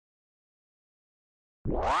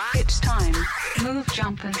It's time. Move,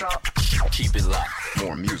 jump, and drop. Keep it locked.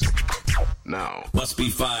 More music. Now.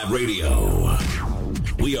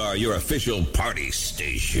 Mustbe5radio. We are your official party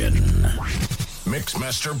station.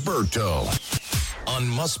 Mixmasterberto on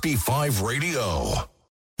Mustbe5radio.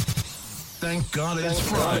 Thank God it's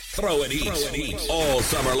Friday. Throw and eat all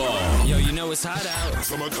summer long. Yo, you know it's hot out.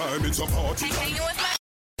 Summertime, it's a party.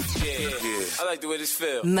 Yeah. I like the way this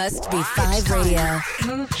feels. Mustbe5radio.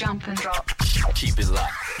 Move, jump, and drop. Keep it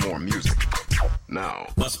locked. More music. Now.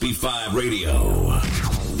 Mustbe5radio.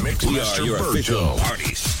 We are your official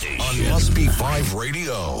party station. On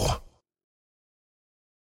Mustbe5radio.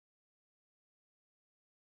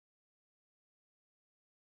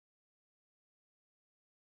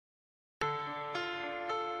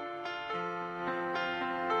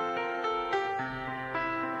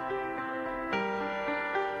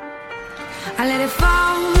 I let it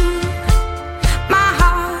fall, my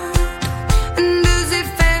heart, and as it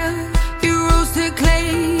fell, you rose to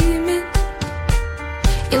claim it.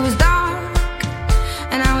 It was dark,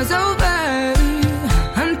 and I was over,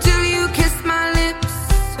 until you kissed my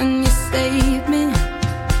lips, and you saved me.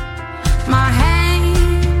 My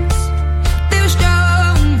hands, they were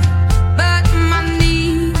strong, but my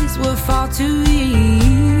knees were far too weak.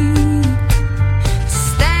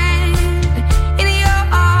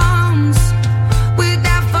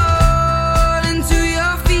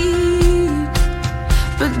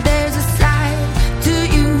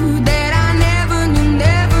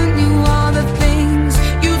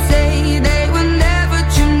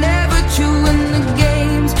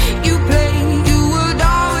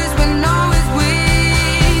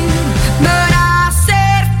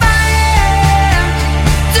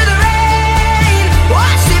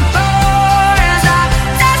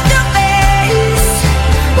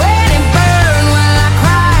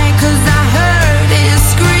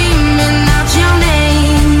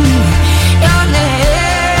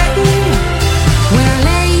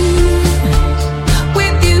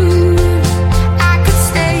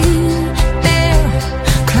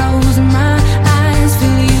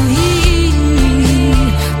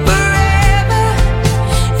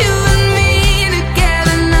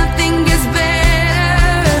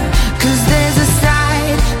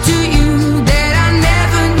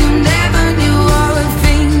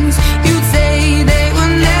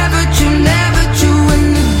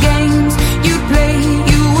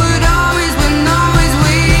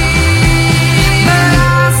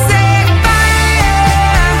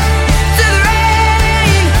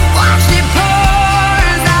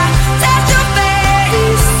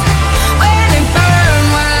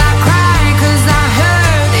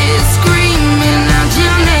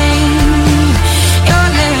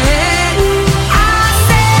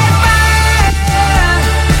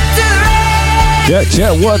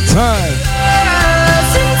 Check what time.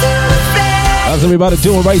 How's everybody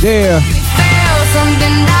doing right there?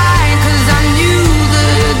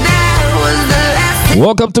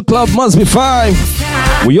 Welcome to Club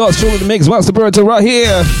Mustbe5. We are showing the Mixmasterberto right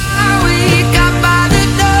here.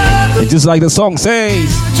 And just like the song says,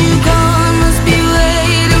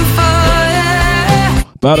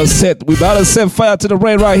 we about to set fire to the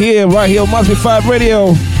rain right here on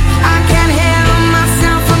Mustbe5radio.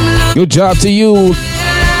 Good job to you,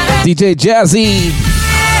 DJ Jazzy.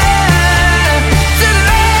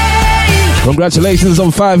 Congratulations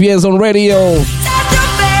on 5 years on radio.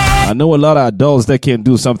 I know a lot of adults that can't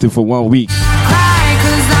do something for 1 week.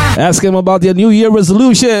 Ask them about their New Year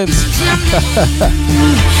resolutions.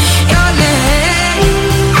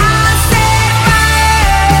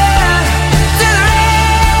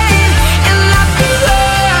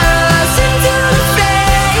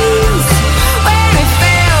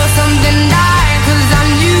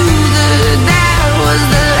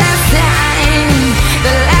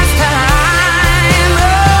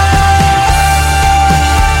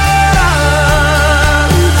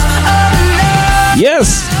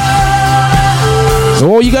 Yes. So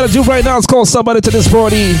all you gotta do right now is call somebody to this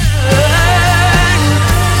party.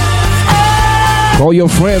 Call your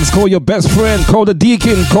friends, call your best friend, call the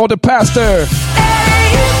deacon, call the pastor.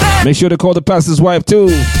 Make sure to call the pastor's wife too.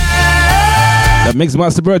 That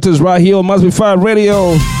Mixmasterberto is right here on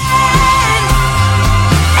Mustbe5radio.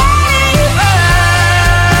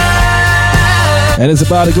 And it's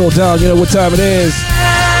about to go down. You know what time it is.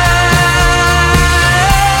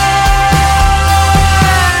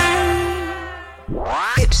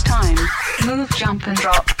 It's time. Move, jump, and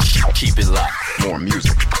drop. Keep it locked. More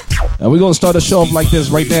music. And we're going to start the show off like this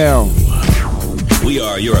right now. We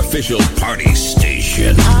are your official party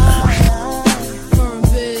station.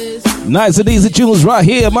 Nice and easy tunes right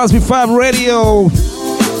here. Mustbe5radio.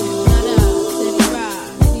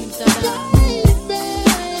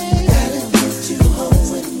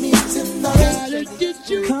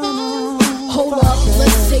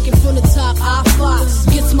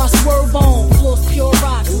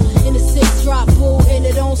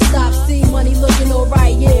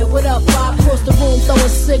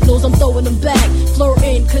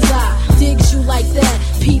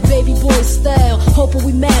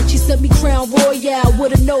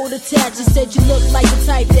 with a note attached. You said you look like the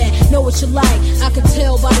type that know what you like. I can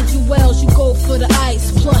tell by the jewels you go for the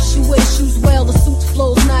ice. Plus you wear shoes well, the suit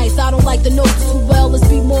flows nice. I don't like the notes too well, let's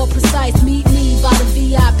be more precise. Meet me by the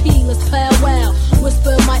VIP, let's powwow.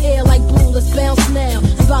 Whisper in my ear like blue, let's bounce now.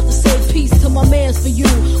 I'm about to say peace to my mans for you.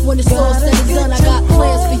 When it's all said and done, I got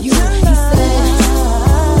plans for you. He said,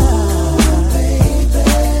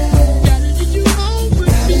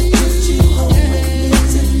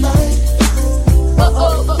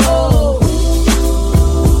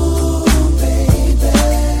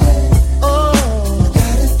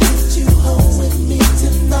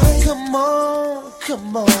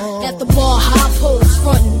 at the bar, high post,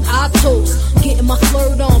 frontin', I toast. Getting my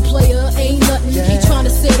flirt on, player, ain't nothing. He trying to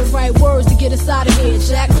say the right words to get us out of here.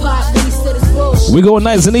 Jackpot when he said it's bullshit. We go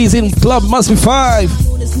nice and easy in Club Mustbe5.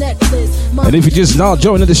 And if you just now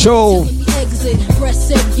joining the show,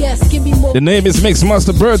 the name is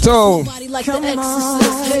Mixmasterberto.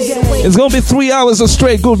 It's gonna be 3 hours of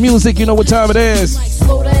straight good music. You know what time it is.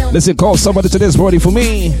 Listen, call somebody to this party for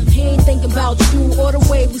me. He ain't think about you or the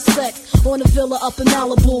way we slept on a villa up in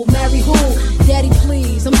Malibu. Marry who? Daddy,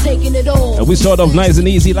 please, I'm taking it all. And we start off nice and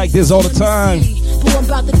easy like this all the time. Boy, I'm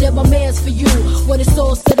about to dead my mans for you. When it's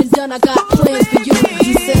all said and done, I got plans for you.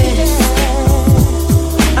 He said,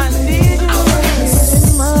 I need you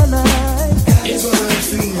in my life. It's what I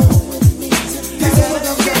feel. It's what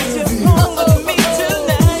I'm gonna be.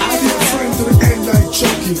 I'll be a friend to the end like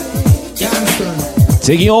Chucky. You understand?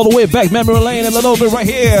 Taking you all the way back memory lane a little bit right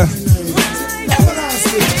here.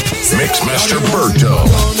 Mixmasterberto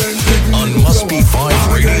on Mustbe5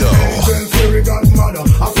 Radio.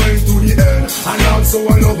 A friend to the end, and also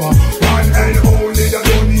a lover. One and only, I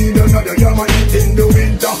don't need another. You're my heat in the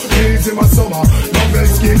winter, days in my summer. Love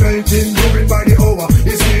escalating, growing by the hour.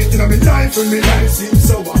 It's sweet in my life, and my life seems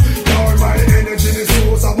sober. You're my energy, the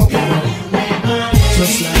source of my power.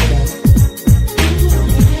 Just like that.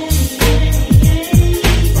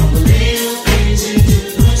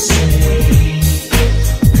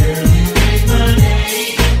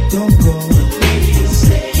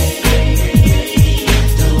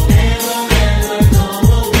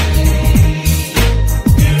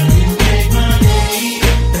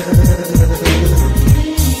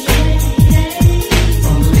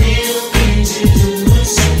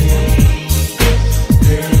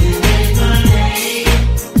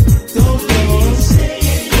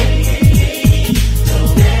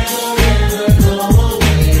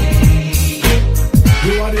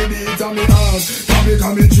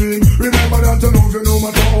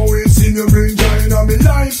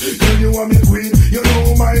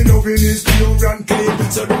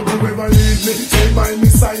 So don't you ever leave me, stay by me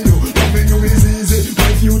side you. Loving you is easy,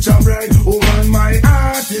 my future bright. Oh man, my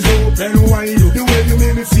heart is open wide. The way you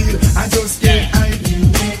make me feel, I just can't hide you.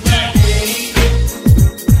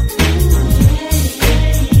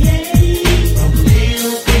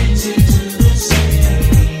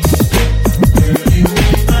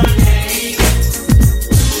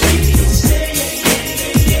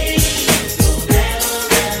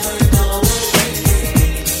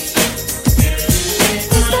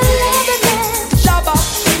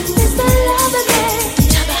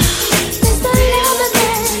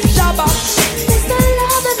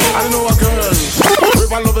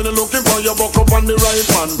 The right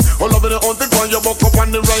man, oh loving the hunting for your buck up on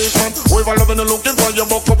the right man. We've all loving the looking for your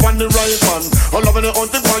buck up on the right man. Oh loving the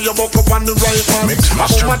hunting for your buck up on the right man.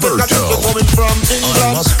 Mixmasterberto coming from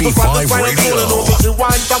England. Mustbe5 Radio. She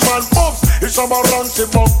wants a man books. It's a run, she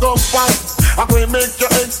buck up fast. I can make you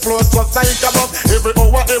explode just like a bomb. Every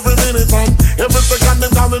hour, every minute, and every second. They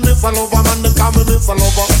call me Miss a Lover, man. They call me Miss a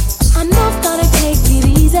Lover. I'm not gonna take it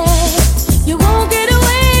easy. You won't get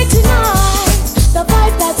away tonight. The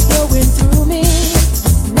vibe that's flowing through me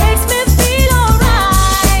makes me feel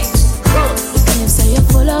alright. You can say you're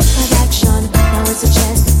full of action. Now it's a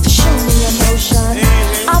chance to show me emotion.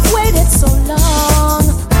 I've waited so long.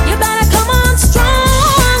 You better come on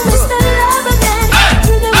strong, Mr. Loverman.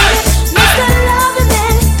 Do the way, Mr.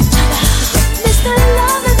 Loverman. Mr.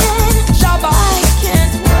 Loverman. I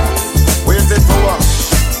can't wait. Wait it for what?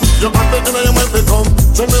 You got me in your mind to come.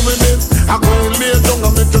 Tell me with it. I go and lay down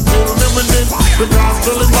and make you feel me with it. Because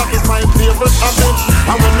feeling that is my favorite habit.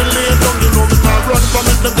 And when me lay down, you know me can't run from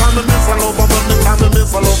it. They call me Miss a Lover, man. They call me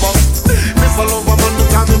Miss a Lover. Miss a Lover, man. They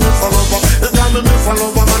call me Miss a Lover. They call me Miss a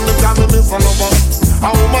Lover, man. They call me Miss a Lover. A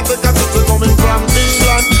woman take a sister coming from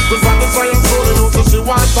England. To satisfy her soul, you know, so she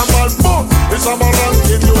wants a man. Boom! It's a man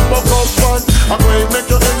ranking you, buck up fun. I'm going to make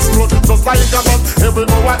you explode just like a bomb. Every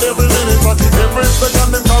hour, every minute, and every second.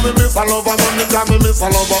 They call me Miss a Lover, man. They call me Miss a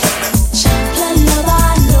Lover. Champion lover,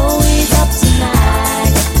 I know he's up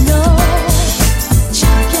tonight. No,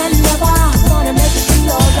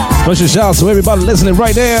 Special shouts to everybody listening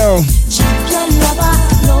right now.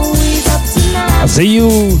 I see you.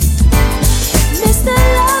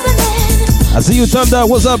 I see you, Thunder.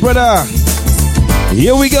 What's up, brother?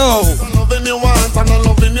 Here we go. I'm loving you once and I'm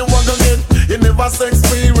loving you again. You never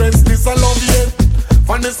experience this I love yet.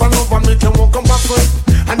 Find this I love and make you walk up back way.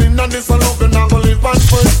 And in this I love you now go live and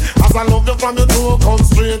free. As I love you from you to come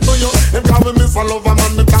straight to you. Them call me Miss a Lover,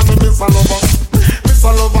 man, they call me Miss a Lover. Miss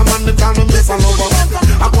a Lover, man, they call me Miss a Lover.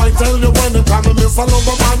 I quite tell you when they call me Miss a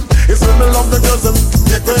Lover, man. It's when me love the girls them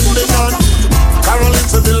depending on. Caroline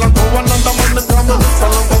said they like go another man, they call me Miss a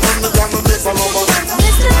Lover, man, they call me Miss a Lover.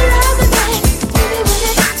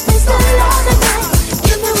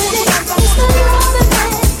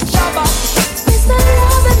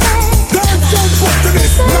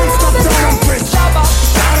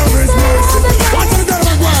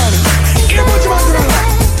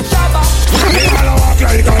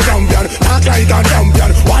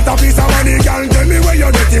 What a piece of money, girl, tell me where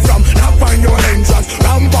you get it from. Now find your entrance,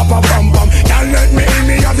 ram pa pa pam pam. Can't let me in,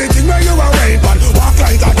 me have the thing where you are waiting. Walk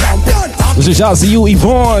like a champion. This is shout to you,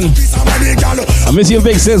 Yvonne. I miss you,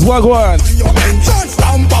 Big Sis. Wagwan.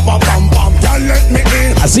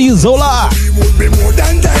 I see you, Zola. We would be more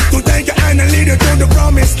than that to take your hand and lead you to the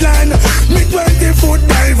promised land. Me 20-foot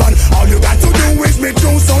dive on. All you got to do is me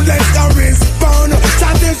through, so let's go respond.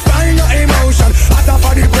 Satisfying your emotion. After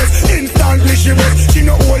for the press, instantly she was. She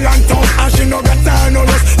no hold on tongue and she no got time no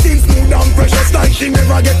loss. Things smooth and precious like she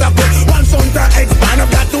never get a cut. One son to expand,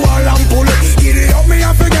 I've got to all and pull it. Giddy up me,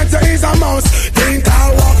 I forget to ease a mouse. Think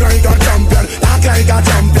I'll walk like a champion, act like a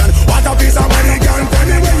champion. What a piece of money, can't tell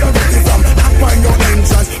me where you get it from. Knock on your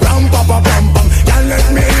entrance, ram pa pa pam pam. Can't let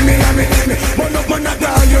me in me, and me in me. But up man a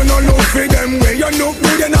girl, you no look for them way. You look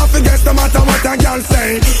good enough to guess no matter what a girl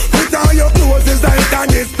say. Put on your clothes, it's like a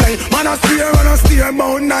display. Man a steer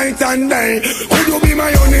about night and day. Could you be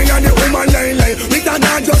my honey and the woman lay lay? We can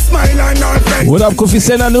not just smile and not play. What up, Kofi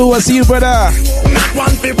Senanu? I see you, brother. Not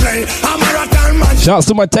one to play. A marathon man. Shouts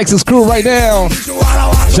to my Texas crew right now.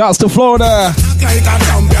 Shouts to Florida. Like a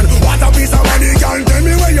champion. What a piece of money, girl. Tell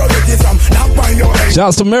me where you get it from. Not find your head.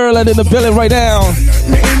 Shouts to Maryland in the building right now.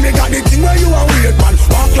 Me got the thing where you are weird, man.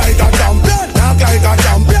 Walk like a champion. Talk like a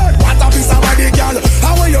champion. What a piece of money, girl.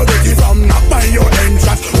 How where you get it from? Not find your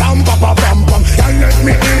entrance. Ram pa pa pam pam. Can't let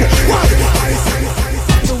me in. What?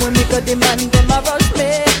 So when me got the man, them a rush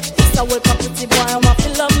me. It's a wake up pretty boy and want to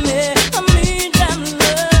love me. I need them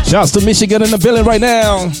love. Shouts to Michigan in the building right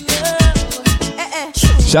now.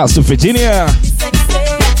 Shouts to Virginia.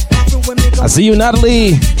 I see you,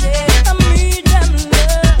 Natalie.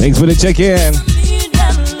 Thanks for the check-in.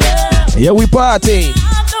 Yeah, we party.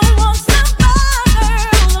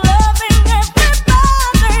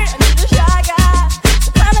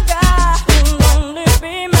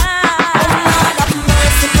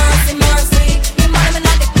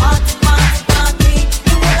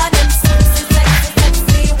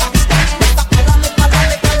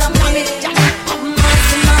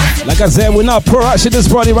 Like I said, we're not rushing this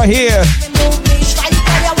party right here.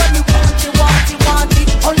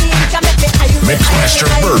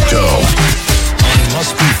 Mixmasterberto on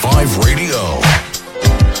Mustbe5 Radio.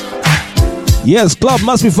 Yes, Club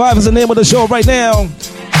Mustbe5 is the name of the show right now.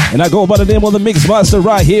 And I go by the name of the Mixmaster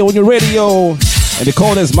right here on your radio. And they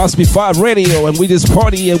call this Mustbe5 Radio. And we just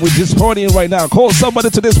party and we're just partying right now. Call somebody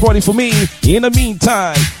to this party for me. In the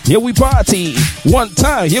meantime, here we party. One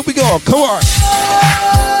time, here we go. Come on.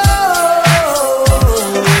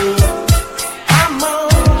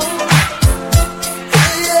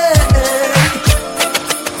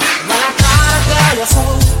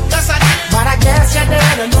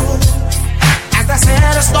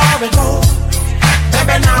 Story goes.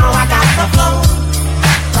 Baby, now I got the flow.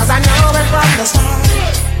 Cause I know it from the start.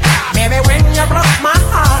 Baby, when you broke my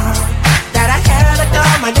heart, that I had to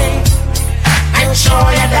come again and show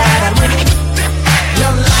you that I'm winning.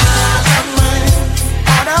 Your love of mine,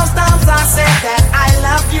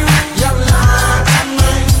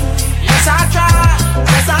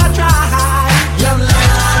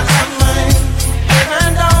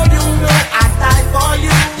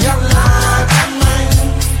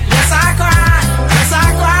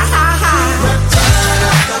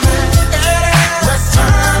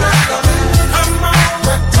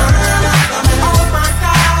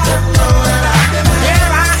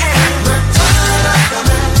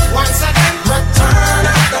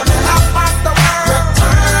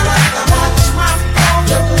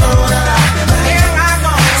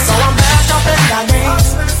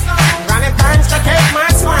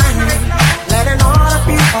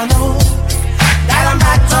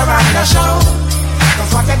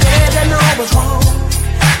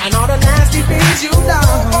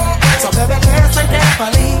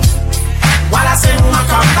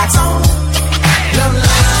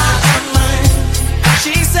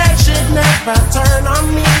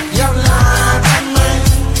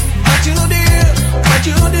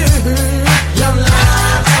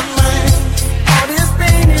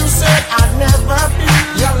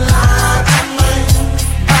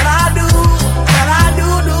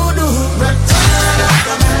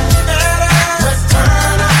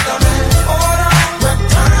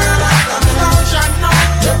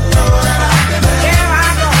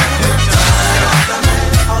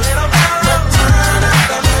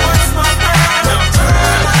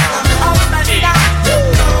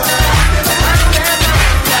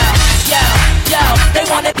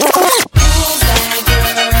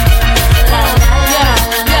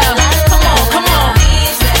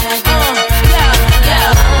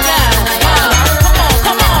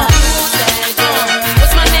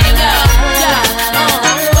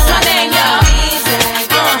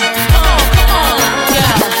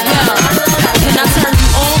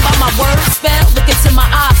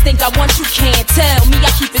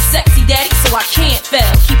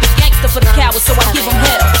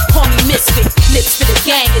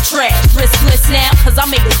 now, cause I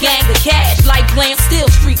make a gang of cash. Like glam, still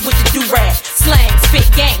street with the do-rag. Slang, spit,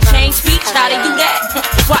 gang, change speech, how they do that?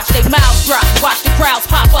 Watch they mouths drop, watch the crowds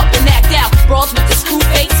pop up and act out. Brawls with the screw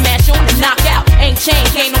face, smash on and knock out. Ain't chain,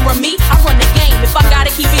 can't over me, I run the game. If I gotta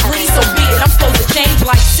keep it green, so be it. I'm supposed to change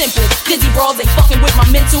like simple. Dizzy brawls, they fucking with my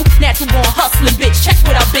mental. Natural born hustling, bitch, check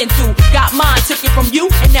what I've been through. Got mine, took it from you,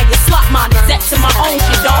 and now you slot mine. Exact to my own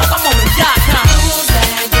shit, dog, I'm on the .com.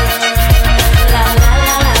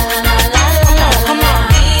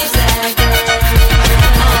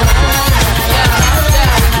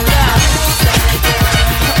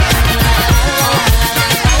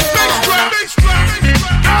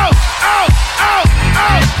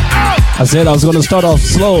 I said I was going to start off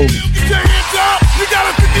slow.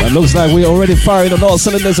 But looks like we're already firing on all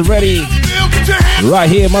cylinders already. Right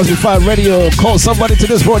here, Mustbe5 Radio. Call somebody to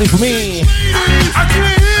this party for me.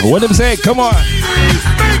 What them say? Come on.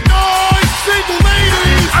 Make noise, single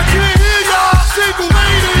ladies. I can't hear y'all, single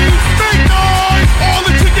ladies. Make noise, all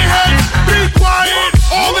the chicken heads. Be quiet,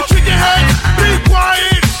 all the chicken heads. Be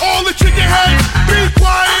quiet, all the chicken heads. Be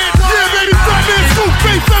quiet. Yeah, baby, stop this. Scoop,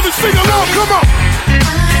 face 7, sing along. Come on.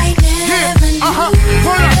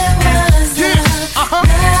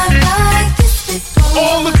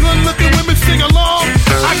 All the good looking women sing along.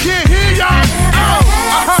 I can't hear y'all.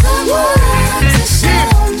 To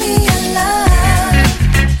show me a love.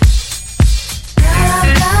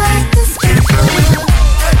 Like this before.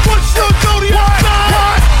 Push your zodiac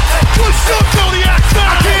side. Push your zodiac side.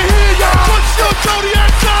 I can't hear y'all. Push your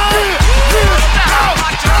zodiac side.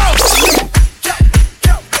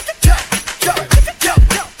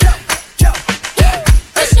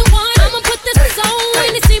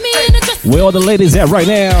 Where all the ladies at right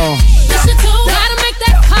now?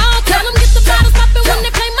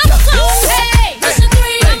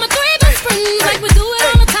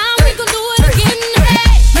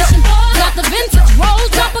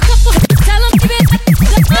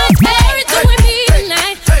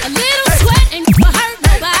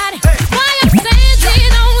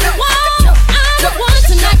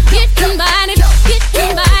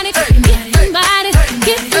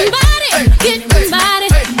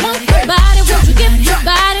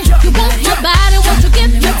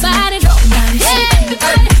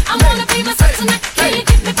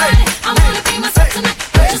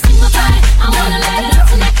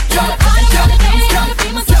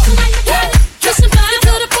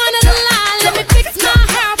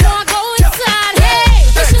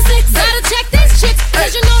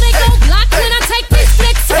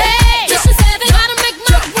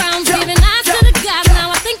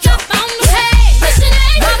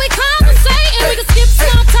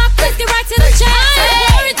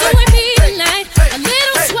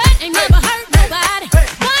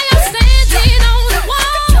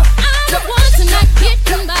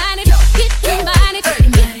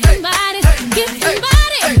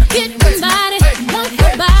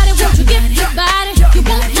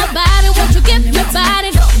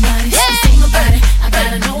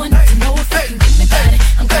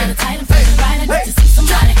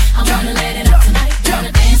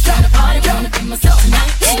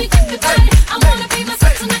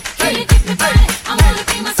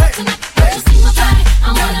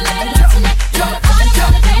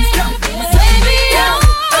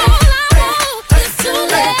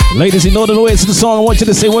 Ladies, you know the words to the song. I want you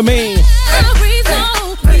to sing with me.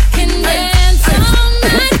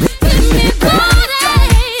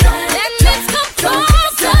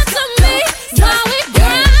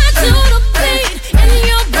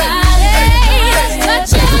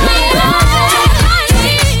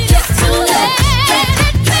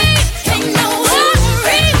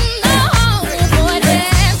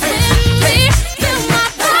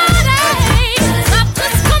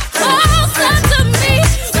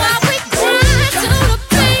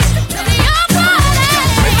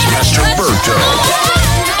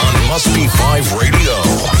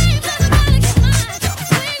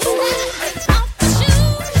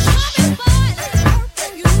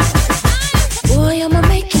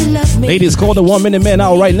 Ladies, call the 1 minute man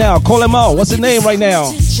out right now. Call him out. What's his name right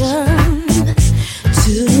now?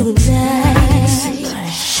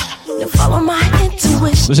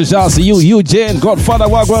 This is y'all. See you, Eugene, Godfather,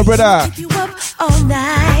 Wagwan, brother. All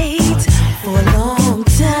night for a long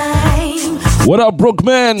time. What up,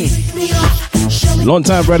 Brookman? Long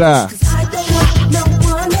time, brother.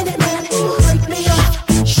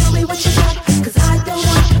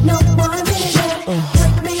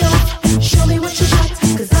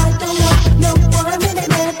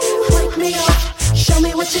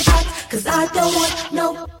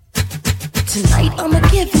 Tonight I'ma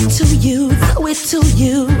give it to you, throw it to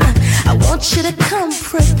you. I want you to come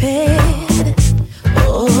prepared.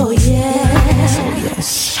 Oh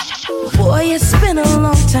yes. Boy, it's been a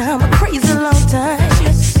long time, a crazy long time,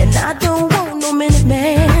 and I don't want no minute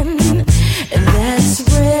man, and that's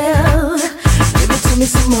real. Give it to me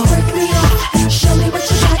some more. Break me off, show me what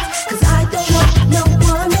you got, 'cause I don't want no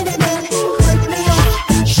 1 minute man. Break me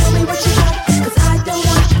off, show me what you got, 'cause I don't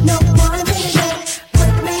want no 1 minute man.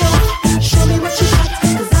 Break me off, show me what you got,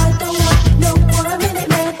 'cause I don't want no 1 minute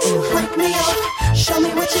man. Break me off, show me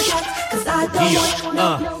what you got, 'cause I don't want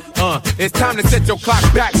no. It's time to set your clock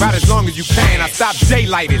back about as long as you can. I stop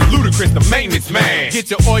daylighted, Ludacris, the maintenance man.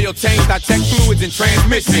 Get your oil changed, I check fluids and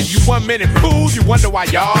transmission. You 1 minute fools, you wonder why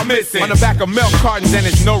y'all missing. On the back of milk cartons and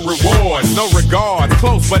it's no rewards, no regards.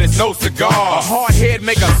 Close, but it's no cigar. A hard head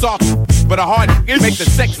make a soft, but a hard it make the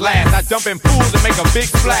sex last. I jump in pools and make a big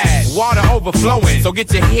splash. Water overflowing, so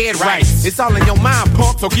get your head right. It's all in your mind,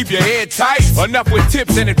 punk, so keep your head tight. Enough with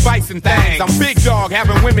tips and advice and things. I'm big dog,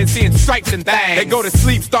 having women seeing stripes and things. They go to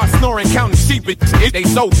sleep, start snoring, counting sheep. They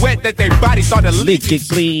so wet that their body start to leak it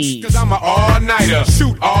clean. 'Cause I'm an all-nighter,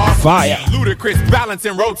 shoot all fire. Ludacris, balance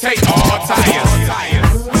and rotate all tires.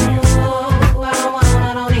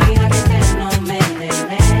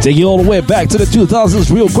 Take you all the way back to the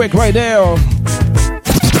 2000s real quick right now.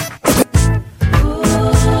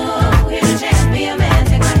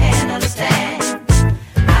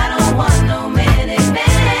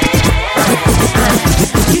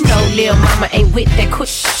 Lil' mama ain't with that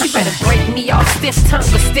kush. She better break me off stiff tongue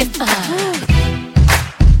with stiff.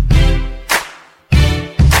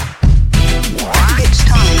 It's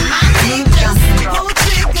time. Move, jump, and drop.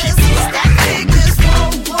 Stack niggas, whoa,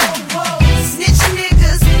 whoa, whoa. Snitch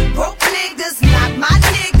niggas, broke niggas, not my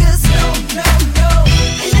niggas. No, no, no.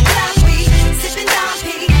 In the club we sippin' Dom P,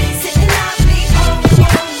 sittin' on me. Oh,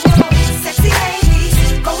 whoa, whoa. Sexy ladies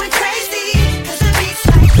going crazy 'cause the beats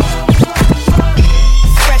like whoa, whoa, whoa.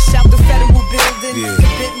 Fresh out the federal building, the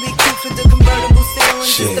Bentley coupe with the convertible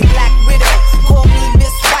ceiling. Just the Black Widow, call me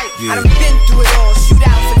Miss White. I done been through it all,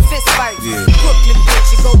 shootouts and fist fights. Brooklyn bitch,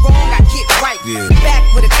 you go wrong, I get right. Back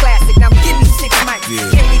with a classic, now give me 6 mics.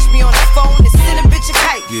 Can't reach me on the phone and send a bitch a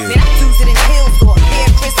kite. Man, I lose it in hills or hair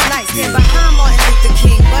Chris Nice. Stand behind Martin Luther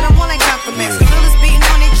King, but I'm more like Malcolm X. Gorillas beating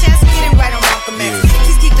on their chest, getting right on Malcolm X.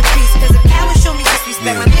 Please keep the peace, 'cause if cowards show me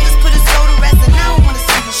disrespect, my niggas put us go to rest and I don't wanna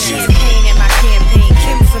see you champagne in my campaign.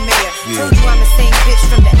 Kim for mayor, told you I'm the same bitch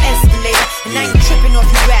from the escalator, and I ain't tripping off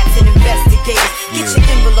you rats and investigators. Get your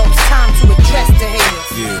envelopes, time to address the haters.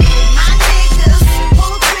 My niggas,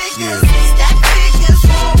 pull triggers, stack figures,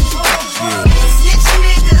 whoa, whoa, whoa. Snitch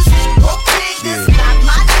niggas, broke niggas, not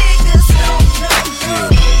my niggas, no, no, no.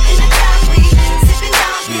 In the club we sippin'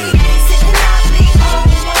 Dom P, sittin' on me, oh,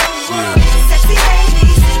 whoa, whoa. Sexy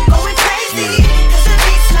ladies going crazy 'cause the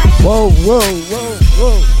beats like Whoa, whoa, whoa,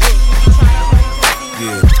 whoa.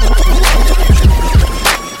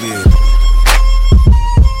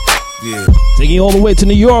 Taking you all the way to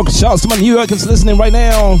New York. Shouts to my New Yorkers listening right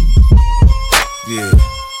now.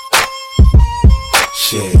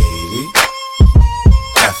 Shady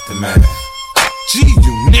Aftermath. Gee,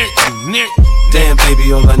 you near. Damn,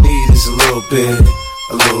 baby, all I need is a little bit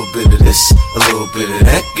of this, a little bit of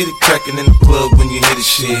that. Get it crackin' in the club when you hear the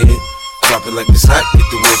shit. Drop it like it's hot, get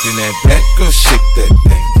the work in that back. Girl, shake that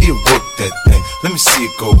thing, yeah, work that thing. Let me see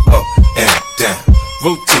it go up and down.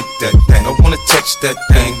 Rotate that thing, I wanna touch that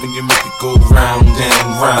thing when you make it go round and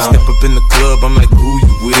round. I step up in the club, I'm like, who you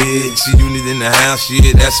with? See unit in the house,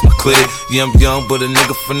 yeah, that's my clique. Yeah, I'm young, but a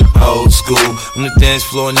nigga from the old school. On the dance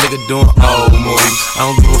floor, a nigga doing old moves. I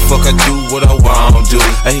don't give a fuck, I do what I want to.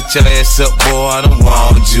 I hit your ass up, boy, I don't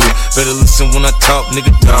want you. Better listen when I talk, nigga,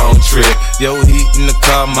 don't trip. Yo, heat in the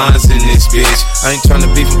car, mine's in this bitch. I ain't tryna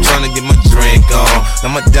beef, I'm tryna get my drink on. Now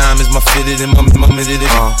my diamonds, my fitted, and my minted.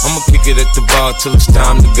 I'ma kick it at the bar till it's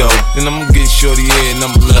time to go. Then I'ma get shorty here and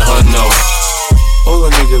I'ma let her know. All a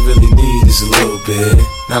nigga really need is a little bit.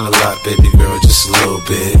 Not a lot, baby girl, just a little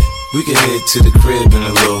bit. We can head to the crib in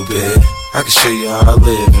a little bit. I can show you how I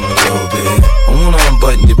live in a little bit. I wanna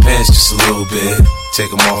unbutton your pants just a little bit. Take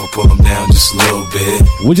them off and pull them down just a little bit.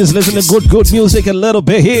 We just listen to good music a little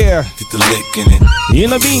bit here. Get the lick in it. In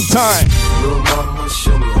the meantime, little mama,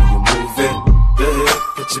 show me how you move it. Go ahead,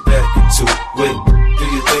 put your back into it. Do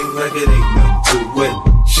your thing like it ain't nothing to it.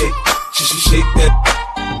 Shake that.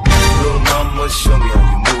 Little mama, show me how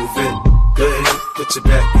you move it. Go ahead, put your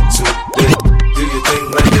back into it. Do your thing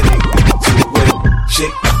like it ain't nothing to it.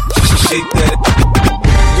 Shake that.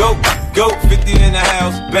 Go, 50 in the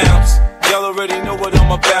house, bounce. Y'all already know what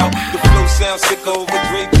I'm about. The flow sounds sick over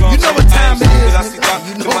Dre drums. You know what time it is. I see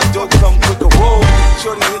that my door come quick a roll.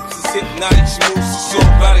 Shorty hips is hypnotic, she moves so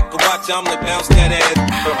erotic. Watch, I'm the bounce that ass.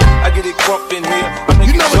 I get it crump in here, I make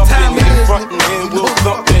it jump in here, front in here, we'll go.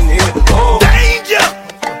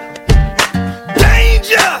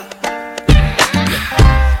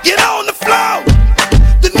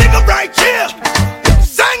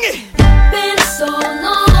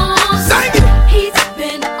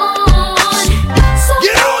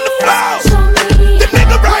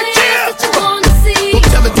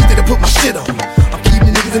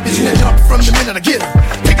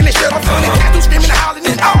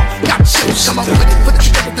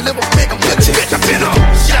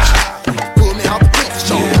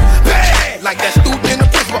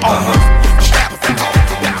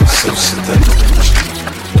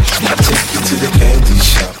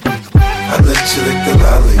 a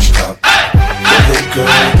lollipop. Go ahead, girl,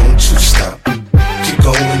 don't you stop. Keep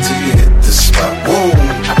going till you hit the spot. Whoa.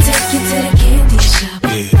 I'll take you to the candy shop.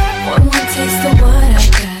 Yeah. One taste of what I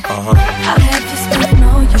got. I'll have you spend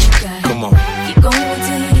all you got. Come on. Keep going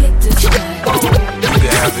till you hit the spot. You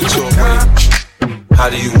can have it your way. How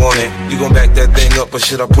do you want it? You gon' back that thing up or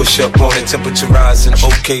should I push up on it? Temperature rising,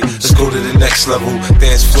 okay, let's go to the next level.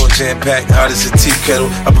 Dance floor jam-packed, hot as a tea kettle.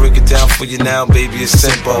 I break it down for you now, baby, it's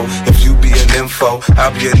simple. If you be an info, I'll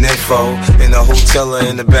be an info. In a hotel or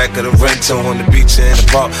in the back of the rental, on the beach or in the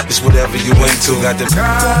park, it's whatever you into. Got the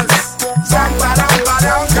girls,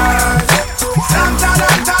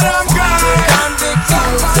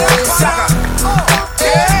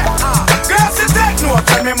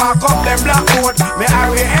 Tell me mark up them black code. Me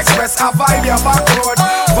Harry Express a vibe your back road.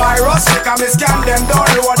 Virus kick and me scan them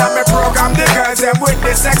download. And me program the girls them with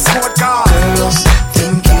the sex code card. girls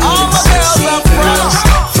think you all my girls are girls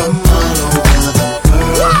from all over the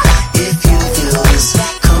world. If you feel this,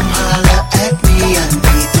 come holla at me. I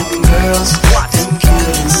need them girls, them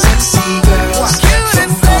cute and sexy girls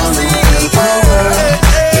from all over the world.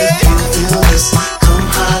 If you feel this, come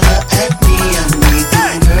holla at me. I need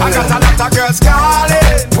them girls. I got a lot of girls calling.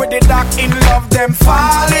 With the doc in love, them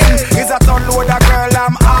falling. Is a ton load of girl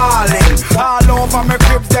I'm hauling. All over my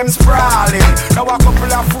cribs, them sprawling. Now a couple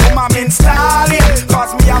of room I'm installing.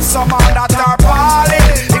 Cause me have some on that are balling.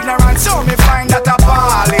 Ignorant so me find that a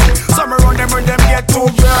balling. Some around them when them get too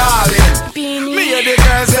brawling. Me and the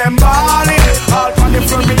girls them balling. All on the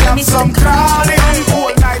front me have some crawling.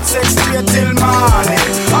 Whole night sex straight till morning.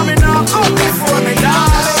 I mean now come before me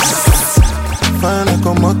darling. Fine like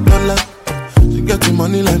a $1. She get the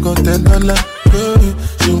money like a $10. Yeah,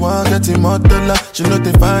 she want get him $1. She know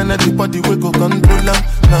they find everybody we go control her.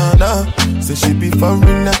 Nah, say she be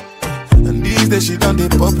foreigner. And these days she done the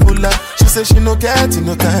popular. She say she no get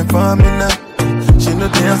no time for me now. She know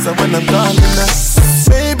the answer when I'm calling her.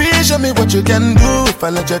 Baby, show me what you can do. If I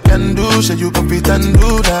let you can do, show you go fit and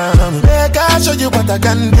do down. Make I show you what I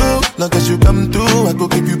can do. Long as you come through, I go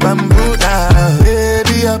give you bamboo down.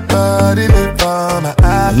 Baby, your body live for my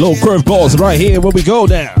eyes. Low curve balls right here where we go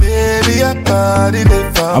down. Baby, your body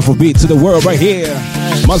live for Afrobeat to the world right here.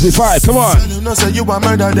 Must be 5, come on. You know, say you a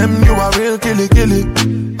murder them, you a real killy.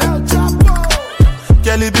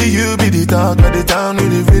 Kelly be you, be the talk of the town,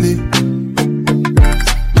 really, really.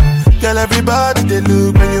 Girl, everybody they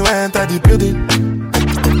look when you enter the building.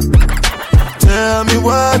 Tell me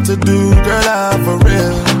what to do, girl, I'm for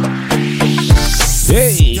real.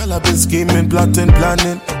 Hey. Girl, I've been scheming, plotting,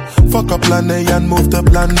 planning. Fuck up plan A and move to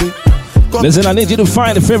plan B. Listen, I need you to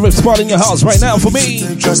find a favorite spot in your house right now for me.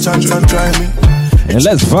 Just chance and try me. And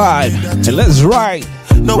let's vibe, and let's ride.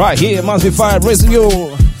 Right here, Must Be 5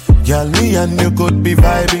 Radio. Girl, me and you could be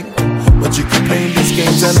vibing, but you keep playing these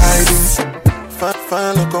games and hiding.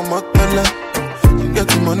 Fine like a $1. She get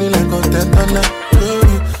the money like a $10.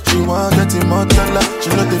 She want get him $1. She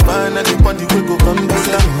know they find anybody we go come back.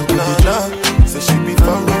 Nah, say she be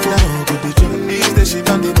forever. These days she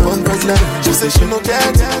done the pump. She say she no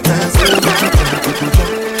get it.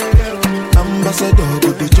 Ambassador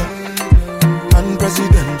go the jump, and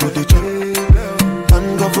president go the jump,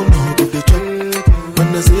 and governor go the jump. When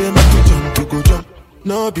they say make you jump, you go jump.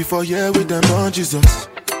 No before yeah with them on Jesus.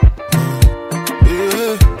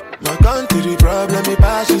 Yeah, my country problem it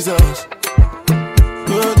passes us.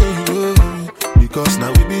 Because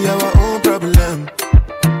now we be our own problem.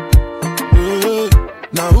 Yeah,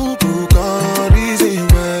 now who can reason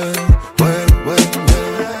well.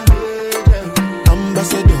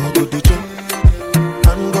 Ambassador go the jump,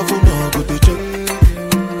 and governor go the jump,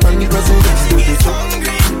 and president go the jump.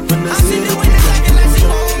 When they say make you jump, you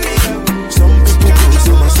go jump. Some people go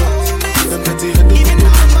some assault. Them get the head of the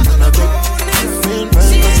and I go.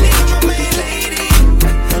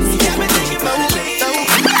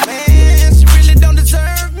 She really don't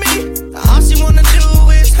deserve me. All she wanna do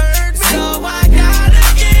is hurt me. So I gotta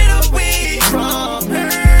get away from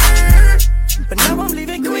her. But now I'm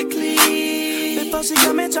leaving quickly. Before she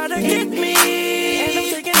come and try to get me. And I'm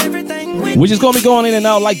taking everything with We're just gonna be going in and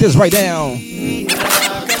out like this right now.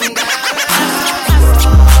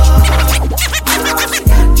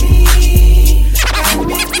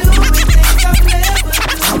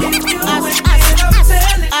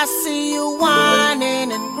 I see you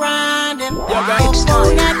whining and grinding.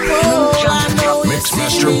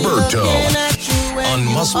 Mixmasterberto on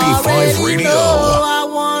Must Be 5 Radio. I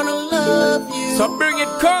wanna love you. So bring it,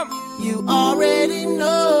 come. You already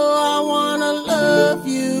know I wanna love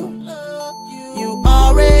you. You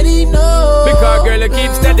already know. Because girl, you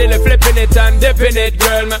keep steadily flipping it and dipping it.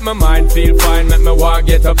 Girl, make my mind feel fine, make me walk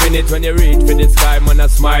get up in it. When you reach for the sky, man, I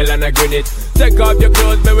smile and I grin it. Take off your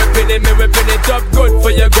clothes, me whipping it up good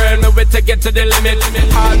for your girl. Me we take it to the limit.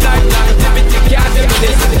 All night long, liberty can't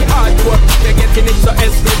diminish. Hard work, they getting it so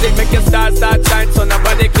exclusive. Make your stars start shine so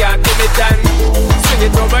nobody can't dim it. And sing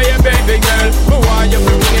it over your baby girl. Who are you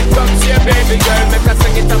to bring it? Come to your baby girl. Make her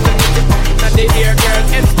sing it up and the ear girl.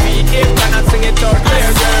 SPA, can I sing it out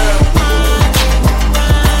there, girl?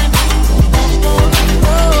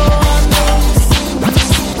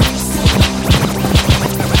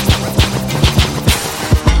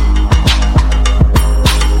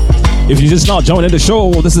 If you're just now joining the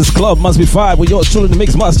show, this is Club Must Be 5 with yours truly, the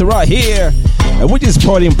Mixmaster right here. And we're just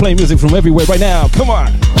partying and playing music from everywhere right now. Come on.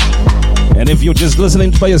 And if you're just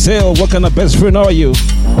listening by yourself, what kind of best friend are you?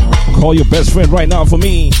 Call your best friend right now for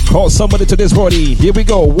me. Call somebody to this party. Here we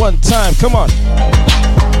go. One time. Come on.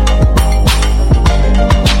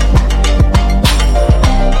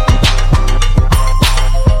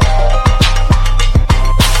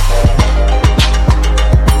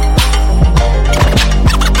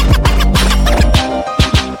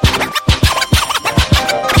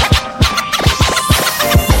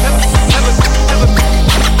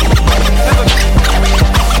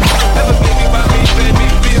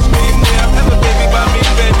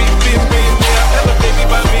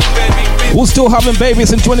 Who's still having babies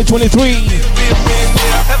in 2023?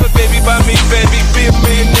 Have a baby by me, baby, be a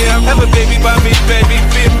millionaire. Have a baby by me, baby,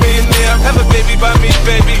 be a millionaire. Have a baby by me,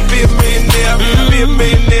 baby, be a millionaire. Be a millionaire, be a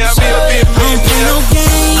millionaire. I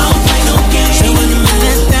don't play no games. Say what I'm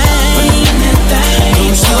in that thing.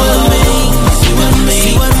 Don't see what I mean. See what I mean.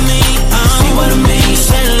 See what I mean. See what I mean.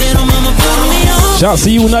 Say little mama put me on. Shout to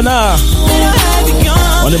you, Nana.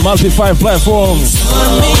 On the Must Be 5 platform. See what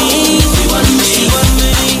I mean. See what I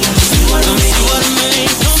mean. See what I mean.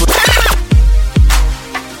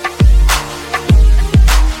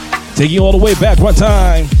 Take you all the way back one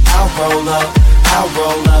time. I'll roll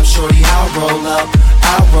up, shorty, I'll roll up,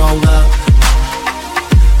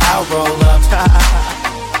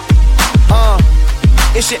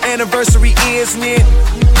 it's your anniversary, isn't it?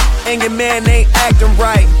 And your man ain't acting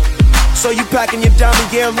right. So you packing your diamond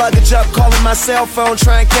gear luggage up, calling my cell phone,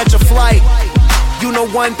 trying to catch a flight. You know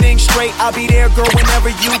one thing straight, I'll be there, girl, whenever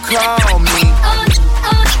you call me.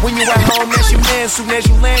 When you at home, that's your man. Soon as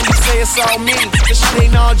you land, you say it's all me. This shit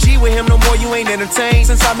ain't all G with him no more, you ain't entertained.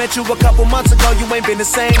 Since I met you a couple months ago, you ain't been the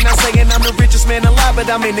same. Not saying I'm the richest man alive, but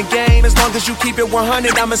I'm in the game. As long as you keep it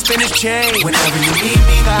 100, I'ma spin his chain. Whenever you need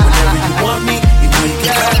me, whenever you want me, you know you can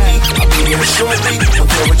count me. I'll be here shortly, don't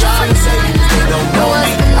care what your friends say. They don't know me,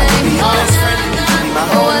 I can be your best friend. You can be my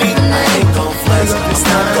homie, I ain't gon' flex, it's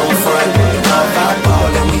not gon' front. Love our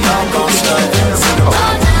ball and we all gon' stunt.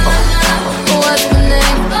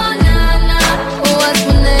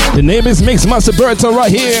 The name is Mixmasterberto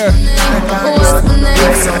right here.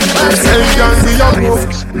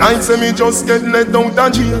 Night say me just get let down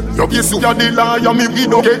and jail. You guess you are the liar, me we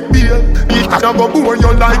don't get bail. Me can go bore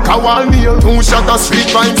you like a wall nail. 2 shot of street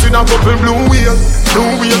vibes in a couple blue wheel.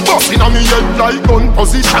 Blue wheel busting on me head like gun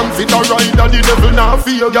position. Fit a rider, the devil now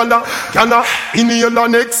feel. Gala, inhale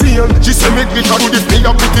and exhale. She say make me do this, me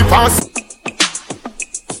a put it past.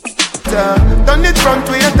 Done it from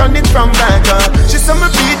way, done it from back. She saw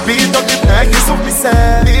me beat up the back. It's so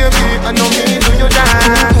sad, baby. I know me do you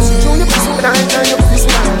dance. Junior, please so tight and you please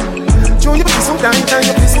smile. Junior, please so tight and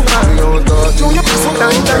you please smile. Junior, please so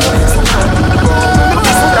tight and you please smile. Junior,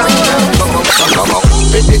 please so tight and you please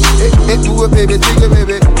smile. Do it, baby, take it,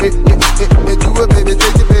 baby. Do it, baby,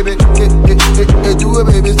 take it, baby. Do it,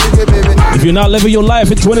 baby, take it, baby. If you're not living your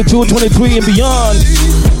life in 22, 23 and beyond,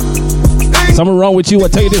 something wrong with you, I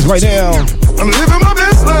tell you this right now. I'm living my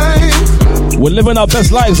best life. We're living our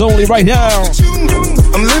best lives only right now.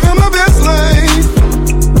 I'm living my best life.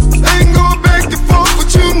 Ain't going back and forth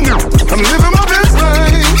with you. I'm living my best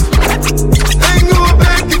life. Ain't going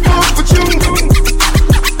back and forth with you.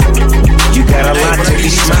 You got a lot to be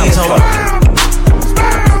smiling for.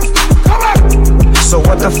 So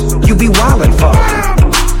what the f you be wildin' for?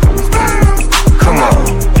 Come on,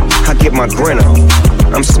 I get my grin on.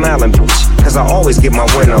 I'm smiling, bitch, cause I always get my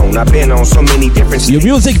win on. I've been on so many different Your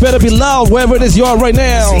music better be loud wherever it is you are right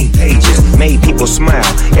now. Pages made people smile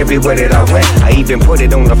everywhere that I went. I even put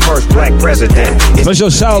it on the first black president. Special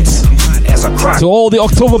shouts to all the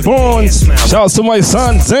October borns. Shouts to my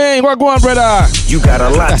son. Zane, what going on, brother? You got a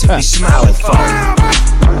lot to be smiling for.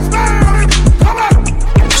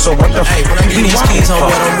 So what the hey, when I get these keys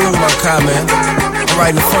on, don't move my car, man. I'm right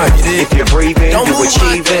in the front, you dig? If you're breathing, don't you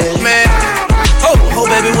achieving. Man. Oh,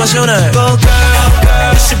 baby, what's your name? Go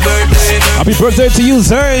girl, it's your birthday. Happy birthday to you,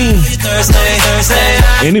 Zane.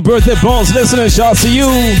 Any birthday bones listening, shout to you.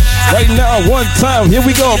 Right now, one time. Here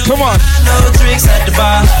we go. Come on. No drinks at the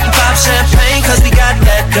bar. Pop champagne, cause we got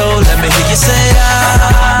that dough. Let me hear you say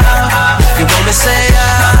ah. You wanna say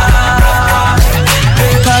ah.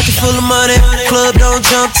 Pocket full of money. Club don't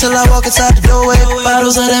jump till I walk inside the doorway.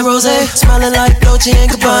 Bottles of that rosé, smelling like Dolce &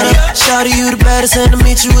 Gabbana. Shawty, you the baddest, and to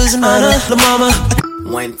meet you is an honor. La mama.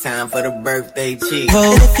 One time for the birthday cheek.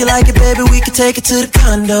 And if you like it, baby, we can take it to the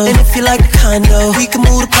condo. And if you like the condo, we can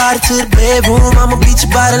move the party to the bedroom. I'ma beat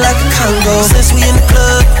your body like a Congo. Since we in the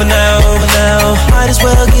club for now, might as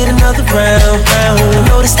well get another round. I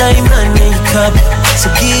know this ain't nothing in your cup,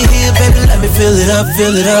 so get here, baby, let me fill it up.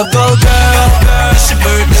 Go girl, it's your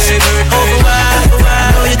birthday. Over wide,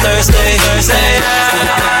 I know you're thirsty.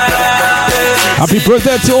 Happy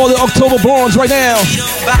birthday to all the October borns right now.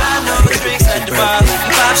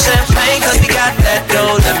 Pop champagne, cause we got that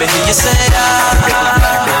dough. Let me hear you say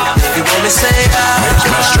ah. You wanna say ah.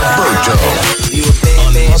 Mixmasterberto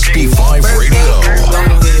on Mustbe5 Radio.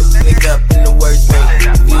 Long here, wake up in the worst way.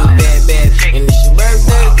 Feel bad, and it's your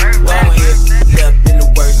birthday. Long here, wake up in the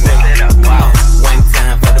worst way. One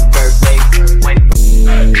time for the birthday.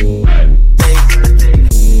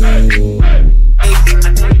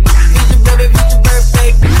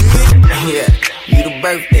 Yeah, you the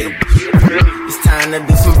birthday. It's time to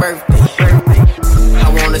do some birthday. I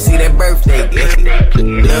wanna see that birthday.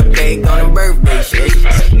 Little cake on the birthday shit.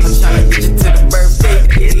 I'm tryna get you to the birthday.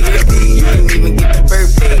 You didn't even get the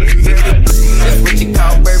birthday. That's what you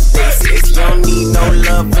call birthday sex. You don't need no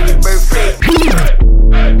love for your birthday.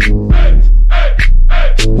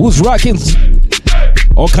 Who's rocking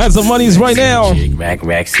all kinds of monies right now?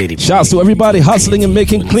 Rack City. Shouts to everybody hustling and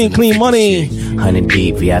making clean money. 100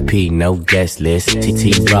 deep, VIP, no guest list.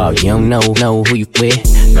 TT Raw, you don't know who you with.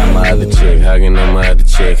 Got my other chick, hugging on my other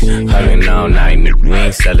chick. Hugging all night, nigga, we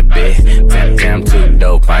ain't sell a bit. Damn, too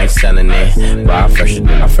dope, I ain't selling it. But I'm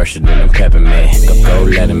fresher than a peppermint. Go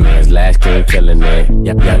Letterman's last king killing it.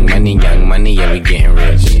 Young money, yeah, we getting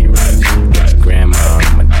rich. Get your grandma,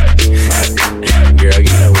 girl,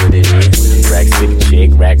 you know what it is. Rack City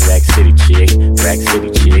chick, rack city chick, rack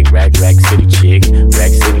city chick, rack city chick,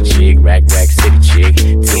 rack city chick, rack city chick,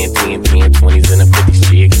 10, 20s and a 50s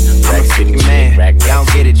chick, rack city chick, rack y'all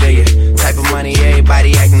don't get it, do you? Type of money,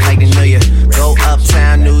 everybody acting like they know you. Go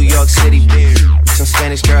uptown, New York City, some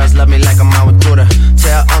Spanish girls love me like I'm out with Twitter.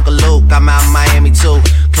 Tell Uncle Luke I'm out in Miami too.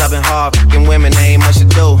 Clubbing hard, fucking women, ain't much to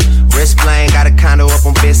do. Wrist playing, got a condo up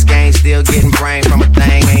on Biscayne, still getting brain from a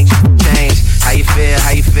thing, ain't changed. How you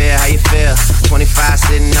feel? 25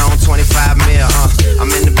 sitting on 25 mil, I'm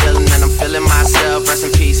in the building and I'm feeling myself. Rest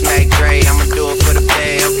in peace, Mac Dre. I'ma do it for the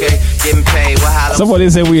pay, okay? Getting paid, what holla? Somebody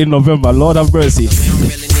say we in November, Lord have mercy.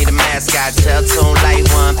 Need a mascot, tell tune light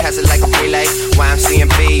one, pass it like a relay.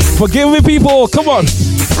 YMCMB. Forgive me, people, come on.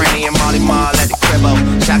 Franny and Molly Mall at the cribbo.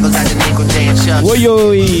 Shackles at the Nico J and Chuck.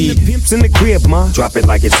 Pimps in the crib, ma. Drop it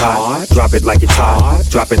like it's hot. Drop it like it's hot.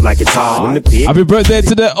 Drop it like it's hot. When the pig. Happy birthday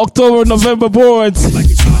to the October, November boards. Like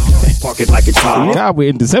it's hot. Park it like it's hot. God, we're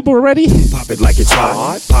in December already. Pop it like it's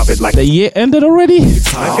hot. Pop it like the year ended already.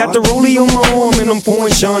 I got the rollie on my arm and I'm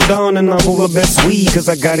pouring Sean down and I'm over best weed cause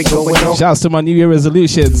I got it going on. Shouts to my New Year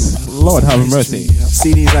resolutions. Lord have mercy.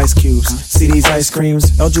 See these ice cubes, see these ice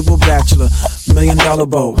creams. Eligible bachelor, $1 million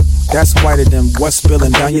bow. That's whiter than what's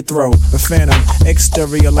spilling down your throat. The phantom,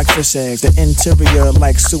 exterior like fish eggs, the interior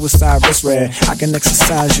like suicide wrist red. I can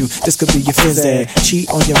exercise you, this could be your phys ed. Cheat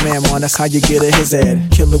on your man, man, that's how you get a his ed.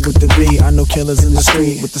 Killer with the B, I know killers in the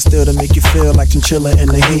street with the steel to make you feel like chinchilla in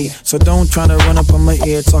the heat. So don't try to run up on my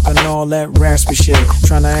ear talking all that raspy shit,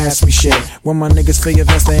 trying to ask me shit. When my niggas feel your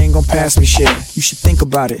vest, they ain't gon' pass me shit. You should think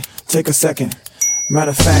about it, take a second.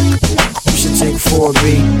 Matter of fact, you should take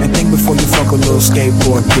 4B and think before you fuck a little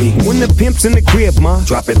skateboard B. When the pimp's in the crib, ma,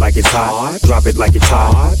 drop it like it's hot. Drop it like it's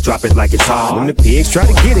hot. Drop it like it's hot. When the pigs try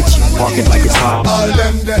to get at you, park it like it's hot. All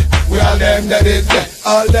them there, we all them that it there.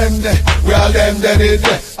 All them there, we all them that it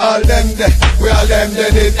there. All them there, we all them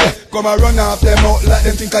that it there. Come and run off them out like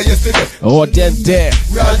them think I yesterday. Oh, them there.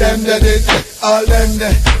 We all them that it there. All them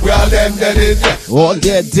there, we all them that it there. Oh,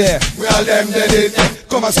 them there. We all them that it there.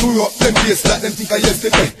 Come and screw up them face like them think I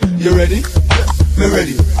yesterday. You ready? Me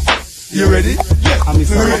ready. You ready? Yeah, I'm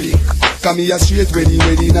ready. Come here straight, ready,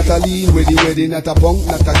 not a lean, ready, not a punk,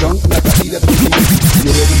 not a junk, not a leader.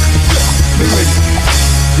 You ready? Me ready.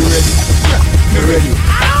 You ready? Me ready.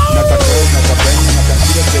 Not a girl, not a friend, not a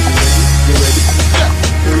leader.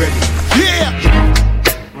 You ready? Yeah.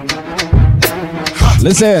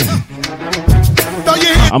 Listen,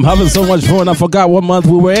 I'm having so much fun. I forgot what month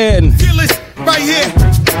we were in. Right here.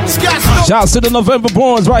 Shouts to the November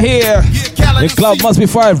borns right here. The club must be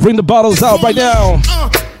 5. Bring the bottles out right now.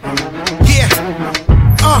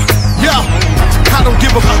 I don't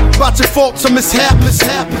give a fuck about your faults or mishaps.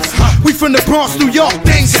 We from the Bronx, New York,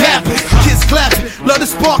 things happen. Kids clapping, love to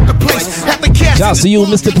spark the place. Have to catch. Shout to you,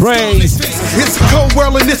 Mr. Praise. It's a cold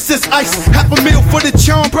world and this is ice. Half a meal for the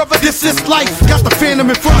charm, brother, this is life. Got the Phantom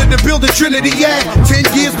in front of the building, Trinity, yeah.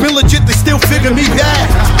 10 years been legit, they still figure me bad.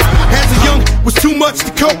 As a young, was too much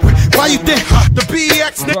to cope with. Why you think the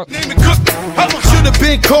BX name it Cook? Should have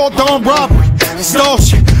been called on robbery,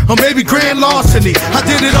 extortion, or maybe grand larceny. I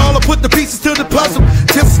did it all, I put the pieces to the puzzle.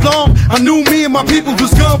 Just as long, I knew me and my people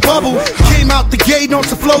was gonna bubble. Came out the gate on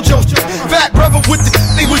some flojo. Fat brother with the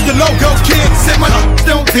they was the logo kid. Said my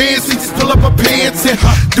don't dance and just pull up my pants and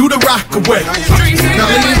do the rock away.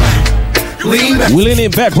 Now lean back. We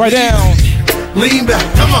leaning back right now. Lean back,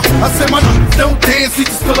 come on. I said my don't dance, he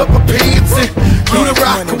just pull up my pants and do the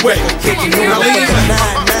rock away. Now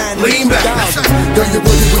lean back. Girl, you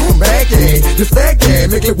booty with some bag, yeah. Just that, yeah.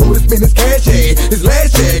 Make it wanna spin his cash, yeah. His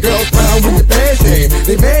last, yeah. Girls proud with your past, yeah.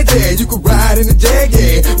 They mad, yeah. You could ride in the Jag,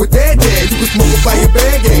 yeah. With that, yeah. You could smoke by your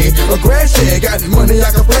bag, yeah. A grass, yeah. Got money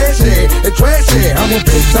I can flash, yeah. And trash, yeah. I'm a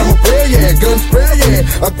bitch, I'm a player, yeah. Gun spray,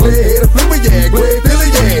 yeah. I play head a flipper, yeah. Grey Philly,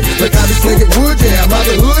 yeah. Like I be slinging wood, yeah. I'm out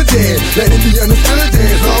the hood, yeah. Let it be understood,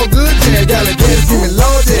 yeah. It's all good, yeah. Gotta get it, see me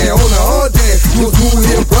low, yeah. On the hard, yeah. You was cool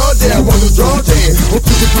here, broad, yeah. I wanna draw, yeah. Hope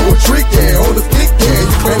you can do a trick, yeah. On the stick, yeah.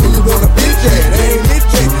 You claiming you want a bitch, yeah. They ain't it,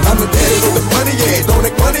 yeah. I'm the daddy with the money, yeah. Don't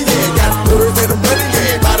make money, yeah. Got birds and the money,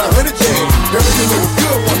 yeah. About 100, yeah. Girl, you look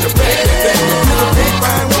good, want your bad, yeah. You a big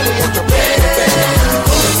fine woman, want your bad,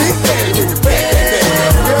 yeah. On the big daddy with your bad,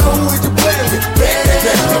 yeah. Girl, who is you playing with your bad,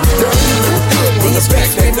 yeah. Girl, you look good, want your bad,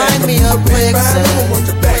 yeah. Remind me of quicksand.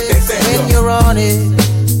 When you're on it,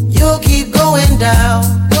 you'll keep going down,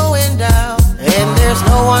 going down. And there's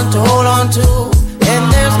no one to hold on to, and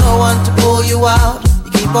there's no one to pull you out.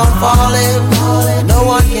 You keep on falling, no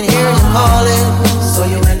one can hear you calling, so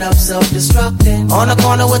you end up self-destructing. On the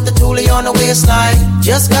corner with the toolie on the waistline.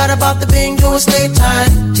 Just got about the bing to a state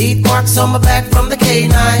time. Teeth marks on my back from the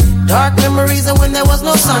K9. Dark memories of when there was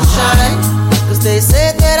no sunshine. Cause they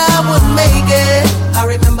said that I wouldn't make it. I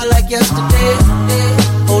remember like yesterday,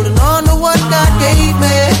 holding on to what God gave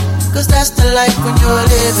me. Cause that's the life when you're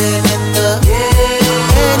living in the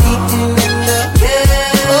and eating in the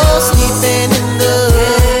sleeping in the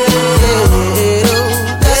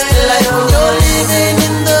that's the life when you're living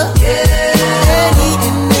in the and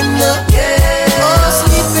eating in the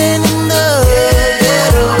sleeping in the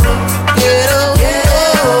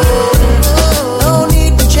no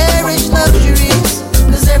need to cherish luxuries,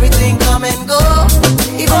 cause everything come and go.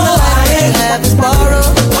 Even the life that you have is borrowed.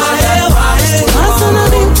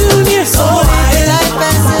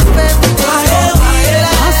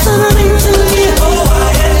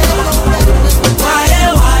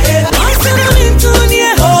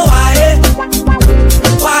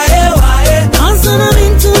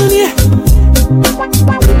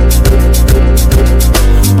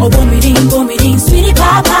 Sweetie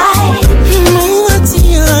pie pie.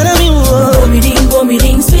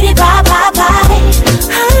 Sweetie pie pie pie.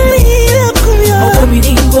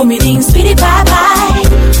 Sweetie pie pie.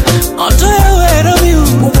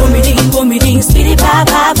 Sweetie pie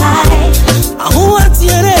pie pie.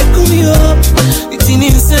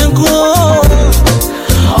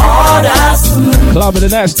 Club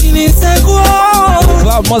International.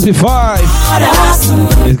 Club must be 5.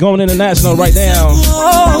 It's going international right now.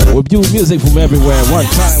 With new music from everywhere. One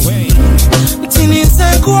time.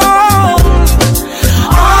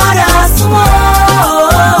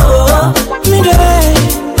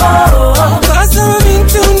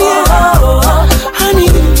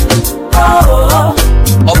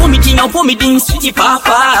 Sweetie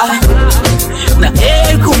papa, na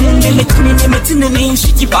eku nime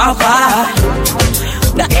sweetie papa,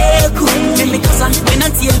 na eku nime kasa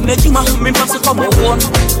menantie mejuma mempaso kobo wona,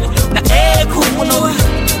 na eku no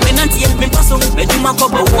menantie mempaso mejuma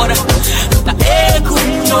kobo wona, na eku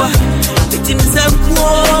no betini sempo.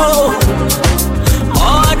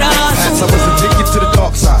 I was addicted to the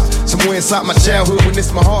dark side. Somewhere inside my childhood when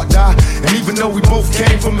it's my heart died. And even though we both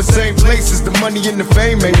came from the same places, the money and the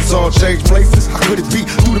fame made us all change places. How could it be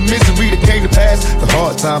through the misery that came to pass? The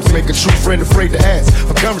hard times make a true friend afraid to ask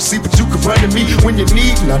for currency, but you can run to me when you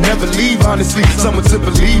need, and I'll never leave, honestly. Someone to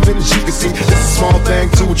believe in, as you can see, it's a small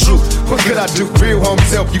thing to a truth. What could I do? Real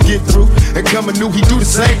homies help you get through. And coming new, he do the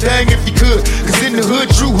same thing if he could. Cause in the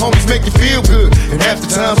hood, true homies make you feel good. And half the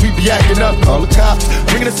times we be acting up, call the cops,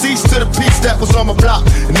 bringing a cease to the peace that was on my block.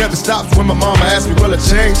 It never stops when my mama asks me, will I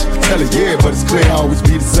change? Tell her, yeah, but it's clear I'll always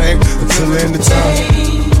be the same until the end of time.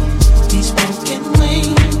 These broken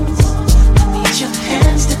wings,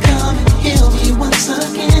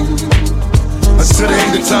 to the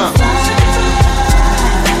end of time.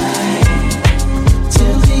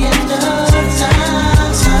 Till the end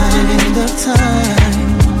of time.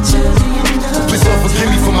 Please Lord forgive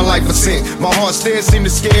me for my life of sin. My heart stairs seem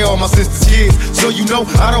to scare all my sister's kids. So you know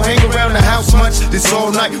I don't hang around the house much. This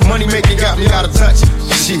all night money making got me out of touch.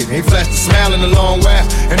 Shit, ain't flashed a smile in a long while.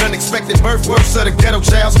 An unexpected birth, works of the ghetto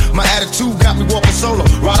childs. My attitude got me walking solo.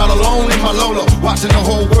 Ride out alone in my Lolo, watching the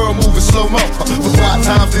whole world move in slow-mo. For 5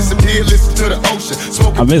 times disappeared, listen to the ocean.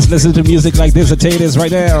 I miss listening to music like this. I tell you this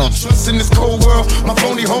right now. Trust in this cold world. My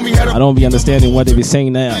phony homie had a I don't be understanding what they be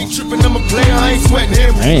saying now. tripping, I'm a player, I ain't sweating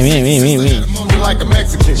him. Like a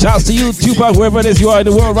Mexican. Shouts to you, Tupac, wherever it is you are in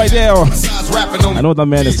the world right now. I know that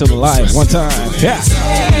man is still alive. One time. Yeah.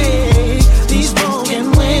 These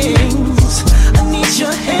broken wings, I need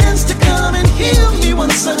your hands to come and heal me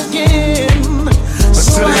once again,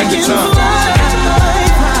 so I can fly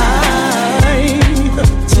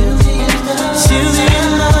till the end of.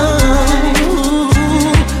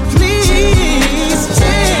 Please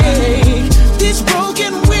take these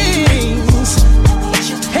broken wings. I need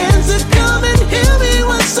your hands to come and heal me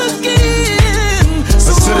once again,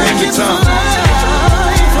 so I can fly.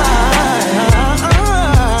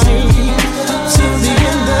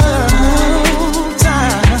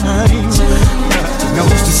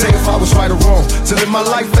 If I was right or wrong, to live my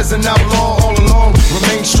life as an outlaw all along.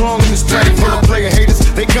 Remain strong in this planet full of player haters.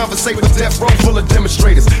 They conversate with a death row full of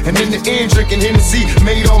demonstrators. And in the end, drinking Hennessy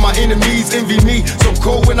made all my enemies envy me. So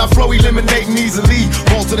cold when I flow, eliminating easily.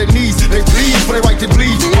 Fall to their knees, they bleed for their right to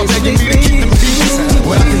bleed. While begging me to keep the peace.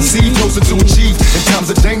 What I can see, closer to achieve. In times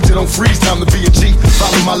of danger, don't freeze, time to be a G.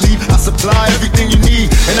 Follow my lead, I supply everything you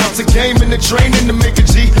need. And out to game in the training to make a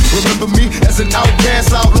G. Remember me as an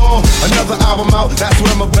outcast outlaw. Another album out, that's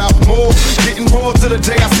what I'm about. More, getting more to the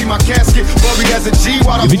day I see my casket buried as a G.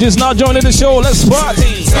 If you just not joining the show, let's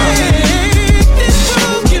party.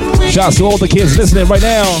 Shouts to all the kids listening right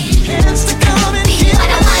now.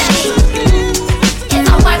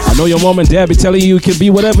 I know your mom and dad be telling you can be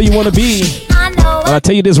whatever you want to be. But I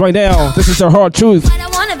tell you this right now, this is the hard truth.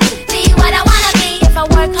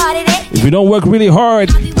 If you don't work really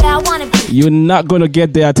hard, you're not gonna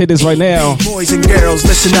get there. I tell you this right now. Boys and girls,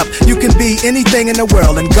 listen up. You can be anything in the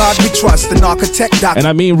world, and God we trust. An architect, doctor. And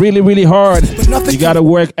I mean really, really hard. You gotta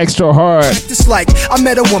work extra hard. It's like I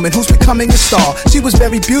met a woman who's becoming a star. She was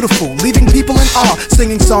very beautiful, leaving people in awe.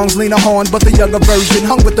 Singing songs, Lena Horne, but the younger version.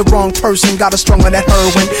 Hung with the wrong person, got her strung on that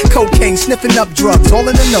heroin. Cocaine, sniffing up drugs, all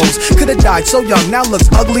in the nose. Could've died so young, now looks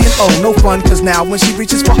ugly and old. No fun, cause now when she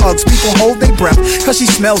reaches for hugs, people hold their breath. Cause she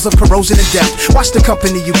smells of corrosion and death. Watch the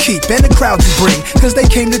company you keep and the crowd you bring. Cause they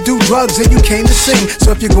came to do drugs and you came to sing.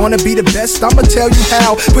 So if you're gonna be the best, I'ma tell you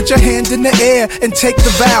how. Put your hand in the air and take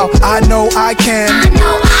the vow. I know I can.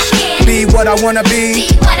 Be what I wanna be.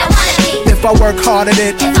 If I work hard at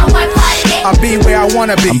it, I'll be where I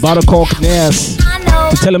wanna be. I'm about to call Kness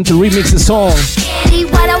to tell him to remix the song. Be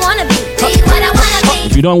what I wanna be. Be what I wanna be.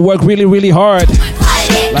 If you don't work really, really hard,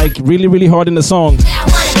 like really, really hard in the song,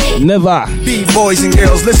 never. Be boys and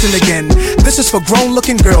girls, listen again. This is for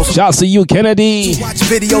grown-looking girls. Shouts to you, Kennedy. Watch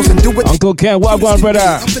videos and do it. Uncle Ken, wagwan, brother.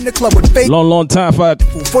 Up in the club with fake. Long time for.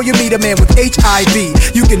 Before you meet a man with HIV,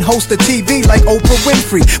 you can host a TV like Oprah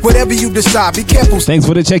Winfrey. Whatever you decide, be careful. Thanks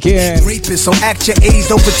for the check-in. Rapist, so act your age.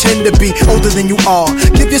 Don't pretend to be older than you are.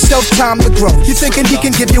 Give yourself time to grow. You thinking he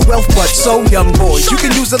can give you wealth, but so young boys, you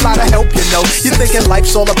can use a lot of help, you know. You thinking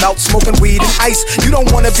life's all about smoking weed and ice. You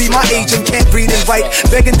don't wanna be my age and can't read and write.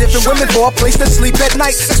 Begging different women for a place to sleep at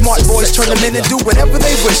night. Smart boys turn them in and do whatever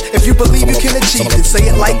they wish. If you believe you can achieve, then say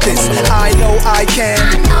it like this. I know I can.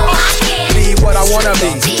 Be what I wanna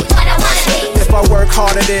be. If I work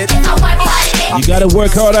hard at it, you gotta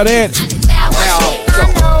work hard at it.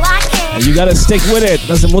 And you gotta stick with it.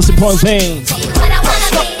 That's the most important thing.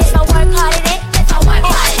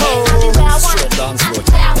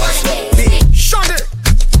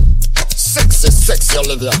 Sexy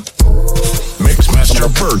Olivia.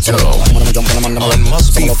 Mixmasterberto on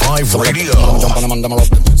Mustbe5 Radio.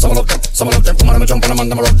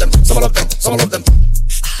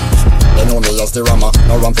 They know me as the rammer,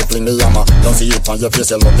 no run for fling the yammer. Don't see it on your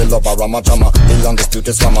face, you love the love of Rama Jama. The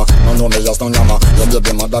undisputed slammer, no know me as no yammer. Your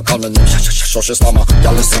baby mother call me so she slammer.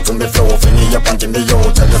 Y'all listen to me flow, fling up and give me yo.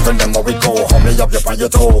 Tell your friend them how we go, hold me up on your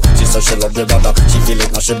toe. She says she love the brother, she feel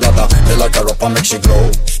it now she bladder. They like her up and make she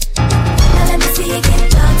glow. Now let me see you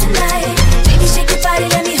get down tonight. Baby shake your body,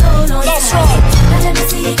 let me hold on tight. Now let me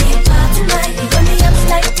see you get down tonight. Run me up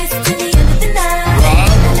like this to the end of the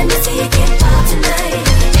night. Now let me see you get down tonight.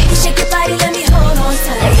 Baby shake your body, let me hold on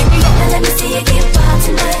tight. Now let me see you get down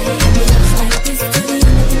tonight. Run me up like this to the end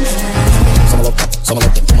of the night. Some of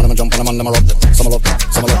them, jump on them and them rob them. Some of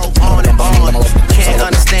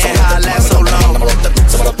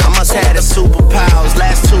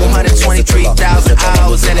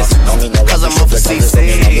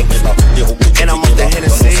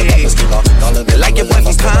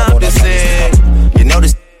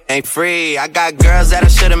free. I got girls that I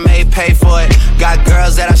should've made pay for it. Got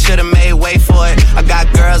girls that I should've made wait for it. I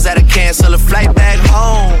got girls that'll cancel a flight back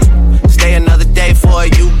home. Stay another day for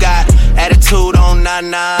it. You got attitude on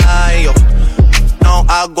nana, yo. On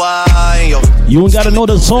agua, yo. You ain't gotta know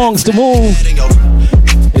the songs to move.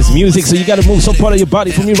 It's music, so you gotta move some part of your body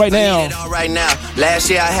for me right now. Right now. Last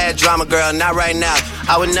year I had drama, girl, not right now.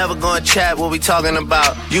 I would never go and chat what we talking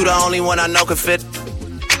about. You the only one I know can fit.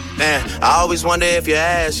 Man, I always wonder if you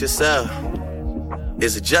ask yourself,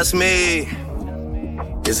 is it just me?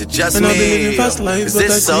 Is it just me? Is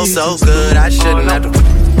this so good? I shouldn't have to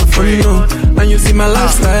for you. And you see my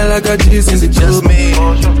lifestyle, I got Jesus. Is it just me?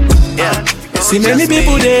 Yeah. See many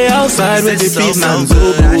people there outside with the beat man.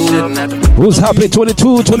 Who's happy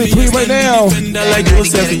 22, 23 right now?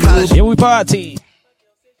 Here we party.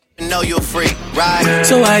 Know you're free, right?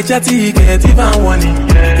 So I chatty get even one.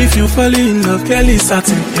 If you fall in love, Kelly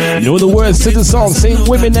satin. Know the words to the song, sing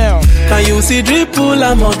with me now. Can you see dripple,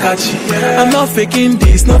 I'm not catching. I'm not faking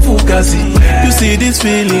this, no fugazi. You see these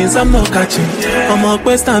feelings, I'm not catching. I'm on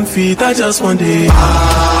quest and feet, I just want the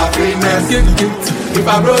happiness. If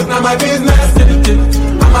I broke, now my business.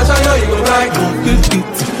 I'ma show you, you go right.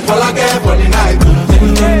 All I get for the night.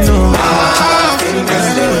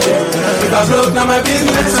 If I broke, now my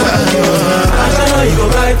business. I'ma show you, go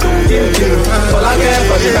right. All I get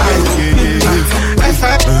for the night.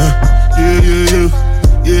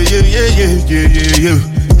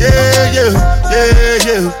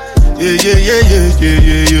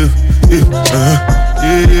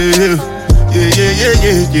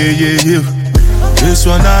 This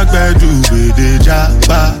one I gotta do with the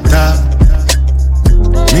jabata.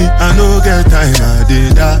 Me, I no get time, I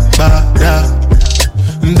did that, bada.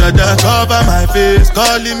 Dada cover my face,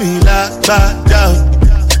 calling me like bada.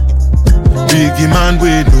 Biggie man,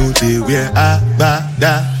 we know they wear a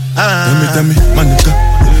bada. Tell me, my nigga,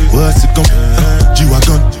 what's it gon'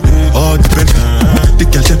 G-Wagon, all the Bentley. They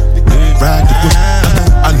get them, ride the boat.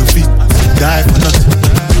 I no feet, die for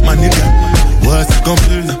nothing. My nigga, what's it gon'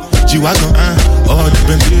 G-Wagon, all the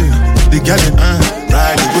Bentley, they got it,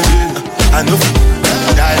 ride the whip. I know,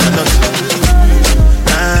 die or not.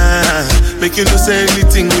 Make you no say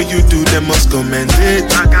anything when you do, they must commend it.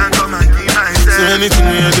 I can't come and keep myself. So anything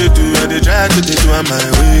when you do, they try to do on my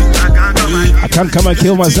way. I can't come and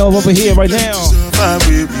kill myself over here right now.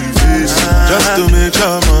 Just to make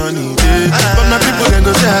your money, but my people then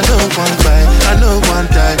go say I don't want fight, I don't want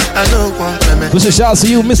die, I don't want payment. Push a shout to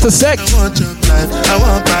you, Mr. Sec. I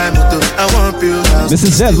want buy motor, I want build house. Mr.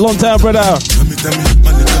 Sec, long time brother. Tell me,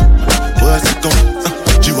 my nigga, what's it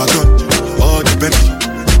gon' G-Wagon, all the Bentley.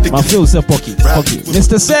 My feel self pocky.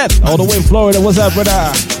 Mr. Seth, all the way in Florida. What's up, brother?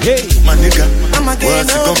 Hey, my nigga,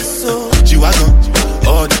 what's it gon' G-Wagon,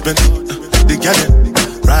 all the Bentley. They got it,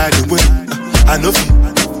 ride the way. I know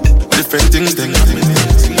different things,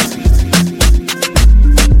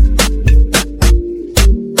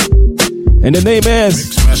 And the name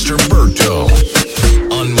is Mixmasterberto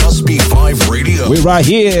on Mustbe5 Radio. We're right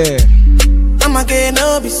here. I'ma get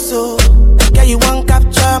no be so. Yeah, you won't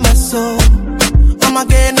capture my soul. I'ma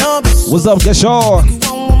get no be so. What's up, Gashore?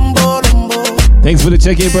 Thanks for the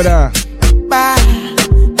check-in, brother. Bye.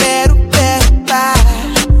 Peru, bye.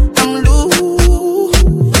 I'm loose.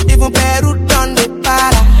 Even Peru done the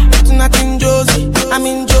para. Tonight in Josie, I'm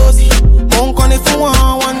in Josie. Won't call if you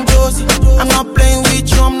want one Josie. I'm not playing with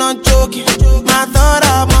you, I'm not joking. My thought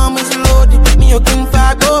of mom is loaded. Me, you can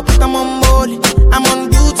fuck up, but I'm on board. I'm on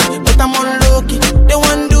duty, but I'm on low-key. They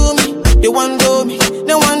want do me, they want do me.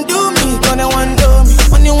 They want do me, cause they want do me.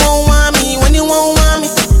 When you won't want me, when you won't want me,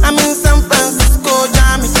 I'm in San Francisco,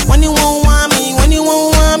 Jammy. When you won't want me, when you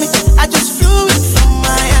won't want me, I just flew in from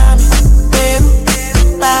Miami. Peru,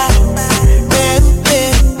 bye. Peru,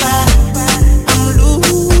 bye. I'm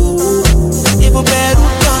loose. Even Peru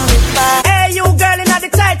done me bye. Hey, you girl in the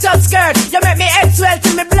tight up skirt, you make me X-well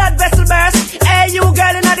till me blood vessel burst. Hey, you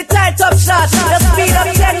girl in the tight up shot, the speed of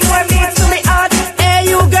 10 more beats to me heart. Hey,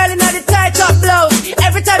 you girl in the tight up blouse,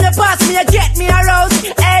 every time you pass me, you get me aroused.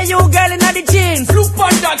 Hey, you girl in the jeans, look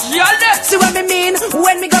on that, y'all. See what me mean?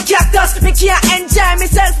 When me go cactus, me can't enjoy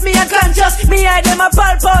myself, me unconscious. Me hide them a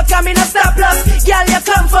pulp out, cause me no stop loss. Girl, you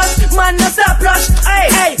come first, man no stop rush.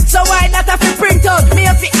 Hey, so why not have to print out? Me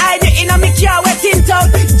have to hide it in a me car wet tint out.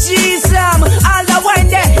 Jeez, all the wine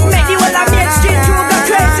there, make the whole of Main Street crew go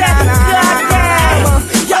crazy. God damn,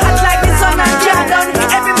 you act like the sun and Jordan.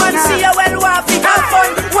 Every man see you well, waffy, have fun.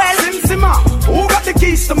 Well, Simma, who got the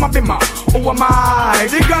keys to my bimmer? Who am I?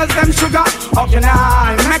 The girls them sugar. How can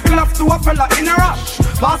I make love to a fella in a rush?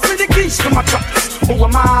 Pass me the keys to my truck. Who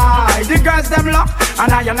am I? The girls them lock.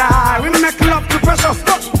 And I, we make love to precious.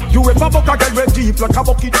 You ever buck a girl with deep like a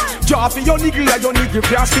bucket. Draw for your niggle like your niggle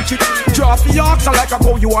can't stitch it. Draw for your oxen like a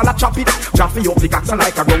cow, you wanna chop it. Draw for your pickaxe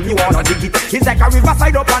like a gun, you wanna dig it. It's like a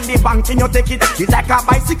riverside up on the bank and you take it. It's like a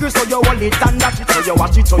bicycle, so you hold it and dash it. So you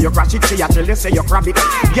watch it, so you crash it. So you tell you, say you grab it.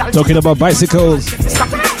 Girl, talking about bicycles,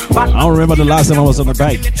 I don't remember the last time I was on a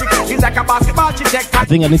bike. It's like a basketball, she take. I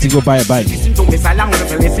think I need to go buy a bike. Listen to me silent,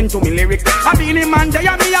 listen to me lyrics. I be in man, they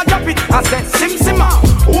and me I drop it. I said, sim simma.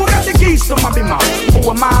 Who got the keys to my bimmer?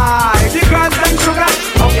 Who am I? The girls them sugar.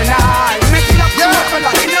 How you lie? Make it up,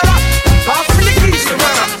 fella in your rap. Pass me the keys to my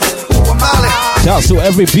rap. Who am I? Shouts to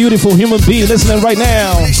every beautiful human being listening right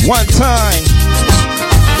now. One time.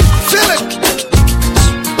 Feel it.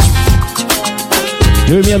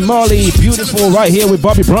 Jeremy and Marley, beautiful right here with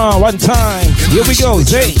Bobby Brown. One time. Here we go,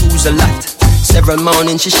 Zay. A lot. Several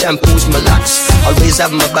mornings she shampoos my locks. Always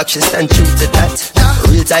have my back, she stand true to that.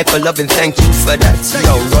 Real type of loving, thank you for that.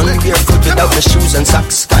 Yo, run barefoot without my shoes and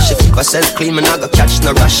socks. Cause she keep herself clean, and I go catch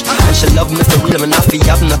no rush. And she love me for real, man, I feel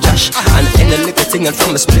have no cash. And any little thing and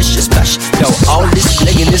from a splish, she splash. Yo, all this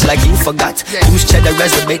legging is like you forgot. Use cheddar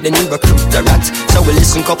as the bait, then you recruit the rat. So we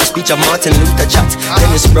listen couple speech of Martin Luther chat.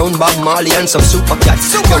 Dennis Brown, Bob Marley and some super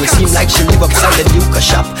cats. Yo, it seem like she live upside the Duke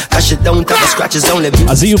shop. Cause she don't have a scratch, it's only beauty.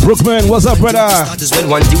 I see you, Brookman, what's up, brother? Start is when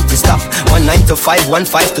one duty stop. 1 9 to 5, 1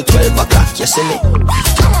 5 to 12 o'clock. You see me?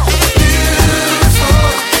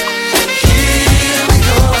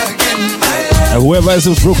 And whoever is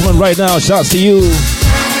with Brookman right now, shouts to you.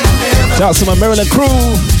 Shouts to my Maryland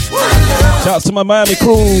crew. Shouts to my Miami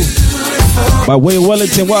crew. My way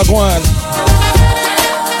Wellington, Wagwan.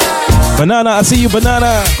 Banana, I see you,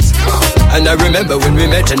 Banana. And I remember when we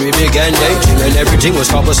met and we began dating, and everything was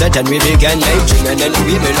composite and we began dating. And then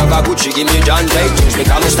we made up a Gucci, give me John Dating. We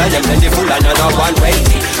come and stand and plenty full and another one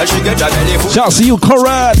waiting. And she get a belly full. Shouts to you,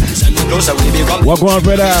 Conrad. Wagwan,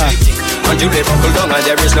 brother. Until they buckle down and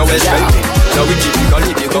there is no escaping. Now we keep it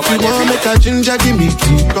if you go if you want make a ginger, give me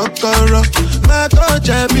tea, kokoro. My touch,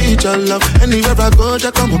 I beat your love. Anywhere I go,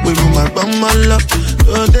 just come up with my bum, my love.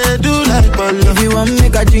 So they do like bolo. If you want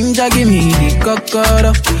make a ginger, give me the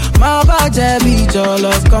kokoro. My touch, I beat your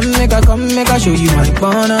love. Come make a show you my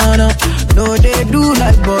banana. No, they do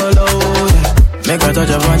like bolo. Make a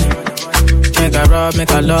touch upon it. Make a rub,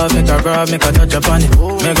 make a love, make a rub, make a touch upon it.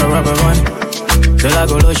 Make a rub upon it. Till I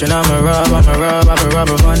go lotion, I'm a rub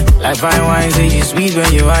upon it. Like fine wine, say you sweet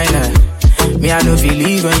when you wine it. Me, I know feel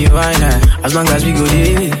leave when you wine it. As long as we go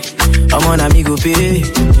there, I'm on amigo pay.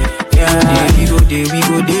 Yeah, we go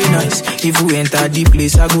there nice. If we enter the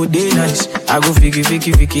place, I go there nice. I go fiki,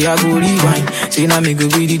 I go rewind. Say now me go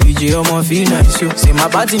be the DJ, I'ma feel nice. Yo, say my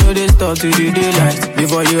party know they start to the daylight.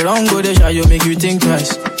 Before you run, go the shot, you make you think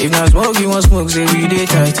twice. If not smoke, you want smoke, say we day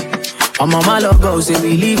tight. I'm on my love go, say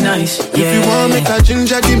we live nice. Yeah. If you want make a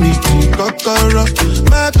ginger, give me tea, kokoro.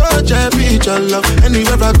 My touch, I beat your love.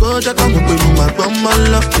 Anywhere I go, just come up with my bum, my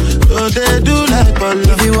love. So they do like bolo.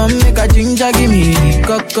 If you want make a ginger, give me the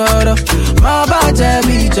kokoro. My body, I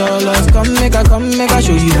beat your love. Come make a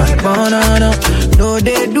show you my banana. No,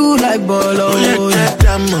 they do like bolo.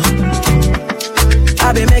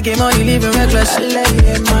 I be making money, living reckless.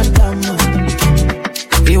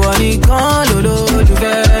 You want it gone, Lolo, you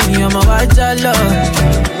get me, I'm a white love.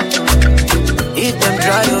 If them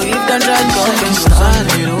try, come and stand,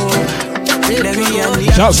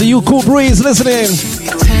 Shouts to you, Cool Breeze, listening.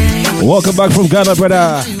 Welcome back from Ghana,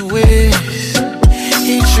 brother.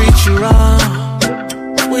 He treats you wrong.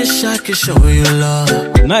 Wish I could show you love.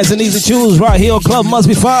 Nice and easy tunes right here on Club Must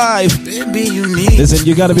Be 5. Baby, you need. Listen,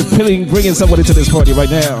 you gotta be bringing somebody to this party right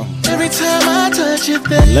now. Every time I touch you,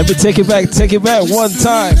 baby. Let me take it back one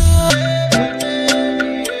time.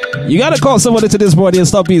 You gotta call somebody to this party and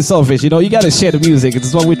stop being selfish. You know, you gotta share the music. This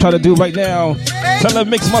is what we're trying to do right now. Tell them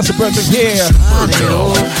Mixmasterberto here.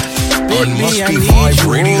 On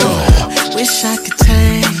Mustbe5Radio. Wish I could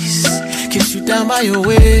taste, kiss you down by your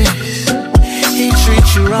waist. He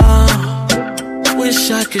treats you wrong. Wish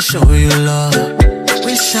I could show you love.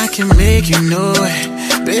 Wish I could make you know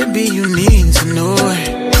it. Baby, you need to know it.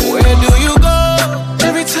 Where do you go?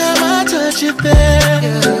 Every time I touch you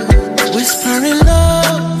there. Whispering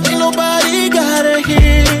love, ain't nobody gotta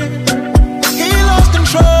hear. He lost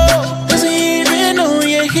control, doesn't even know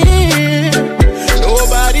you're here.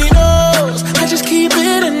 Nobody knows, I just keep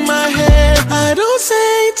it in my head. I don't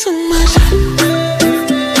say too much.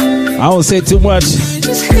 I don't say too much.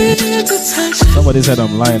 Just here to touch. Somebody said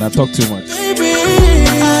I'm lying, I talk too much. Baby,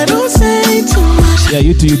 I don't say too much. Yeah,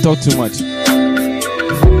 you too, you talk too much.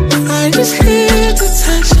 I just here to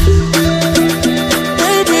touch.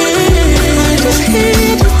 Baby, I just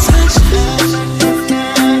here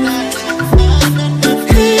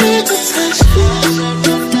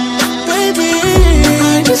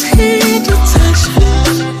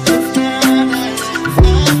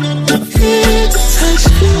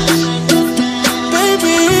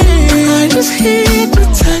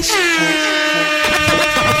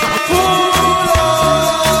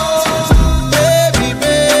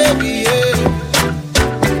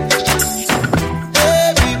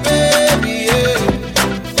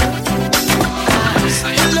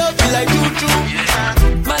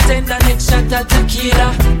shot of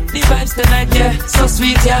tequila. The vibes tonight, yeah, so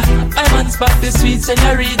sweet, yeah. I man spot the sweet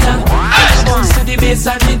señorita. I bounce to the bass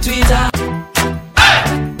and the tweeter.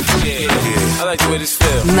 Yeah, I like the way this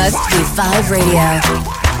feels. Mustbe5 Radio.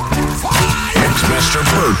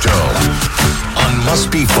 Mixmasterberto on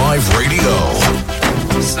Mustbe5 Radio.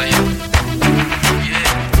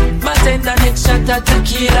 Bartender, next shot of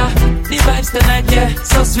tequila. The vibes tonight, yeah,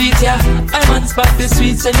 so sweet, yeah. I man spot the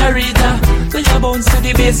sweet señorita. When you bounce to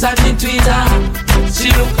the bass and the tweeter.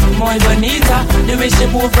 She look more bonita. The way she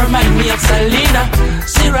move remind me of Selena.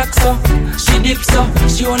 She rocks so, she dips so.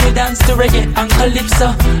 She only dance to reggae and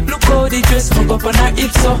calypso. Look how the dress hook up on her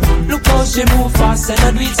hips so. Look how she move fast and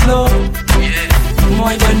I do it slow.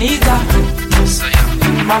 More bonita.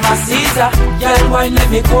 Mama Caesar, girl, why let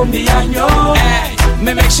me come behind you? Hey,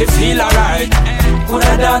 me make she feel alright.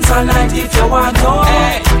 Coulda dance all night if you want to.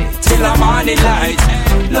 Hey, till the morning light.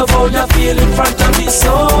 Love how you feel in front of me,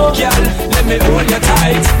 so girl, let me hold you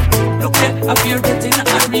tight. Look at I feel that in the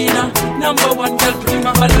arena. Number one girl,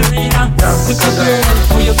 prima ballerina. Look at her,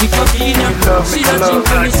 how you pick up in ya. She don't drink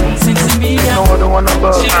when it's since me. She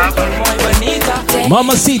look more bonita.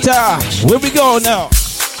 Mamacita, where we go now?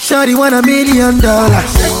 Shawty want $1 million.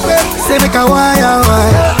 Say make a wire.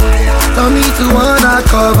 Tell me to wanna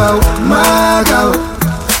cover my girl.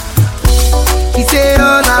 He say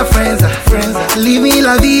all our friends are leave me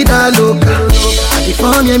la vida loca. I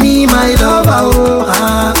from you, me my lover.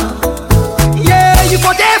 Yeah, you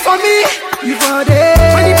for there for me. You for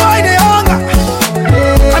there. When the boy they hunger,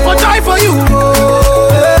 I for die for you.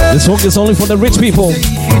 This song is only for the rich people.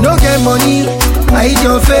 If you don't get money, hide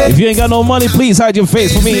your face. If you ain't got no money, please hide your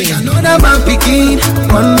face for me.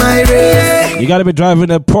 You gotta be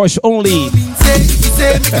driving a Porsche only.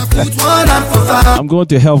 I'm going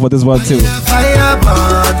to hell for this one too. I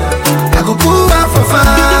go put out for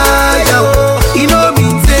fire. You know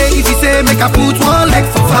me say if you say make I put one leg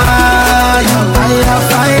for fire.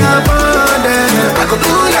 Fire burn them. I go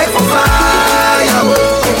put leg for fire.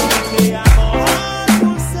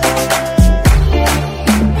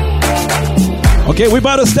 Okay, we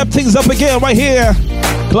about to step things up again right here.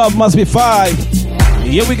 Club Mustbe5.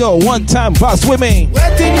 Here we go. One time boss with me.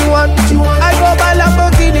 What do you want? I go buy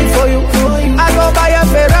Lamborghini for you. I go buy a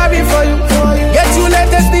Ferrari for you. Get you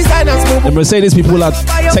latest designers. The Mercedes people are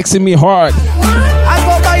texting me hard. I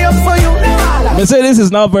go buy them for you. Mercedes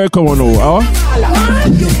is not very common, huh?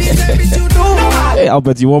 Hey, I'll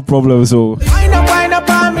bet you won't problem, so. Wind up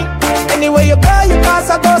on me. Anyway you go, you pass,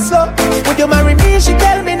 I go slow. Would you marry me? She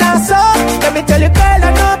tell me now so. Let me tell you, girl,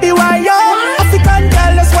 I know be why yo. African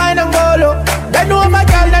girl, let's wine and go low. Then know my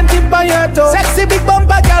girl, then tip by your toe. Sexy big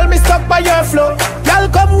bumper girl, me stuck by your flow. Girl,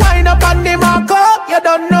 come wine up on the marco. You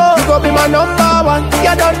don't know. You go be my number one.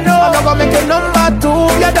 You don't know. I'm gonna make you number two.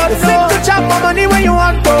 You don't know. To chop my money when you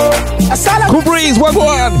want to. Cool breeze,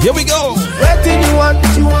 one. Here we go. Waiting you want.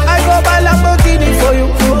 I go buy Lamborghini for you.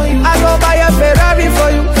 I go buy a Ferrari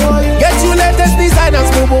for you. Get you latest designers,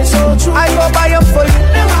 boo. I go buy them for you.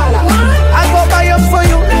 I go buy them for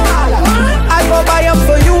you. I go buy them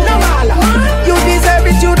for you. You deserve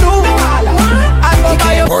it, you do. I go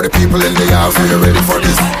buy them. For the people in the house, are you ready for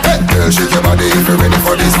this? Hey, girl, shake your body if you're ready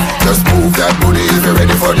for this. Just move that booty if you're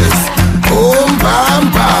ready for this. Boom,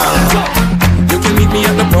 bam, bam. You can meet me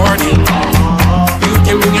at the party. You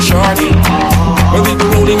can bring a shorty. We'll be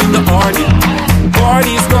rolling in the party.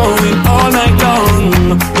 Party's going all night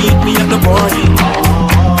long. Meet me at the party.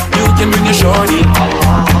 You can bring a shorty.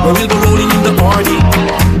 We'll be rolling in the party.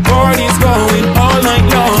 Party's going all night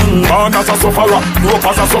long. Born as a sufferer, grow up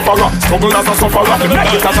as a sufferer, struggle as a sufferer,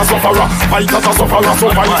 make it as a sufferer, fight as a sufferer,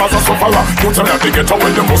 survive as a sufferer. You tell them they get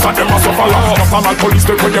away, the most of them a sufferer. Just a man police,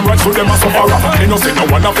 they put them right, so them a sufferer. They no say no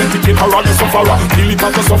one authenticate her as a sufferer. Feel it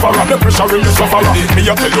as a sufferer, the pressure in the sufferer. Me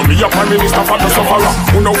a tell you, me a prime minister for the sufferer.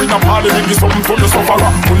 Who know in a party, me give something to the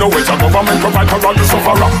sufferer. Who know which a government provide her as the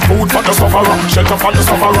sufferer. Food for the sufferer, shelter for the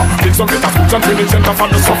sufferer. Big some better schools and training center for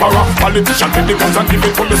the sufferer. Politicians take the guns and give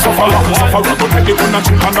it to the sufferer. Sufferer go take the gun and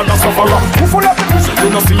shoot under the sufferer. Who full of people say you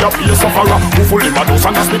no see a be a sufferer. Who full of those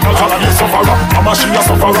and hospitals are be a sufferer. Mama she a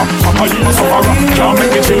sufferer, Papa you a sufferer. Can't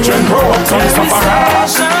make the children grow up to be sufferer.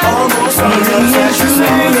 Almost all of them say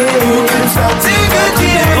you can stop. Take a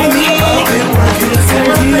kid on me. Been working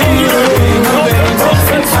every day.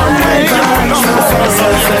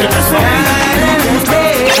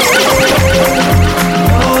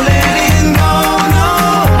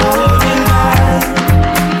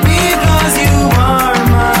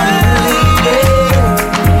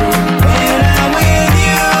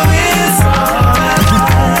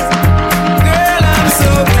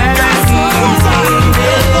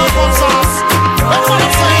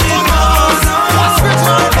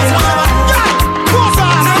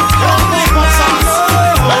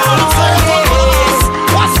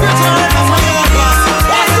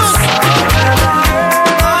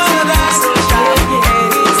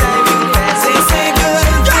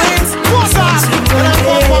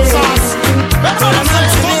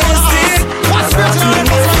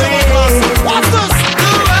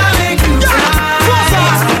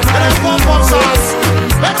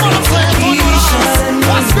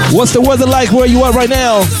 What's the weather like where you are right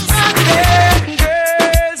now?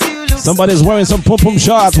 Somebody's wearing some pum pum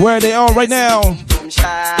shorts. Where they are right now?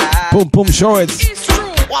 Pum pum shorts.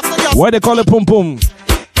 Why they call it pum pum?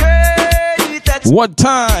 What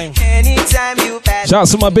time? Shout out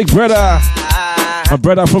to my big brother. My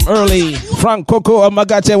brother from early. Frank Coco and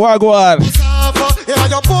Magache Wagwan.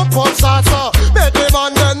 Your pum pum salsa, make them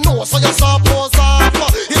and then know so you suppose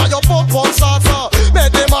your pum pum salsa,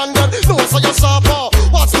 make them and then know so you suppose.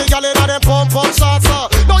 What's the girl in them pum pum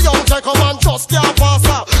salsa? No young take come and just can't pass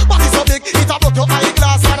her. But it's so big, it a broke your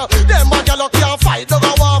eyeglass and them a girl can't fight no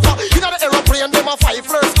go off. In the aeroplane, them a fight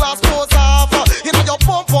first class goes off. In your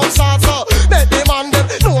pum pum salsa, make them and then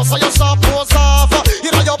know so you suppose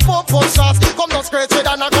in your pum pum salsa, come down scratch it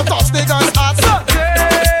and I come touch the girl's ass.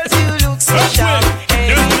 You look so sharp.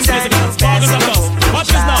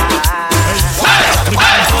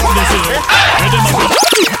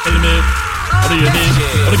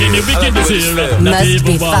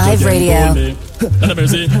 Mustbe5 Radio.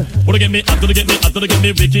 Wanna get me out, to get me out, to get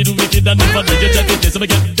me wicked, wicked, and if I did it, check it, this, if I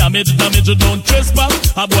get damage, don't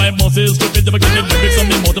trespass. A boy must is stupid, if I get the lyrics on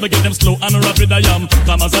me mouth, if I get them slow and rapid, I am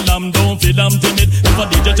calm as a lamb, don't feel I'm timid. If I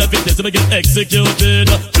did it, check it, this, if I get executed.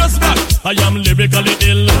 Just back, I am lyrically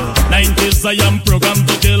ill. 90s, I am programmed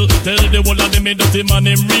to kill. Tell the whole of them, dirty man,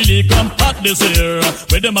 him really come hot this year.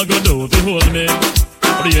 Where them a go do to hold me?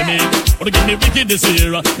 What do you mean? What do you me wicked this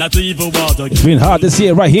year? Not even water. It's been hard this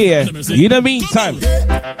year right here. In the meantime,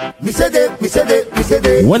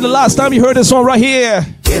 when the last time you heard this song right here?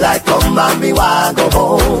 Till I come and me want go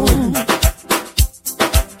home.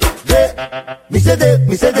 Me say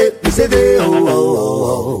they,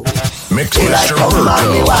 oh.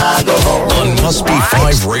 Mixmasterberto on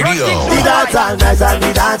Mustbe5 Radio. The dance all nice and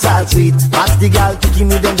the dance all sweet. Watch the girl kicking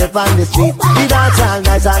me them up on the street. The dance all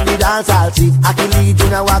nice and the dance all sweet. I can lead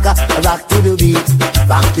in a waka, rock to the beat.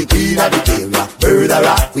 Funky queen of the area,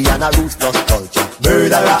 murderer. We are the roots plus culture,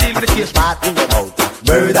 murderer. Smart in the mouth,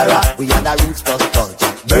 murderer. We are the roots plus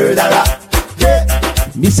culture, murderer.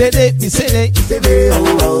 Me say they,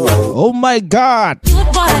 oh my God.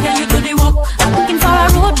 Road boy, yeah, you do the work. I'm looking for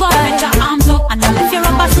a road boy. Make your arms up and I'll lift your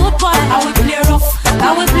rubber suit boy. I will play rough,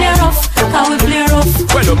 I will play rough.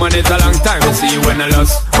 Well, man, it's a long time to see you when I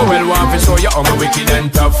lost. But well, want to show you how my wicked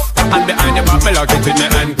and tough. And behind your back, me lock it in the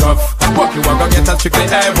handcuff. Walk you walk, get a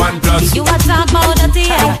strictly A1+. You a talk about the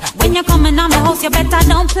TA. When you're coming on my house, you better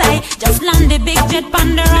don't play. Just land the big jet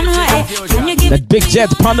on the runway. Can you give that big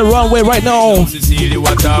jet on the runway right now?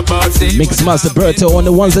 Mixmasterberto on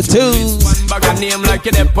the ones and twos. Bag a name like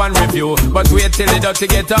you dep on review. But wait till it to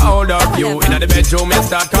get a hold of you. In the bedroom, you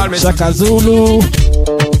start call me Shaka Zulu.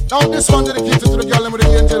 Now this one dedicated to the girl with the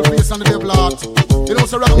angel face and the devil heart.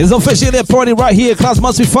 It's officially a party right here. Class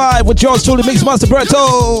Mustbe5 with yours truly,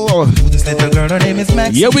 Mixmasterberto. This little girl, her name is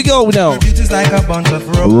Maxine. Here we go now. Her beauty's like a bunch of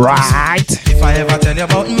roses. Right. If I ever tell you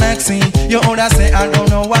about Maxine, you older say I don't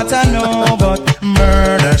know what I know, but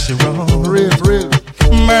murder she wrote. Real.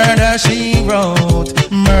 Murder she wrote.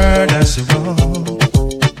 Murder she wrote.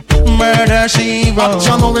 Murder she wrote.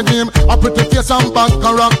 Action with him, a pretty face and bad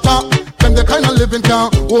character. Them the kind of living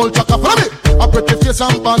can hold chaka. Follow me. A pretty face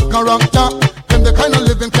and bad character. Them the kind of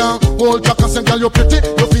living can hold chaka. Say girl you pretty,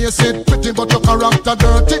 your face it pretty, but your character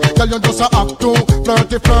dirty. Girl you just a act too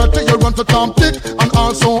flirty. You run to Tom Dick and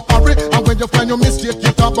also hurry. And when you find your mistake,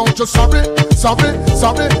 you talk about you sorry.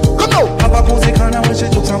 Come now. Papa Posey kinda when she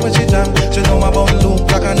jokes and when she done. She know about Luke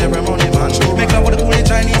like an every money man. Make love with the cool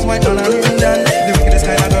Chinese white on her and done. The wickedest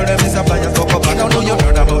kind of girl that is a flyers fuck up. I don't know you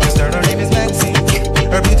heard about this girl. Her name is Maxine.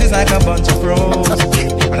 Her beauty's like a bunch of roses.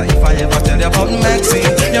 And if I ever tell you about Maxine,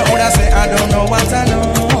 you older say I don't know what I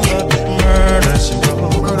know, but murder she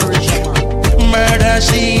wrote. Murder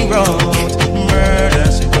she wrote.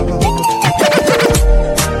 Murder she wrote.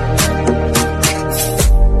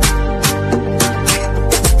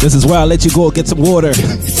 This is where I let you go get some water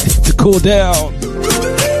to cool down.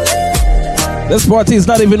 This party is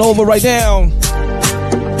not even over right now.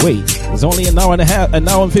 Wait, it's only an hour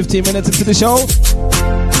and 15 minutes into the show,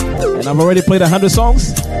 and I've already played 100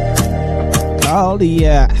 songs. Oh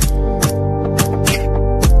yeah,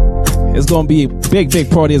 it's gonna be a big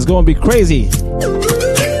party. It's gonna be crazy.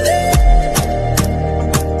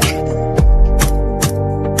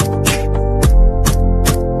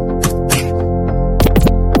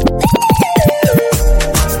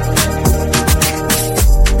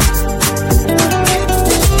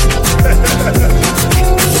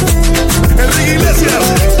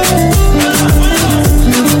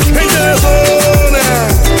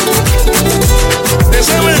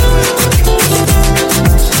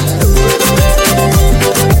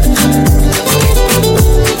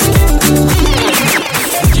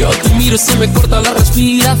 se me corta la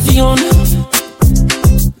respiración.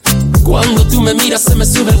 Cuando tú me miras se me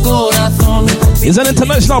sube el corazón. It's an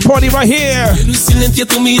international party right here. En silencio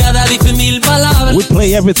tu mirada dice mil palabras. We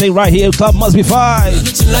play everything right here. Club Must Be 5. La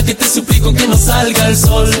noche en la que te suplico que no salga el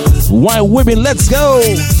sol. White women, let's go.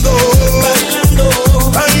 Bailando,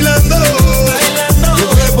 bailando, bailando. Tu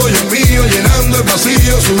cuerpo y el mío llenando el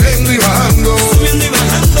vacío, subiendo y bajando. Subiendo y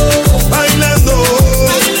bajando. Bailando,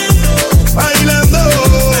 bailando, bailando.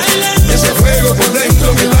 Ese fuego por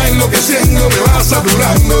dentro me va enloqueciendo, me va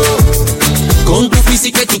saturando. Con tu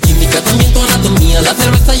física y tu química, también tu anatomía, la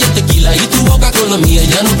cerveza y el tequila y tu boca con la mía.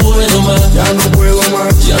 Ya no puedo más, ya no puedo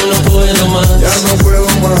más, ya no puedo más, ya no puedo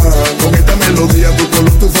más. Con esta melodía, tu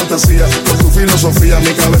color, tu fantasía, con tu filosofía,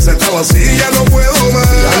 mi cabeza está vacía. Ya no puedo más,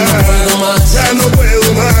 ya no puedo más, ya no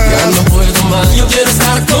puedo más, ya no puedo más. Yo quiero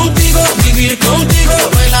estar contigo, vivir contigo,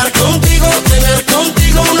 bailar contigo, tener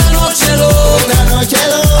contigo una noche loca,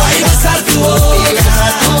 ay, besar tu boca.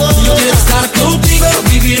 Yo quiero estar contigo,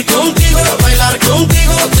 vivir contigo, bailar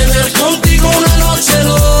contigo, tener contigo una noche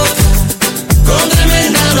loca, con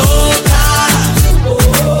tremenda nota.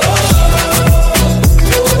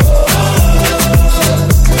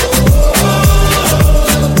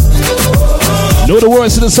 Know the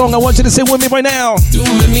words to the song. I want you to sing with me right now.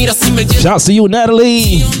 Shouts to you,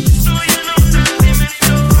 Natalie.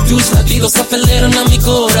 Tus latidos aceleran a mi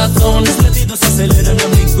corazón.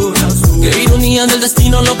 Qué ironía del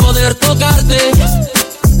destino no poder tocarte,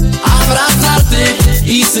 abrazarte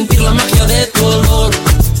y sentir la magia de tu olor.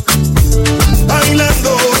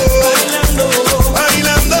 Bailando, bailando,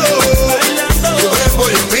 bailando, bailando. Tu cuerpo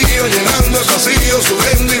y el mío llenando el vacío,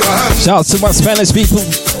 subiendo y bajando. Shouts to my Spanish people.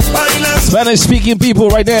 Bailando, Spanish speaking people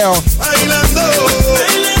right now. bailando,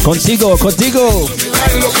 bailando. Contigo, contigo.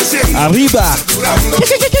 Arriba.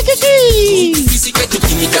 Física y tu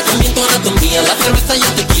química, también tu anatomía, la cerveza y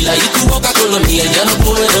el tequila y tu boca con la mía. Ya no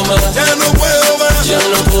puedo más, ya no puedo más, ya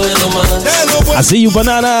no puedo más, ya no puedo. I see you,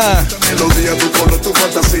 banana. Melodía, tu color, tu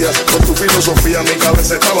fantasía, con tu filosofía, mi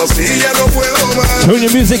cabeza está vacía. Ya no puedo más. Turn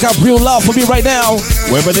your music up real loud for me right now.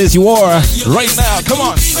 Wherever it is you are, right now. Come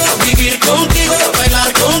on. Vivir contigo,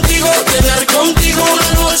 bailar contigo, tener contigo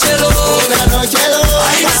una noche loca,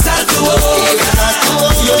 ay, besar tu boca.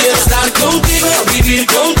 Yo quiero estar contigo, vivir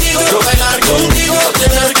contigo, bailar contigo,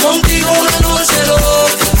 tener contigo una noche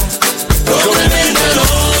loca, con tremenda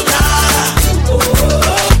nota.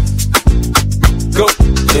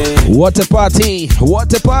 What a party,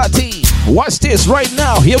 what a party. Watch this right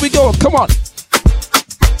now. Here we go. Come on.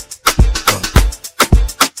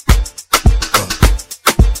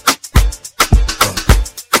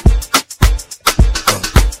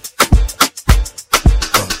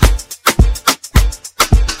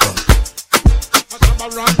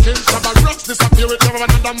 Disappear with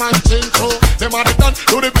another man thing too. Them are the done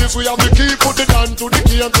to the biz, we have the key, put the gun to the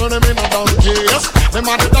key and turn them in a donkey. Yes, them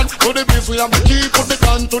are the done to the biz, we have the key, put the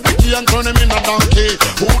gun to the key and turn them in a donkey.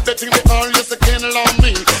 Who they think they are? Yes, they can't allow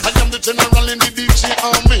me. I am the general in the DJ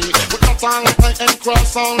army. With that all I and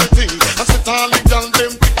cross all the T. I sit all the gun,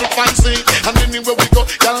 them people fancy. And anywhere we go,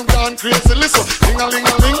 y'all gone crazy. Listen,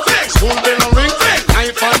 ding-a-ling-a-ling, school bell a ring.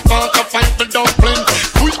 Knife and fork, a fight for dumpling.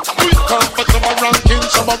 Comfortable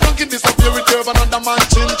ranking disappear with curve another man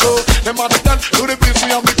chincho. Them are the done to the biz,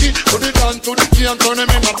 we have the key, put it down to the key and turn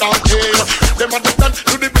them in a donkey. Them are the done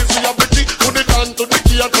to the biz, we have the key, put it down to the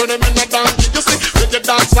key and turn them in a donkey. You see, when you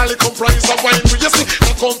dance, all it comprise of wine. You see,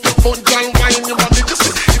 now come to fun, girl, wine your body. You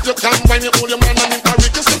see, if you can wine, you hold your man and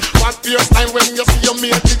encourage. You see, what your style when you see your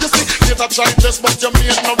mate. You see, you a try just but your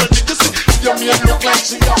mate not ready. You see, your mate look like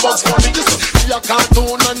she a box money. You see, she a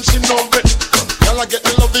cartoon and she no ready. Girl, I get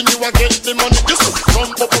the loving, you I get the money. You see,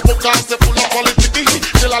 come up, cause they full of quality.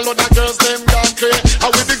 Till a lot of girls, them gone crazy. How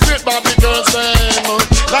with the great Barbie girls, them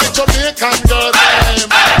like Jamaican girls,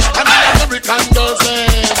 them and the American girls,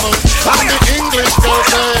 them and the English girls,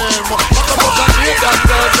 them what about the Asian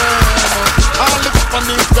girls, them all the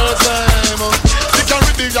Japanese girls, them the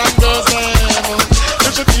Caribbean girls, them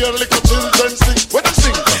you should hear little children sing. When they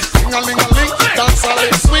sing, sing-a-ling-a-ling, dance a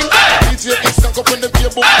leg swing. DJ is stuck up in the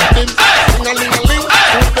beer book with him. Sing-a-ling-a-ling,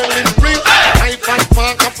 food belly ring. Knife and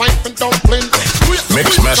fork, a fight and dumpling.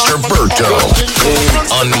 Mixmasterberto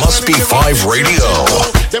on Mustbe5 Radio.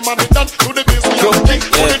 Them are the done to the business,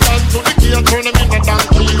 put it down to the key and turn them in a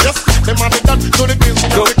donkey. Yes, them are the done to the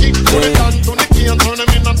business, put it down to the key and turn them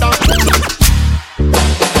in a donkey.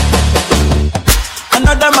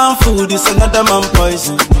 Another man food is another man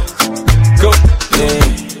poison. Go, yeah.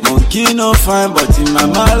 Monkey no fine, but in my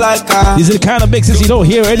mind like these are the kind of mixes you don't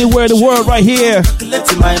hear anywhere in the world. Right here,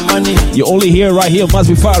 my money. You only hear right here,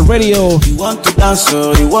 Mustbe5 Radio. You want to dance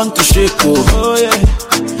or you want to shake, oh yeah.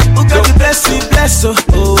 Who God you bless you, bless oh,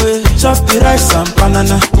 chop the rice and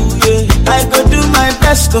banana, I go do my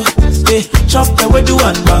best oh, chop the way do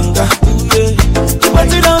one banga, the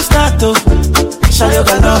party don't start oh, shall you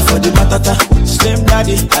got love for the matata, Slim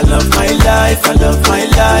Daddy, I love my life, I love my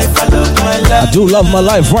life, I love my life. I do love my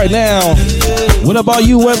life right now. What about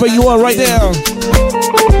you, wherever you are right now?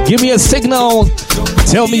 Give me a signal.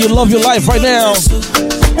 Tell me you love your life right now.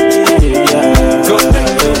 Go.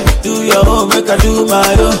 Do your own, make I do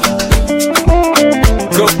my own.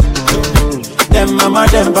 Go. Them mama,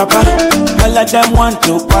 them papa, all of them want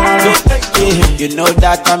to party. You know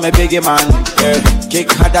that I'm a biggie man.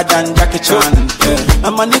 Kick harder than Jackie Chan.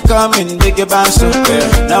 I'm money coming, biggie band, so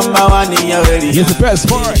number one in your area. Here's the best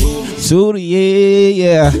part. Suri,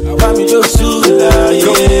 yeah. I want me to Sula,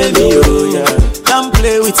 yeah. Don't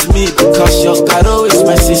play with me because your caro is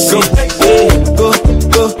my sister. Go,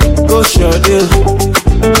 show deal.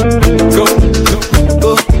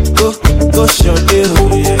 Go, show deal,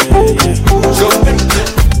 yeah. Go, show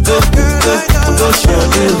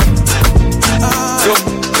deal.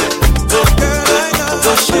 Go,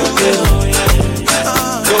 show deal,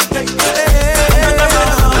 yeah.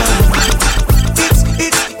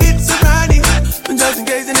 It's a money, just in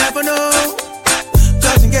case you never know.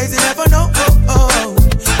 Just in case you never know.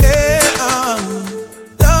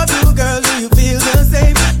 Love you, girl, do you feel the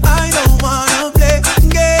same? I don't wanna play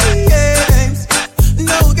games,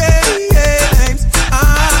 no games.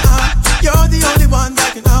 You're the only one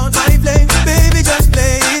that can out my flame. Baby, just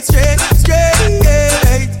play it straight.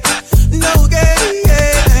 No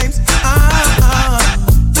games.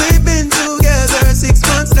 We've been together 6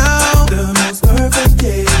 months now. The most perfect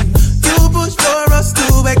game. You push for us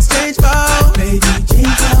to exchange vows. Baby,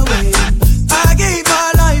 change our way. I gave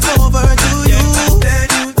my life over to you. Then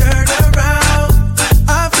you turned around.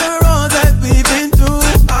 After all that we've been through,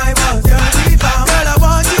 I was your rebound. Girl, I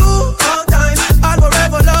want you all time. I'll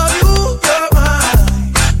forever love you. You're mine.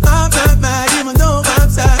 I'm not mad even though I'm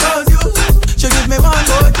sad. Cause you should give me one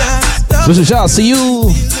more chance. Special shout out to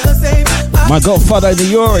you, my godfather in New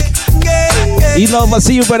York. Elon, I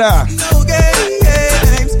see you, brother.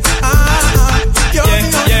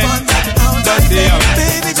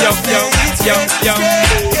 Yo.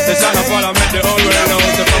 The son of all I met the whole world now.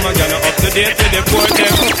 So come again, up to date to deport them.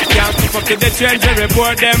 Can't keep up to the trends and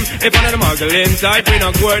report them. If one of the muggle inside, we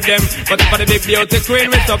not court them. But if I the big beauty queen,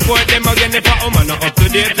 we support them. Again, if a woman not up to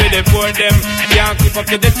date, we deport them. Can't keep up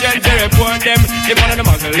to the trends and report them. If one of the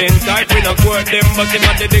muggle inside, we not court them. But if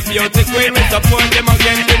I the big beauty queen, we support them.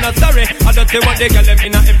 Again, we not sorry. I don't see what they got them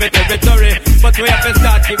in a every territory. But we have to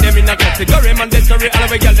start keep them in a category. Mandatory, all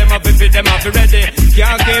we got them up if them have to ready.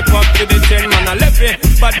 Can't keep up to the trend, man, I left it.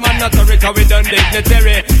 But man, not sorry, cause we done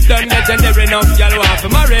dignitary. Done legendary, enough y'all want to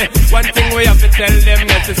marry. One thing we have to tell them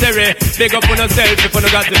necessary. Big up on yourself if you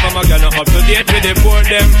got it from a gun up to date with the poor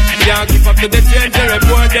them. Can't keep up to the change to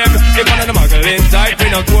report them. If one of the muggle inside, we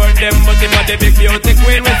not court them. But if I the big beauty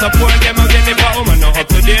queen, we support them. Again, if a woman not up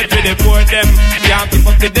to date with the poor them. Can't keep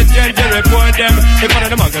up to the change to report them. If one of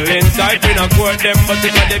the muggle inside, we not court them. But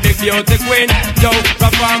if I the big beauty queen, Joe,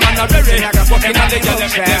 perform and a berry. Walking on the girl,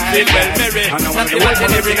 them feel well merry. Not the one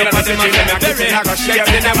in every girl, but the man, them berry. Shake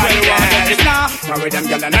in them well, now with them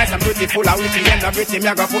girl are nice and pretty, full of witty and everything.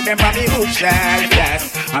 Me go put them on me bookshelf,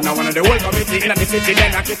 yes. And I one of the whole committee in the city,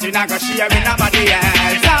 then a kitchen I go share with nobody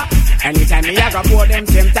else. Anytime me I go pour them,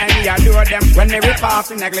 same time me adore them. When me rip off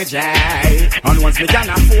the negligee, and once me can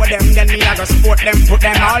afford them, then me I go support them, put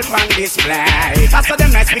them all on display. After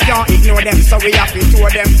them nice, we can't ignore them, so we have to tour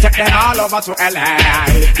them, take them all over to LA.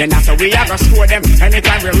 Then after we I go score them,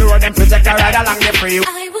 anytime we lure them, to take a ride along the free.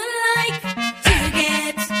 I would like to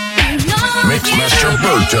get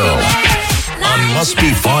Mixmasterberto on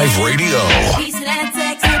Mustbe5 Radio. piece of that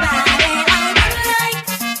sexy body. I would like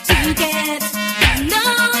to get to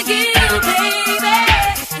know you, baby.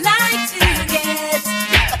 Like to get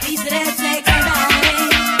a piece of that sexy body.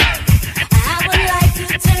 I would like to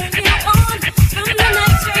turn you on from the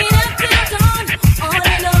night straight up till dawn. On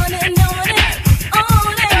and on and on and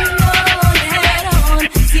on and on and on.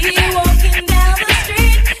 See you walking down the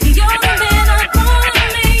street. You're the man I wanna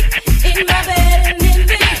meet in my bed and in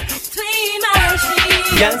between my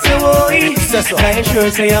sheets. Y'all say, so I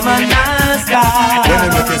sure say I'm a nice guy. When you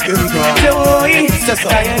make your skin crawl. So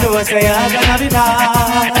I know say I'm gonna be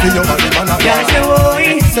bad. Y'all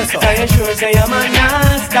say, so I sure say I'm a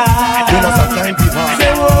nice guy. You must have time to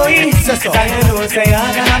So I know say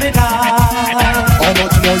I'm gonna be bad. How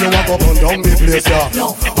much more you want to burn down the place, yeah?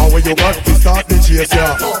 How will you got to start the chase,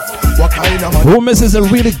 yeah? What kind of man? Who misses a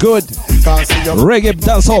really good reggae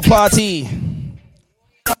dancehall party?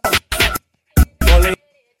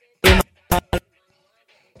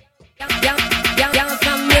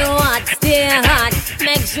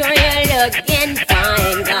 Make sure you're looking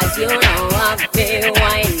fine, cause you know I feel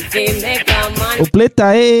wine, feel make a man.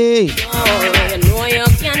 Opleta, hey. You know you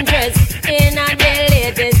can dress in a the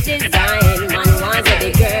latest design. Man wants that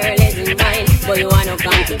the girl is mine, but you wanna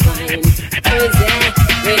come to find. Who's there?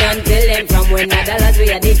 We don't tell them from when the dollars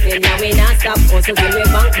we are defend. Now we not stop also till we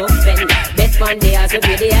bank up spend. Bet fund they also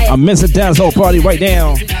be the high. I miss a dancehall party right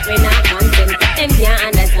now. We not content. Them can't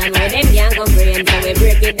understand where them can't comprehend. So we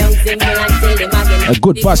break it down simple and tell them again. A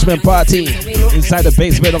good bashment party inside the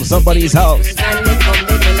basement of somebody's house. And then come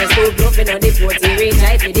back in the school group in the 40 reach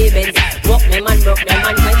high for the beds. Walk them and broke them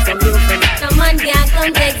and find some new friends. No man can't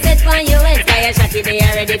come take set for you and fire shot it, they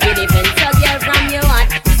are ready for defense. So girl from your heart,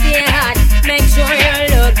 stay hard. Make sure you're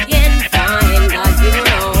looking fine, cause you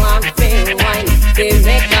know I'm feel wine. They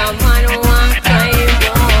make a man want climb.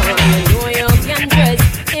 You know you can dress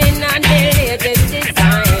in a the latest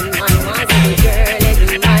design. Man wants the girl is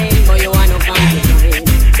mine, but you wanna come to mine.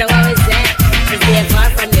 So I was say, to stay far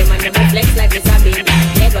from them and them flex like it's a beam.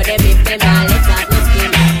 They go them if them all let out no skin.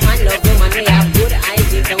 Man love woman, we have good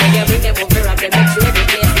hygiene. So when you bring them over up, they make sure they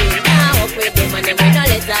play clean. Now up with them and them we don't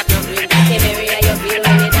let out no green. Same area you feel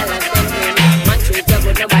when you dollars them green. Man treat you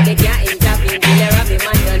good, nobody can intervene. Till you have him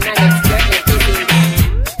and done and it's skirt like kissing.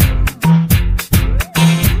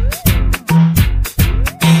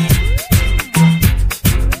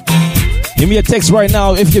 Give me a text right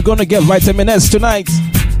now if you're gonna get vitamin S tonight.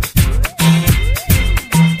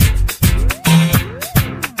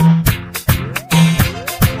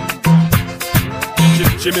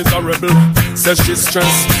 She miserable, says she's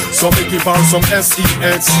stressed, so me give her some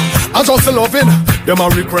SEX. I just loving, them a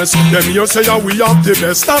request, them here say we have the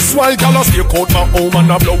best. That's why y'all stay out my home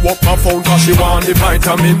and I blow up my phone cause she want the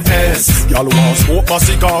vitamin S. Y'all want smoke my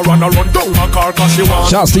cigar and I run down my car cause she want.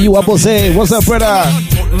 Shouts to you, Abose. What's up, brother?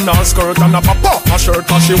 Button her skirt and I pop off my shirt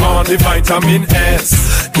cause she want the vitamin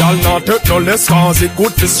S. Y'all not take no less cause it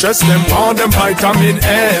good to stress them want them vitamin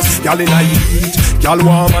S. Y'all in a heat, y'all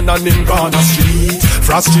warm and him gone a street.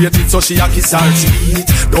 Frustrated so she a kiss her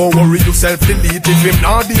teeth. Don't worry yourself, delete. If him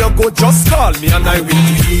not there go just call me and I will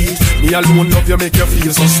tweet. Me alone love you make you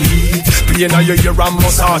feel so sweet. Pain on your ear and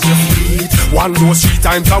massage your feet. One dose 3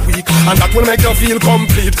 times a week and that will make you feel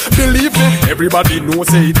complete. Believe me, everybody knows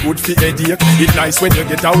say it good for headache. It nice when you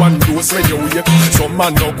get a one dose when you wake. Some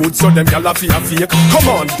man no good so them gyal a fear fake. Come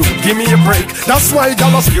on dude, give me a break. That's why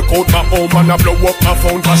gyal a stick out my home and I blow up my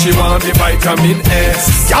phone cause she want the vitamin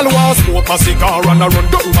S. Gyal want smoke a cigar and I run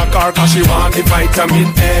down my car cause she want the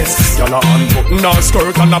vitamin S. Y'all a unbutton her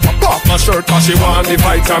skirt and a pop off my shirt cause she want the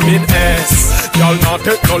vitamin S. Y'all not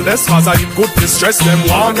take no less cause I eat good distress. Them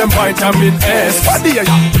want them vitamin S. What do you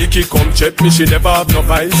Nikki come check me, she never have no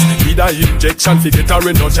vice. Need a injection fi get her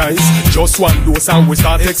energized. Just one dose and we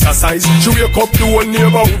start exercise. She wake up to a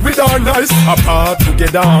neighborhood with her nice. Apart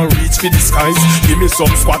together and reach for the skies. Give me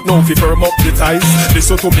some squat now fi firm up the ties.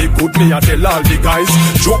 Listen to me good, me I tell all the guys.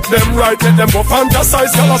 Joke them right, let them go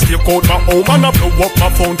fantasize. Y'all a stick out my home and I blow up my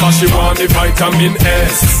phone cause she want the vitamin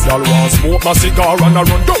S. Y'all want smoke my cigar and I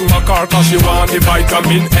run down my car cause she want the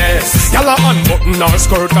vitamin S. Y'all a unbutton her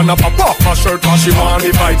skirt and I pop off my shirt cause she want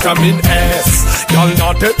the vitamin S. Y'all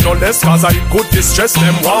not take no less cause I could distress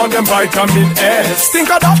them want them vitamin S. Think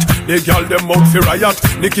of that, the girl them out fi riot.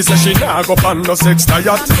 Nikki say she nah go pan no sex diet.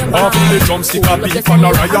 Off in the drumstick a beef and a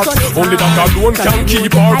riot. Only that alone can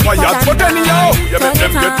keep her quiet. But anyhow, you make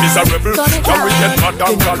them get miserable. Can we get mad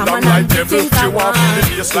and run down like devil? She want the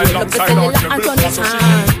baseline alongside our treble. So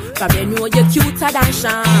she from you know you're cuter than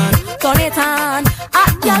Sean. Turn it on.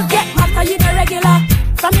 Hot girl get mad cause you the regular.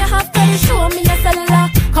 From your half to show me your cellular.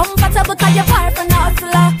 Comfortable cause you're far from the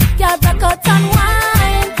hustler. Girl break out and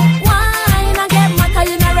wine. Wine and get mad cause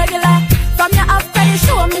you the regular. From your half to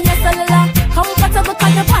show me your cellular. Comfortable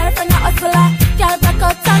cause you're far from the hustler. Girl break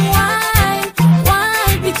out and wine.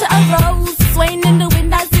 Wine. Picture a rose swaying in the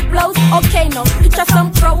wind as it blows. Okay now, picture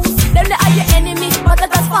some crows. Them they are your enemy, but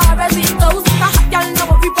that's as far as it goes. Y'all know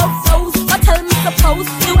what we both knows. But tell me suppose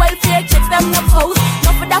the welfare checks them no pose.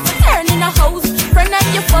 No for that for turning a hose. Friend and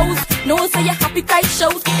your foes. No so your happy kite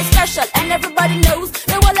shows. It's special and everybody knows.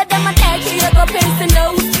 They all of them attack you, you go pinch the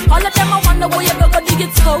nose. All of them I wonder where you go dig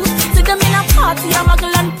your toes. See them in a party, I'm a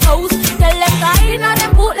girl and pose. Tell them guy in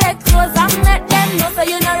them bootleg clothes. I'm let them know so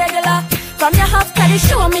you're not regular. From your half study,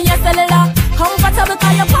 show me your cellular. Comfortable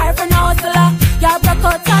cause you're far from the hustler. Y'all broke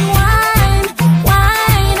out and wine.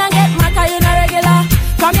 Wine and get mad cause you're not regular.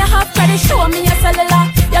 From your half study, show me your cellular.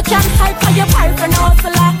 You can't hide cause you're far from the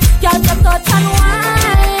hustler. Y'all broke out and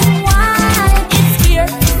wine. Wine. It's clear,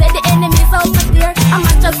 say the enemy's out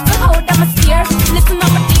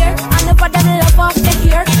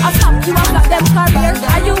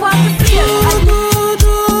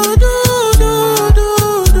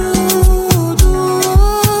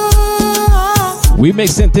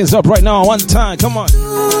mixing things up right now. One time, come on.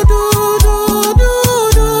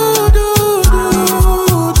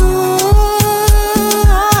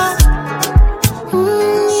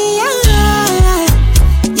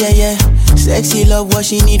 Yeah. Sexy love, what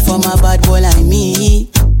she need from a bad boy like me.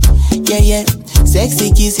 Yeah.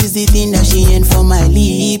 Sexy kiss is the thing that she ain't for my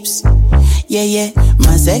lips. Yeah.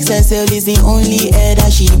 My sex herself is the only air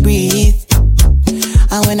that she breathes.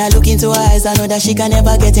 And when I look into her eyes, I know that she can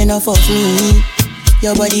never get enough of me.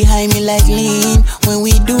 Your body high me like lean. When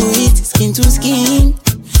we do it, skin to skin.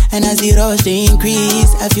 And as the rush they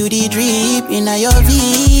increase, I feel the drip in your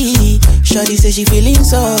V. Shorty say she feeling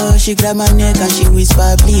so. She grab my neck and she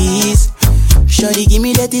whisper please. Shorty give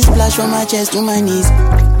me that splash from my chest to my knees.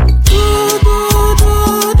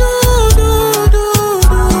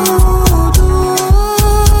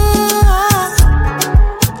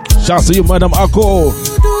 Shouts to you, Madam Akko.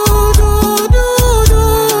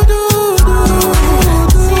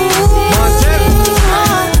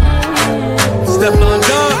 Step on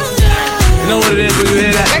dog. You know what it is when you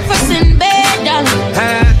hear that. Breakfast in bed, darling.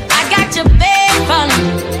 I got your bed falling.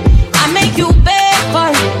 I make you bed for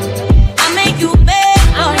it. I make you bed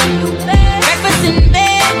for it. Breakfast in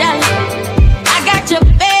bed, darling. I got your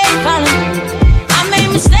bed falling. I made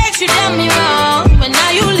mistakes, you done me wrong, but now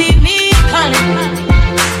you leave me calling.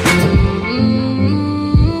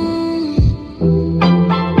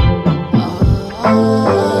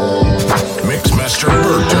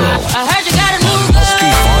 Mixmasterberto. I heard you got a new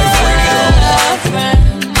girlfriend,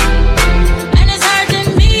 and it's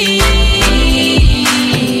hurting me.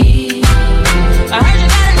 I heard you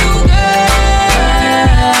got a new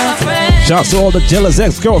girlfriend. Shouts to all the jealous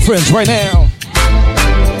ex-girlfriends right now.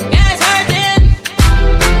 Yeah, it's hurting.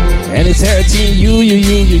 And it's hurting you. Me.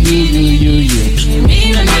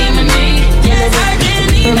 Yeah, it's hurting.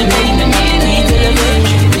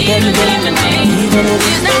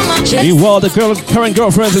 You all the current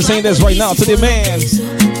girlfriends are saying this right now to their man.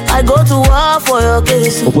 I go to war for your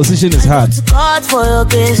case. Opposition is hot. God for your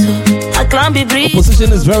case. I can't be breathing.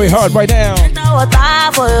 Opposition is very hard right now.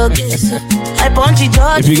 For your case. I punch it.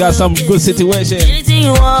 If you got some good situation,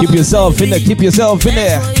 keep yourself in there. Keep yourself in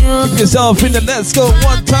there. Keep yourself in there. Let's go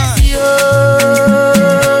one time.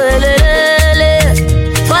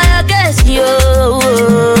 Fire gas, yo.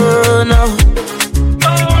 No.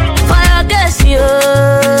 Fire gas, yo.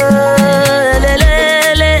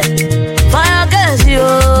 Fire gas, yo.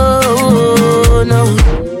 No.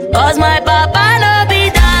 Cause my papa no be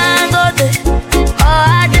dangote. Oh,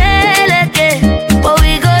 I delegate. But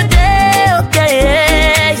we go there, okay,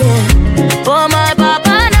 yeah. But my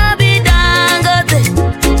papa no be dangote.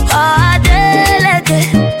 Oh, I delegate.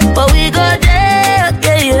 But we go there,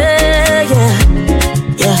 okay, yeah.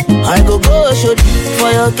 I go shoot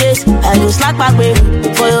for your case. I go snack back baby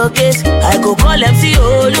for your case. I go call MC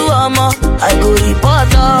Oluomo. I go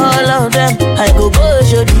report all of them. I go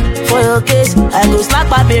shoot for your case. I go snack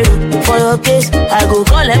back baby for your case. I go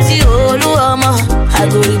call MC Oluomo. I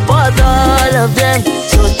go report all of them.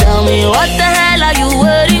 So tell me what the hell are you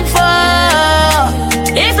waiting for?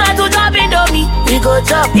 If not to drop Indomie, we go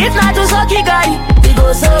chop. If not to suck it, guy, we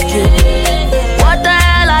go suck it. What the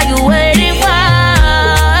hell are you waiting for?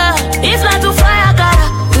 If not to fry akara,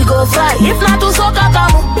 we go fry. If not to soak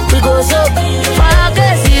akamu, we go soak. Fire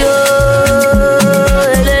gas, yo.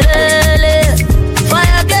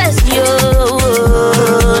 Fire gas, yo.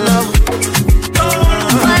 No.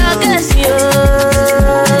 Fire gas, yo.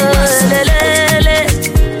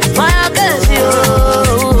 Fire gas, yo.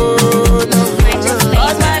 No.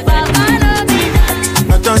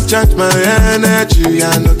 I don't charge my energy.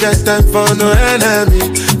 I no get time for no enemy.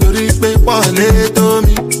 You reach me, to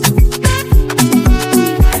me.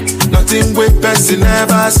 Nothing with person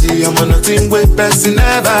never see. I'm on nothing with person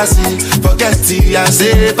never see. Forget it, I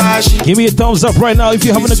say bashi. Give me a thumbs up right now if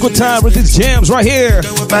you're having a good time with these jams right here.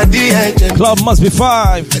 Club Must Be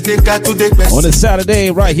 5 on a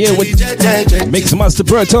Saturday right here with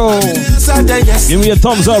Mixmasterberto. Give me a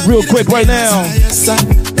thumbs up real quick right now.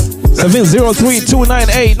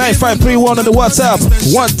 703-298-9531 on the WhatsApp.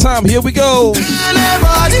 One time, here we go.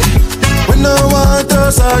 Anybody, we no want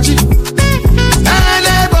to search it.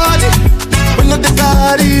 Anybody, we no the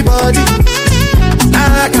body.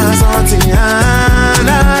 I can't something,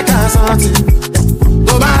 I can't something.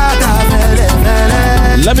 Go back,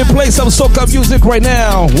 let me play some soca music right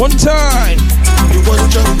now. One time.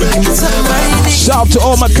 Shout out to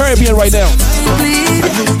all my Caribbean right now.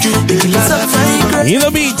 In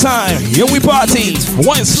the meantime, here we party.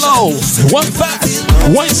 One slow, one fast,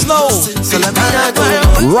 one slow.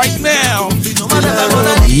 Right now.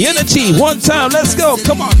 Energy, one time, let's go.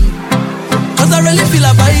 Come on. Cause Cause I really feel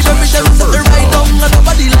a vibe every time we set the right down. And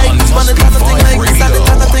nobody like this man, it's nothing like this, and it's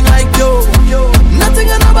nothing like you. Nothing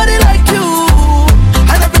and nobody like you.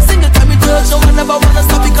 And every single time we touch, no one never wanna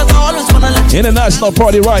stop because I always wanna let you. International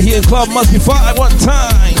party right here in Club Mustbe5 one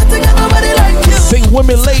time. Nothing and nobody like you. Sing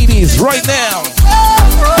women, ladies, right now.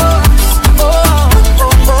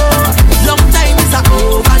 Long time is a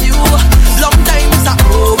overdue. Long time is a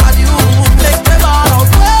overdue. Make them all out.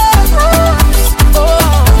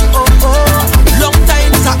 Long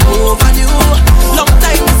time is a overdue. Long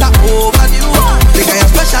time is a overdue. Because you're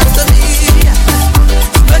special to me.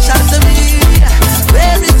 Special to me.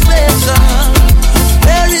 Very special.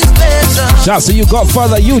 Very special. Shouts to you,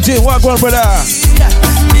 Godfather Eugene. Welcome, brother.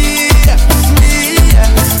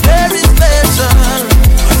 Very special.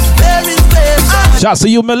 Very special. Shouts to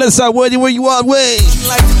you, Melissa. Where you are, way.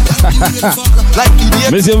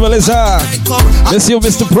 Miss you, Melissa. Miss you,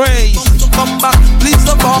 Mr. Praise.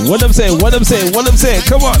 What them say? What them say? What them say?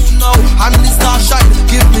 Come on. And this star shine,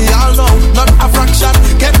 give me all now, not a fraction.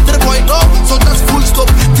 Get to the point now, so just full stop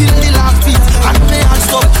till the last beat and they all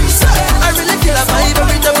stop. I really feel a vibe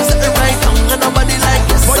every time we set the right down. And nobody like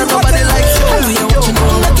this, and nobody like you.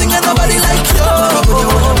 Nothing and nobody like you.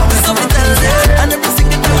 So we tell them, and every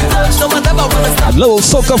single time we touch, no one ever wanna stop. A little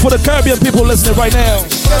soca for the Caribbean people listening right now.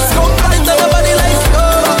 Nobody like you.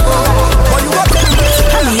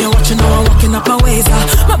 I know you're watching, now I'm walking up my ways.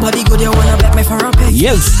 My body good, you wanna bet me for a pay.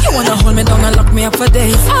 Yes. You wanna hold me down and lock me up for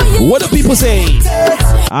days. What do people say?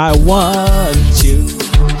 I want you.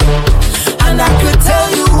 And I could tell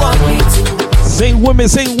you want me to. Sing women,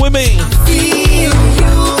 sing women. Feel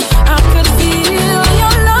you. I could feel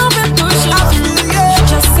your love and push up.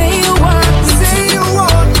 Just say you want me. Say you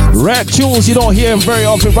want me. Rap tunes you don't hear very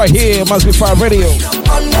often right here. Mustbe5 Radio.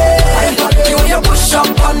 You want you push up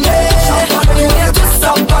on me. You want you twist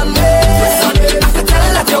up on me. I can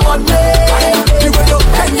tell that you want me. You want you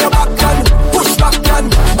bend your back and push back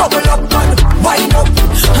and bubble up and wind up.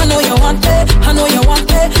 I know you want me. I know you want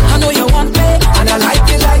me. I know you want me. And I like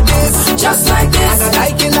it like this, just like this. And I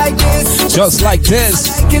like it like this, just like this.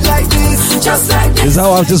 I like it like this, just like this. This is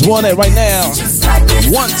how I just want it right now. Just like this.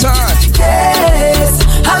 One time. Yes,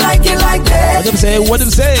 I like it like this. What them say? What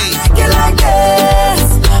them say? I like it like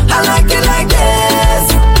this. I like it like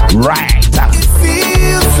this. Right. It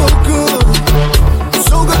feels so good.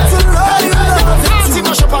 So good to love you. See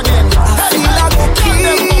my shop again. I feel like a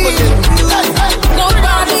king.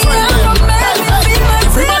 Nobody ever made me feel like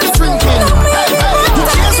everybody drinking.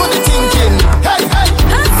 Here's what they're thinking.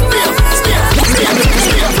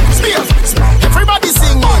 Everybody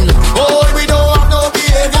singing. Oh, we don't have no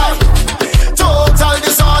behavior. Total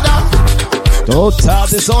disorder. Total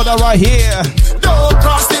disorder right here. Don't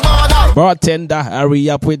cross the border. Bartender, hurry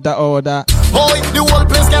up with the order. Oh, the whole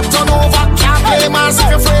place kept on over. Can't play mass if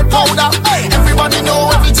you're afraid powder. Everybody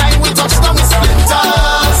know every time we touch down the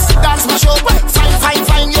splinters. Dance my show. Fine, fine,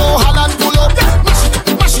 fine, yo, Holland pull up.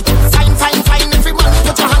 Mash it, fine, fine, fine. Every man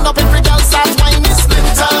put your hand up, every girl start whining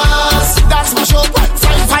splinters. Dance my show.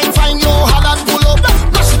 Fine, fine, fine, yo, Holland pull up.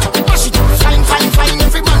 Mash it, fine, fine, fine.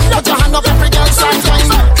 Every man put your hand up, every girl start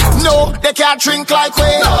whining. No, they can't drink like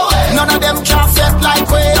we. None of them can't fed like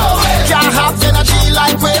we. Can't have energy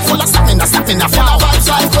like we. Full of stamina, full of vibes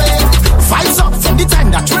like we. Vibes up from the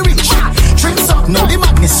time that we reach. Drinks up, now the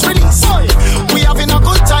madness release. We having a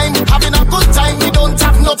good time, we don't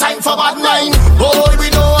have no time for bad mind. Boy, we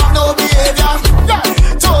don't have no behavior.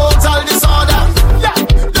 Total disorder.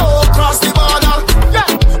 Don't cross the border.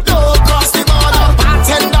 Don't cross the border.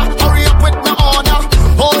 Bartender, hurry up with my order.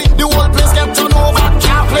 Boy, the whole place get turned over.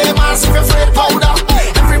 Can't play mass if you're afraid powder.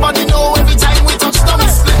 Everybody know every time we touch down the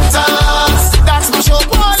splinters. That's my show.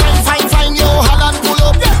 Fine, fine, fine, yo, Holland pull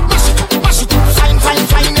up. Mash it, fine, fine,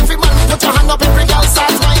 fine. Every man put your hand up, every girl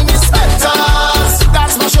start whining splinters.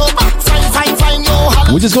 That's my show. Fine, fine, fine, yo,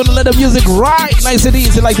 Holland. We're just gonna let the music ride nice and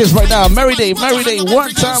easy like this right now. Merry day, one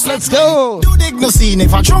time, let's go. You dig no scene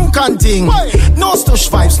if a drunk and thing. No stush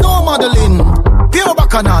vibes, no modeling. Pure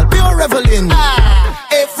bacchanal, pure reveling.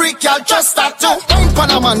 Every girl just start to ain't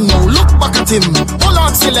Panaman, no look back at him. Pull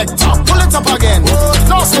on selector, pull it up again.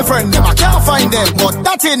 Lost my friend, them I can't find them. But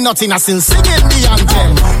that ain't nothing, I still singing the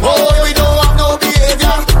anthem. Oh, we don't have no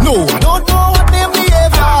behavior. No, I don't know what name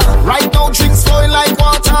behavior. Right now drinks flowing like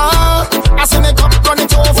water. I send it up, run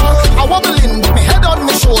it over. I wobbling with my head on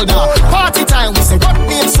my shoulder. Party time, we say what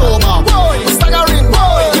name sober. We staggering,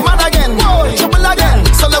 we mad again, trouble again.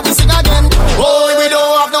 So let we sing again. Oh, we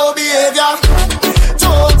don't have no behavior.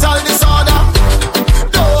 Total disorder.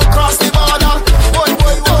 Don't cross the border.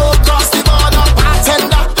 Don't cross the border.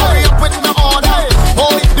 Bartender, hurry up with my order.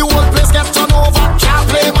 Boy, the whole place get turned over. Can't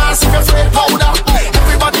play mass if you're afraid powder.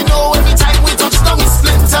 Everybody know every time we touch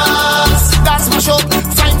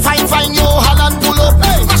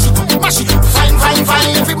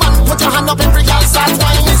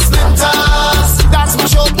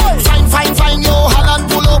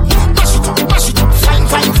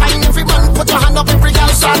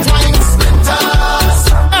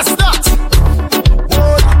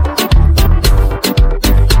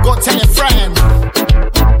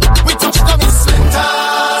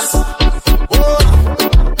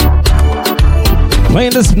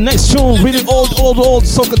this next tune, really old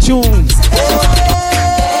soca tune.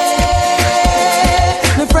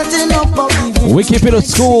 We keep it at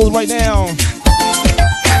school right now.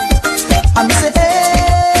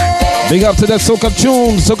 Big up to that soca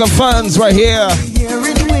tune, soca fans right here.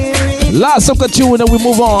 Last soca tune and we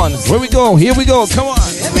move on. Where we go? Here we go. Come on.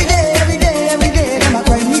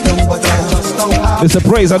 It's a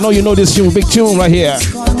praise. I know you know this tune, big tune right here.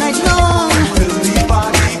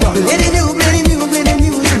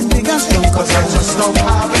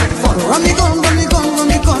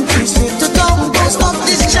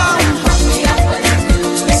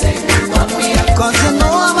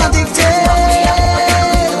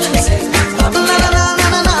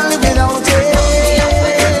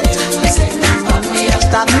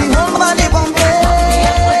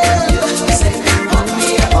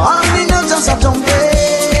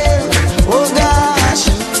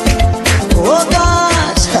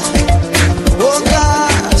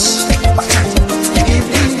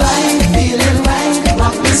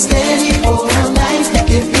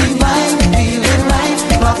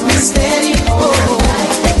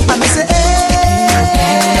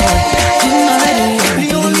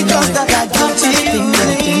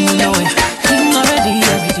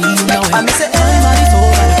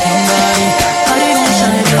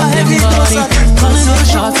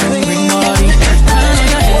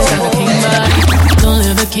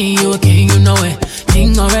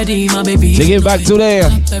 Take it back to there.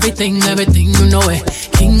 Everything, you know it.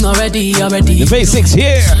 King already. The basics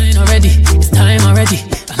here. Shine already, it's time already.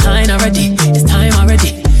 The line already, it's time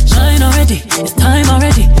already. Shine already, it's time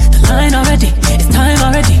already. The line already, it's time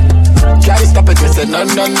already. Try to stop it, me say no.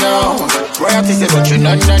 Royalty say but you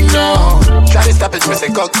no. Try to stop it, me say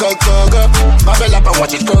go. Bubble up and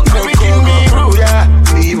watch it go.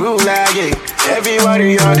 Be ruler, yeah.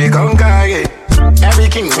 Everybody on the conquer, yeah. Every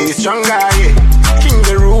king be stronger, yeah. King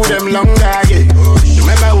the rule them longer, yeah.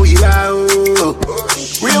 Remember we are,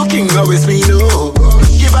 real king always be no.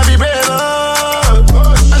 Give up the brave,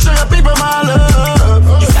 I show your people my love.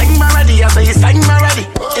 You sang my ready, I say you sang my ready.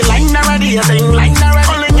 You line already, I say you line already.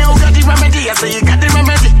 Only you got the remedy, I say you got the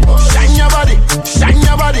remedy. Shine your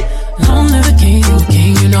body. Long live the king,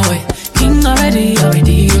 you know it. King already,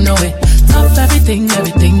 you know it. Top everything,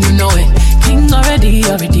 you know it. King already,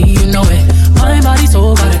 you know it. My body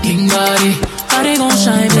so got a king body. Body gon'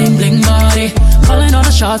 shine, bling bling body. Calling all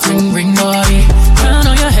the shots, ring body. Crown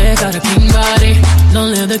on your head, got a king body.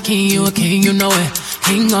 Long live the king, you a king, you know it.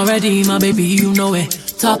 King already, my baby, you know it.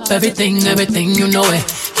 Top everything, you know it.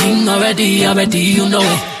 King already, you know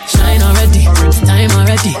it. Shine already, it's time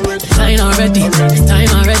already. Line already, it's time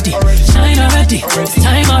already. Shine already, it's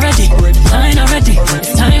time already. Line already,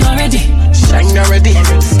 it's time already. Shine already,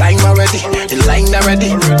 it's time already. The line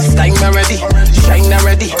already, it's time already. Shine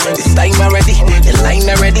already, it's time already. The line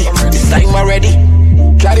already, it's time already.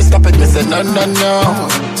 Try to stop it, me say no.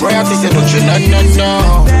 Royalty say don't you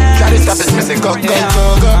no. Try to stop it, me say go.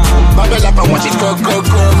 Bubble up and watch it go.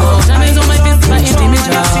 Diamonds on my fist, my intimate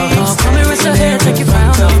job. Come and rest your hair, take your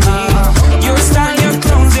crown off. Your style, your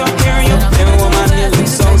clothes, your hair, your every woman you look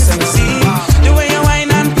so sexy. The way you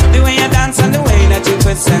whine and the way you dance and the way that you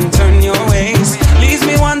twist and turn your waist. Leaves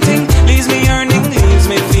me wanting, leaves me yearning, leaves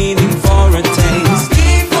me feeling for a taste.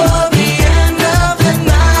 Before the end of the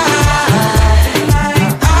night,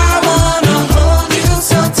 I wanna hold you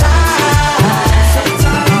so tight.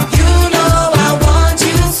 You know I want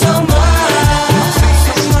you so much,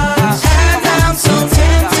 and I'm so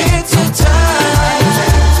tempted to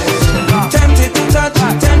touch.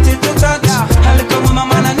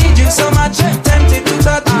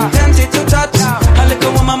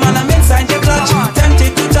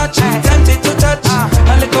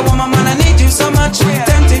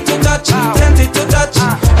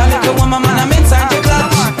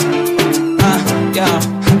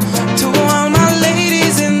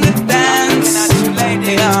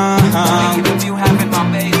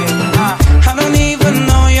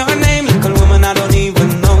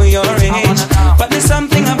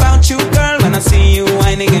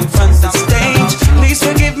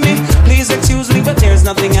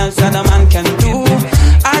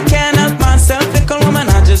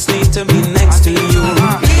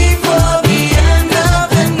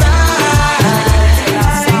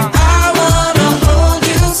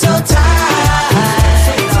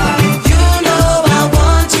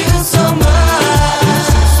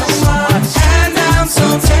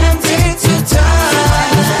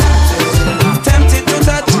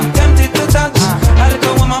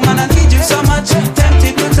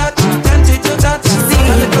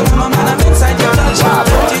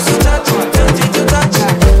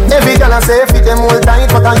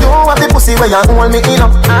 where you hold me in up.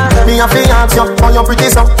 Me a fi ask you, how you pretty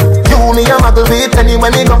so? You me a muggle with anywhere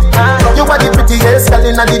me go. You are the prettiest girl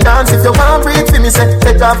inna the dance. If you want breathe for me, say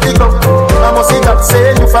take off the glove. I must see God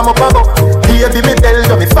say you from up above. Baby me tell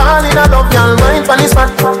you me fall in love. Y'all mind pon this fat,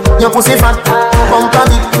 your pussy fat, pump a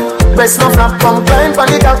bit, breast no flap, come climb pon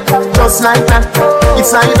the top, just like that. It's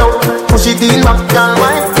side out, push it in back, y'all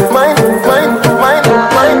mind, mind, mind, mind,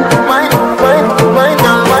 mind, mind, mind, mind,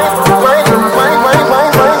 y'all mind, mind, mind, mind,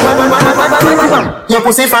 mind, mind, mind, your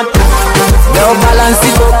pussy fat. Yo, balance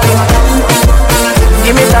it up.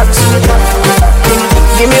 Give me that.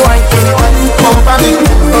 Give me wine. Pump a bit,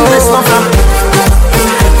 breast no flap.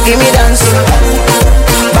 Give me dance.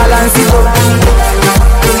 Balance it up.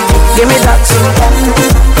 Give me that.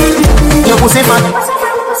 Your pussy fat.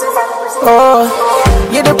 Oh,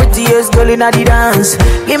 you're the prettiest girl in the dance.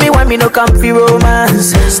 Give me one, me no comfy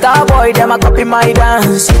romance. Star boy, them a copy my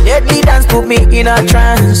dance. Deadly dance put me in a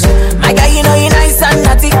trance. My guy, you know you nice and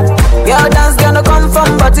natty. Girl dance gonna come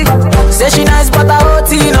from body. Say she nice but I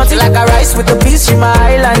OT naughty. Like a rice with a piece, she my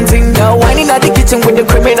island thing. Girl wine in the kitchen with the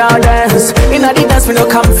criminal dance. In the dance, me no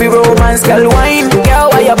comfy romance. Girl wine,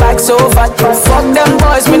 girl why your back so fat? Fuck them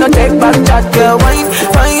boys, me no take back chat. Girl wine,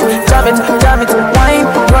 wine, jam it, wine,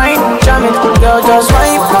 grind, jam it. Girl just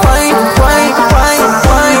wine, wine, wine, wine,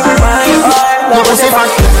 wine, wine. Your pussy fat.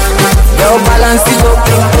 Girl balance it up.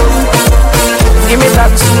 Give me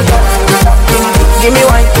that. Give me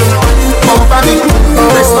wine. Pump a bit,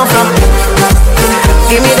 breast no flap.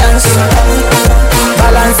 Give me dance.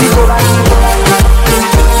 Balance it up.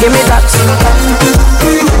 Give me that.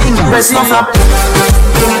 Breast no flap.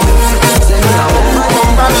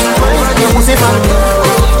 Pump a bit, your pussy fat.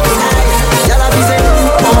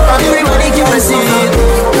 Pump a bit, you pussy.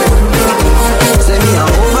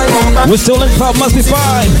 We're still in club, must be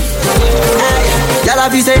fine. Y'all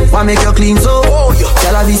be say, why make you clean so?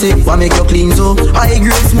 Y'all be say, why make you clean so? I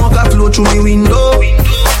grade smoke a flow through me window.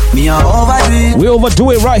 Me a overdo it. We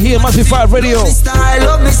overdo it right here, Mustbe5 Radio.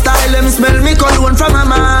 Love me style, let me smell me cologne from my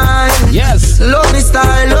mind. Yes. Love me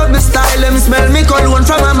style, let me smell me cologne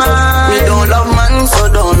from my mind. Me don't love man, so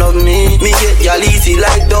don't love me. Me get y'all easy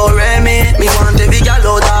like Doremi. Me want a big y'all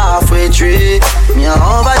out halfway tree. Me a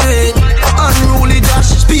overdo it. Unruly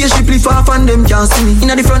dash, spaceshiply far from them can't see me.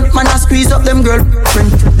 Inna the front, man I squeeze up them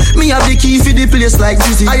girlfriend. Me have the key for the place like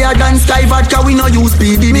Dizzy. Higher than Sky Vodka, we no use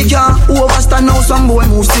PD. Me can't overstand now some boy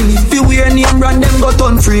move silly. Fi wear name brand, them got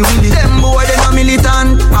on free willy. Them boy they no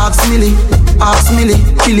militant, ask Millie,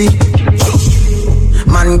 kill it.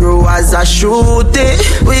 Man grow as a shooty,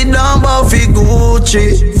 we don't bow fi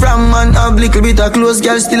Gucci. From man have little bit of clothes,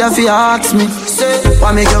 girl still a fi ask me. Say,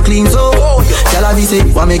 why make you clean so? Girl a be say,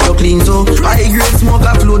 why make you clean so? I grade smoke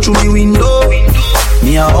a flow through me window.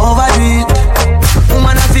 Me a overdo it.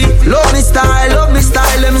 Woman a fi love me style,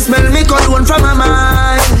 let me smell me cologne from my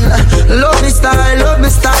mind. Love me style, let me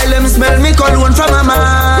smell me cologne from my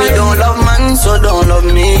mind. Me don't love man, so don't love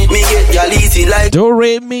me. Me get y'all easy like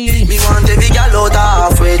Do-re-mi. Me want a big y'all out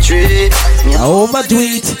halfway tree. Overdo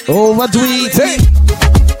it, hey.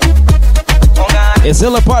 It's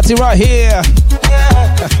still a party right here.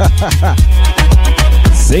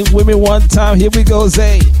 Sing with me one time, here we go,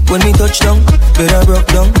 Zay. When me touch down, bed I broke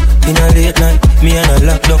down. In a late night, me and her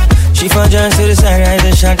locked up. She found John to the side, I had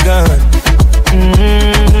a shotgun.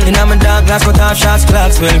 In a my dark glass, cut off shots,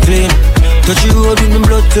 clocks well clean. Touch you road with me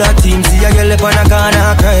blood clot team. See a girl up on a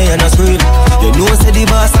corner, cry and a scream. You know say the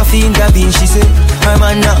boss a fiend cabin, she say. Her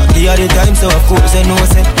man now, give her the time, so of course I know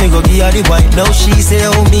say. Me go give her the wine. Now she say,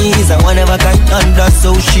 oh me is a one of a kind. And that's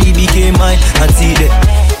how she became mine. And see that,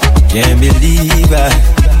 can't believe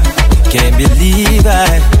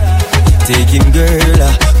I taking girl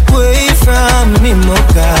away from me, my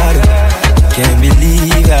God. Can't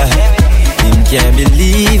believe can't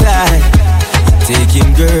believe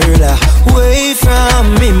taking girl away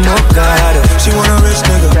from me, my God. She want a rich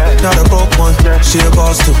nigga, not a broke one. She a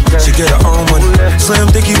boss too, she get her own money. Slim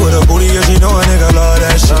thicky with a booty, yeah, she know a nigga love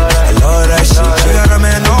that shit. I love that shit. She got a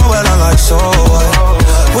man, know well, I'm like, so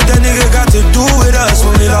what that nigga got to do with us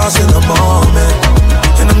when we lost in the moment?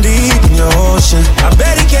 And I'm deep in your ocean. I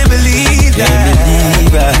bet he can't believe that. Can't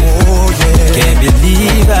believe oh, yeah. Can't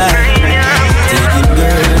believe taking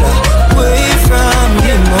girl away from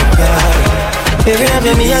you, my God. Every time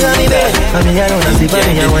you me, I got me bed. I mean, I don't sleep, I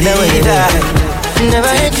mean, I wonder where you at.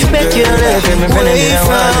 Never expect you to live in my friend, and I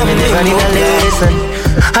want me, never need to listen.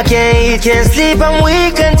 I can't eat, can't sleep, I'm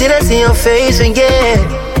weak until I see your face again.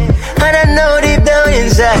 And I know deep down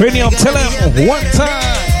inside. Cranium, tell him one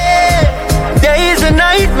time. Days and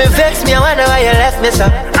night, me vex me, I wonder why you left me, so.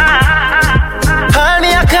 Call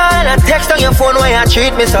me a call and a text on your phone why you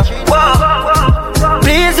treat me, so.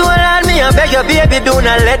 Please hold on me, I beg your baby, do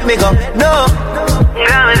not let me go. No.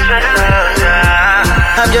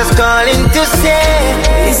 I'm just calling to say,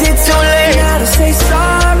 is it too late? You gotta say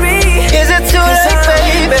sorry. Is it too late,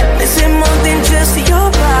 baby? This is more than just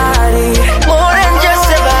your body. More than just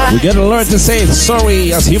your body. We gotta learn to say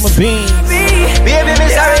sorry as human beings. Baby,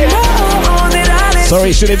 me sorry.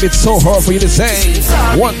 Sorry shouldn't be so hard for you to say.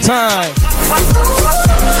 One time.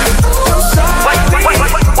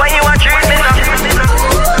 Why you want to treat me so?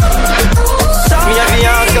 Me have the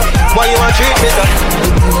answer. Why you want to treat me so?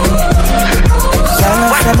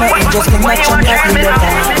 Just be matching back with your body.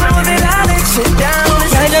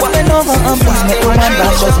 I just been over and please make one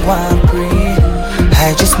back just one breathe.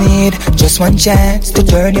 I just need just one chance to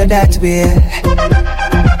turn you that way.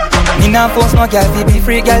 Me not force no girl to be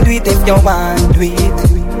free, girl, do it if you want, do it.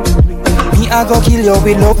 Me I go kill you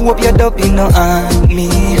with love, hope you're doping no on me.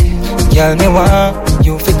 Girl, me want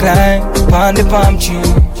you to climb on the palm tree.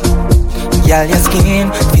 Girl, your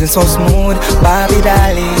skin feels so smooth, Bobby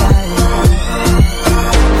darling.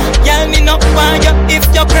 Girl, me not want you if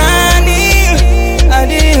you're crying. I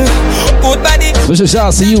do. Good body. Special shout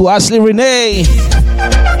out to you, Ashley Renee.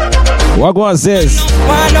 Wagwan says.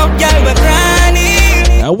 One up, girl, we're crying.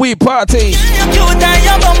 And we party. You tie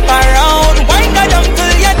your bump around. Wind the down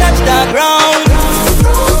till you touch the ground.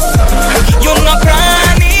 You're not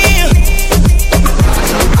crying.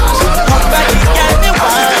 Good body, girl, me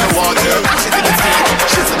want.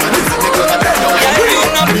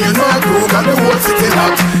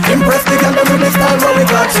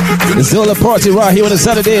 It's still a party right here on a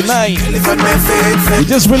Saturday night. You're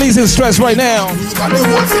just releasing stress right now.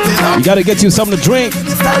 You gotta get you something to drink.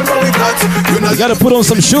 You gotta put on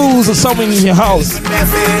some shoes or something in your house.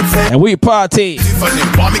 And we party. Thank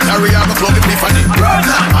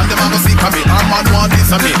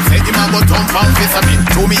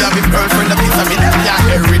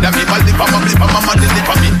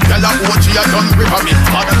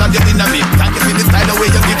you for the style, the way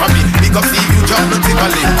you give me. Big up, see you jump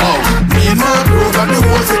politically. Oh, me and my crew got the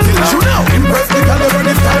whole city loud. Impress the color of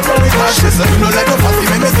the style for we got. She said, you know like a pussy,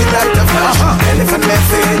 make me see like the flash. Elephant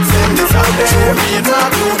message, send this out there. Me and my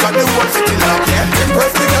crew got the whole city loud. Yeah,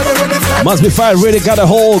 impress the color of the style. Mustbe5 really got the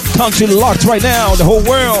whole country locked right now, the whole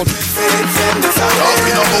world.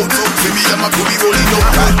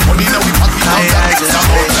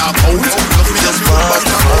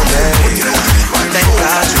 Thank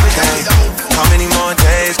God you came. How many more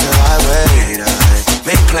days can I wait? I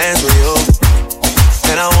make plans with you,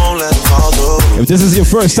 and I won't let them fall through. If this is your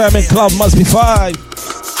first time in Club Mustbe5,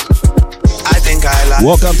 I think I like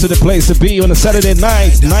welcome to the place to be on a Saturday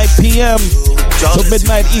night, 9 p.m. to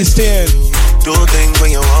midnight Eastern. Do things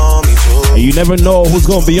when you want me to. And you never know who's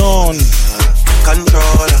gonna be on.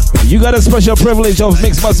 Controller. You got a special privilege of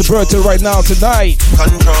Mixmasterberto right now tonight.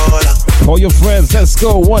 Controller. Call your friends, let's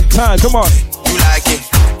go one time, come on. You like it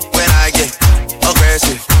when I get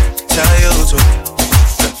aggressive. Tell you to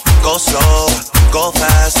go slower, go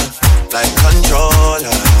faster, like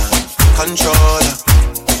controller, controller,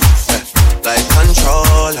 like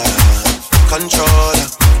controller, controller.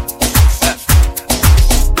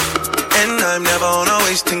 And I'm never on a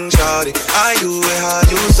wasting shawty. I do it how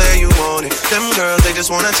you say you want it. Them girls, they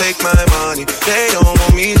just wanna take my money. They don't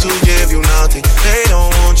want me to give you nothing. They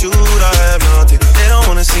don't want you to have nothing. They don't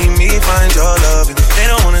wanna see me find your loving. They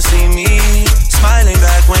don't wanna see me smiling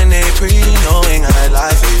back when they pre, knowing I'd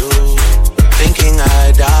lie for you, thinking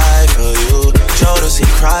I'd die for you. Show to see,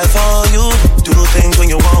 cry for you. Do things when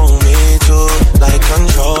you want me to, like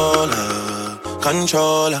controller,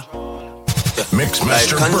 controller.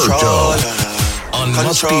 Mixmasterberto on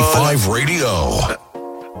Mustbe5 Radio.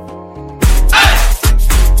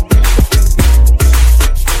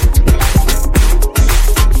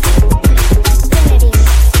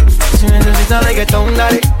 Si necesitas reggaetón,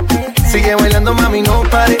 dale. Sigue bailando, mami, no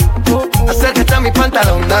pare. Acércate a mi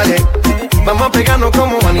pantalón, dale. Vamos a pegarnos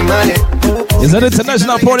como animales. It's an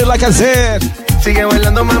international party, like I said. Sigue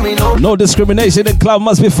bailando, mami, no discrimination in Club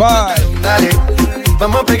Mustbe5. Dale.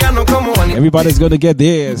 Vamos a pegarnos como animales. Everybody's gonna get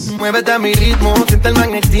theirs. Muévete a mi ritmo, siente el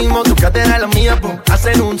magnetismo. Tu cadera la mía,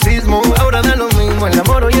 hacen un sismo. Ahora da lo mismo, el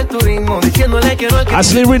amor y el turismo. Diciéndole que no es que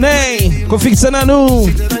Ashley Renee, con Fixananu.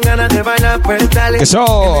 Si te dan ganas de bailar, pues dale. Que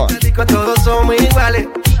so. Todos somos iguales.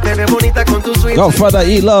 Te ves bonita con tu swing. Godfather,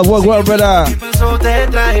 E-Love, what well, brother. Paso te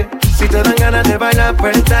traje. Si te dan ganas de bailar,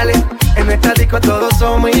 pues dale. En esta disco todos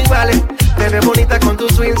somos iguales. Te ves bonita con tu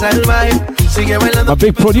swing salvaje. Sigue bailando. My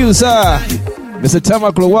big producer, Mr.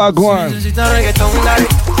 Tamaklo Wagwan. Necesita reggaetón, dale.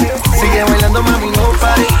 Sigue bailando, mami, no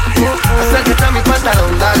pare. Acércate a mi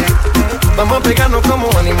pantalón, dale. Vamos a pegarnos como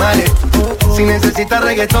animales. Si necesitas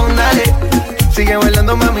reggaetón, dale. Sigue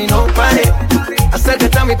bailando, mami, no pare.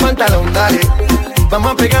 Acércate a mi pantalón, dale.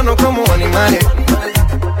 Vamos a pegarnos como animales.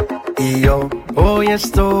 Y yo hoy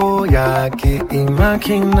estoy aquí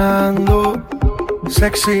imaginando.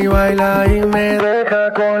 Sexy baila y me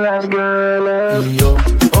deja con las ganas. Y yo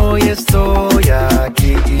hoy estoy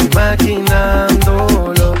aquí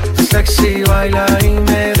imaginándolo. Sexy baila y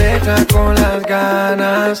me deja con las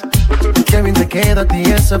ganas. Qué bien te queda a ti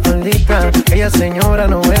esa faldita. Ella señora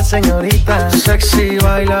no es señorita. Sexy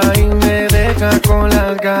baila y me deja con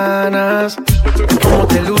las ganas. Cómo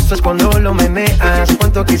te lustras cuando lo meneas.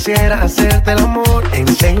 Cuánto quisiera hacerte el amor.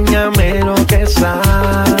 Enséñame lo que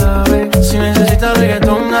sabes. Si necesitas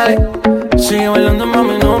reggaetón, dale. Sigue bailando,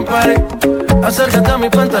 mami, no pare. Acércate a mi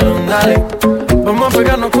pantalón, dale. Vamos a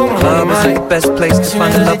pegarnos como animales. Love is the best place to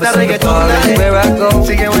find love. Is in the bar, is where I go.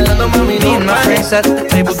 Sigue bailando, mami, me and my friends at the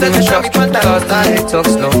table doing shots, drinking cars, and talk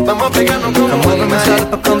slow. Vamos a pegarnos como come over and start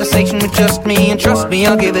up a conversation with just me, and trust me,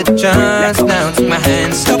 I'll give it a chance. Now take my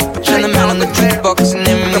hand, stop, turn the man on the jukebox, and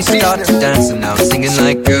then we start to dance. And now I'm singing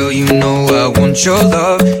like, girl, you know I want your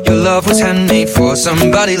love. Your love was handmade for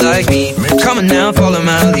somebody like me. Come on now, follow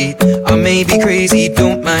my lead. I may be crazy,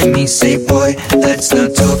 don't mind me. Say, boy, let's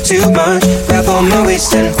not talk too much. Grab on my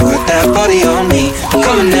waist and put that body on me.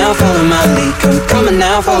 Come on now, follow my lead. Come on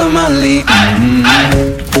now, follow my lead.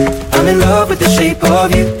 I'm in love with the shape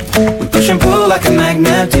of you. We push and pull like a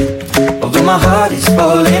magnet do. Although my heart is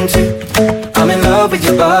falling too. I'm in love with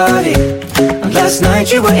your body. And last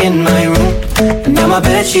night you were in my room, and now my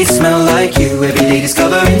bedsheets smell like you. Every day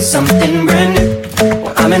discovering something brand new.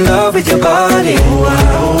 I'm in love with your body.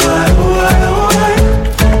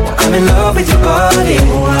 I'm in love with your body.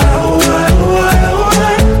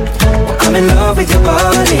 I'm in love with your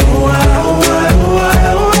body.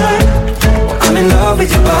 I'm in love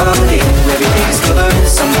with your body. Every day discovering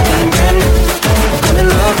something brand new. I'm in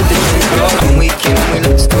love with the shape of you. Weekend, we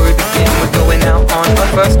let the story begin. We're going out on our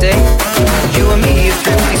first date. You and me is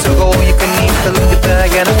strictly so go all you can eat. Fill up your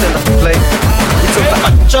bag and I fill up the plate.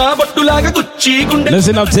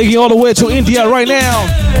 Listen, I'm taking all the way to India right now.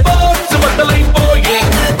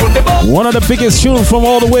 One of the biggest tunes from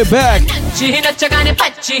all the way back.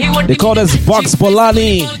 They call this Box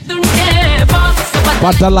Bolani.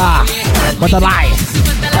 Badala. Badalai.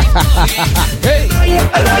 Hey.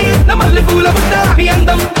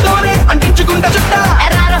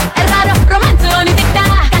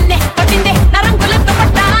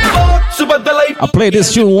 I played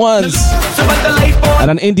this tune once at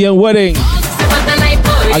an Indian wedding.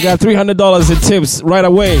 I got $300 in tips right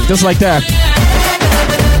away, just like that.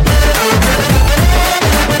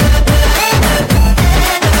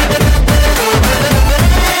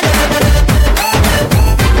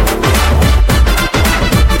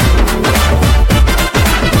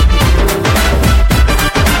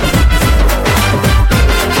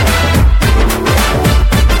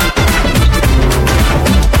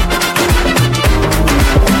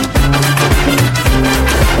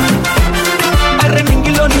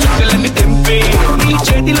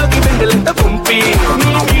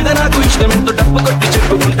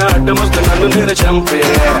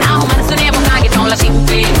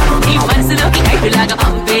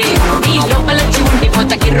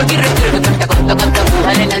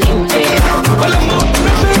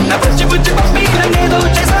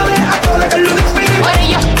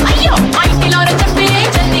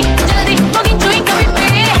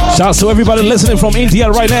 Shouts to everybody listening from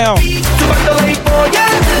India right now.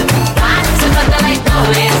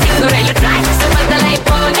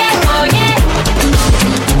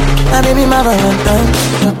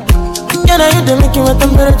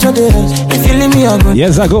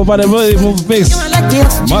 Yes, I go by the rhythm of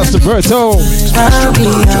Mixmasterberto.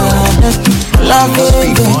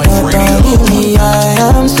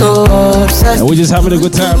 And we're just having a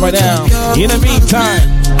good time right now. In the meantime,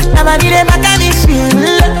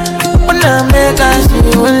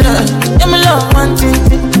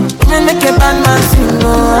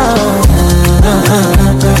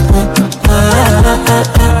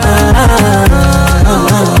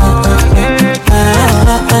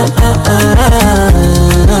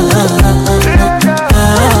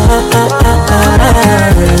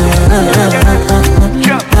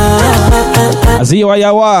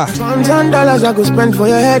 Ayawa. $1,000 I could spend for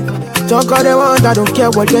your head. Talk all they want, I don't care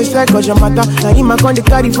what they say, cause your matter. Now him I con the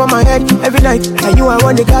carry for my head every night. And you I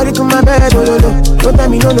want the carry to my bed, oh no no. Don't tell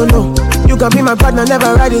me no no no. You can be my partner,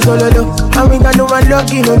 never ride it solo no. And we got no one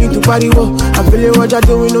lucky, no need to party wo. I'm feeling what you're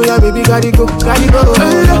doing, know ya baby, gotta go.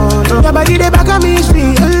 Your body they back at me,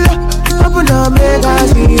 sweet, open up, make I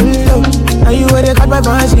see you. Now you where they got my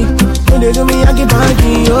fancy. When they do me, I keep on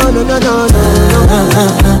oh no no no no.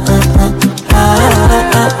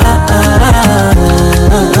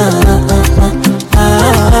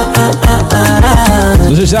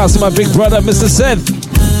 Special shout out to my big brother, Mr. Seth.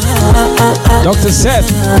 Dr. Seth,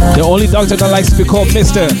 the only doctor that likes to be called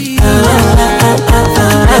Mr.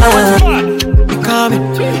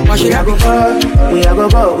 We a go far, we a go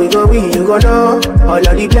go, we go we, you go know. All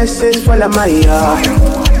of the blessings fall on my yard.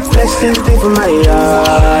 Blessings stay for my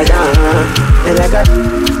yard. And I got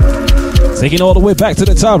taking all the way back to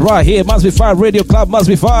the top right here. Mustbe5 Radio Club,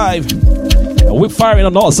 Mustbe5. And we're firing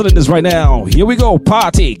on all cylinders right now. Here we go,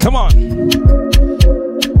 party. Come on.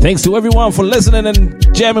 Thanks to everyone for listening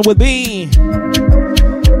and jamming with me.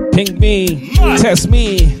 Ping me, test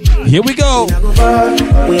me. Here we go.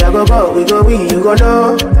 We a go go, we go we, you go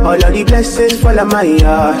know. All of the blessings fall on my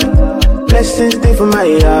yard. Blessings stay for my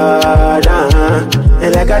yard.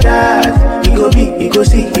 And like a dad, we go be, we go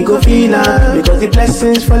see, we go feel because the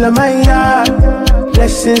blessings fall on my yard.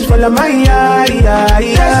 Blessings fall on my yard. That's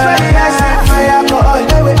why I set fire for all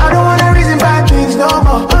the way. I don't wanna reason bad things no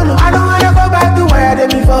more. I don't wanna go back to where I did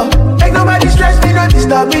before. Make nobody stress me, not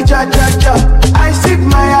disturb me, cha. I sip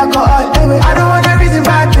my alcohol. I don't wanna reason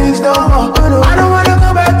bad things no more. I don't wanna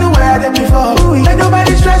go back to where I did before. Make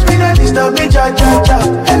nobody stress me, not disturb me, cha.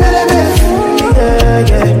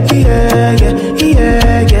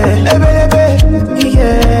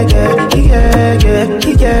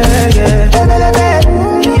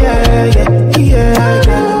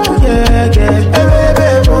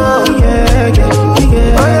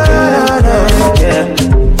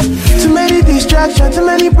 Too many distractions, too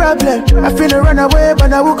many problems. I feel a run away,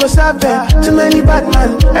 but I will go solve them. Too many bad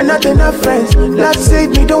men and not enough friends. Love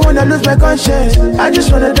saved me, don't wanna lose my conscience. I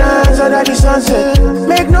just wanna dance under the sunset.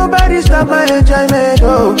 Make nobody stop my enjoyment.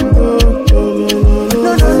 Oh.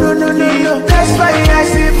 No. That's why I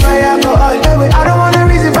sip my alcohol. I don't wanna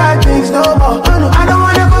reason bad things no more. I don't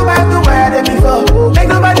wanna go back to where I did before. Make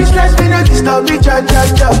nobody stress me, not disturb me, cha.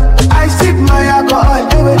 I sip my alcohol.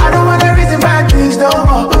 I don't wanna reason bad things no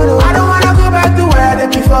more. I don't wanna go back to where I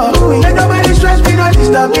did before. Make nobody stress me, not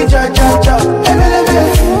disturb me, cha.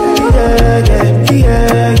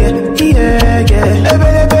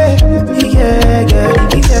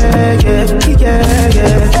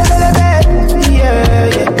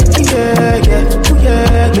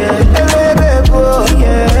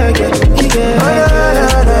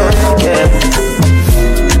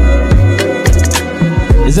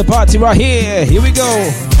 It's a party right here. Here we go.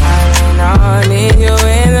 I need you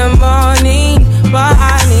in the morning, but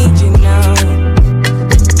I need you now.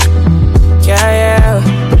 Yeah.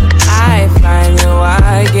 I find you,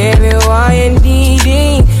 I give you all you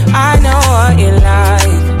needing. I know what you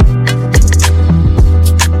like.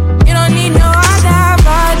 You don't need no other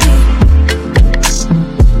body.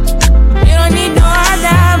 You don't need no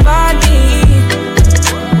other body.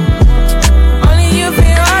 Only you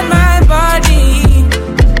feel on my body.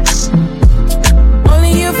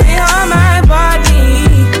 Only you feel on my body.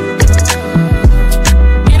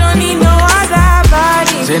 You don't need no other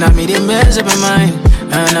body. Say now me they mess up my mind,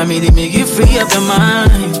 and I me they make you free up your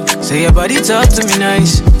mind. Say your body talk to me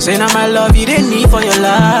nice. Say now my love you didn't need for your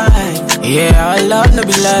life. Yeah, our love no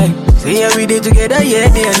be like. Say every day together, yeah,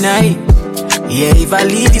 day and night. Yeah, if I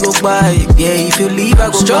leave you go by. Yeah, if you leave I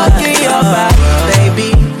go stroking by. Your body, baby.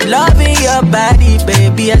 Loving your body,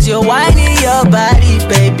 baby. As you're whining your body,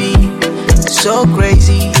 baby. So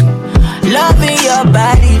crazy. Loving your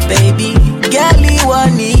body, baby. Girl, you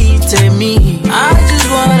want need to me. I just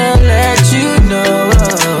wanna let you know.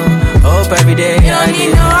 Hope every day you don't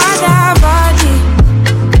need no other body.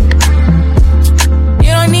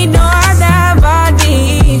 You don't need no other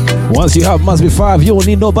body. Once you have Mustbe5, you don't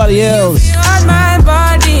need nobody else. You on my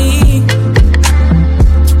body.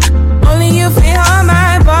 Only you feel on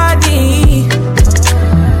my body.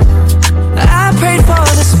 I prayed for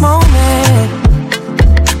this moment.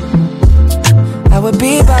 I would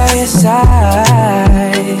be by your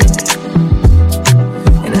side.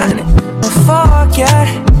 And I never forget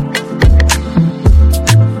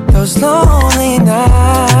those lonely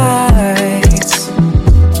nights.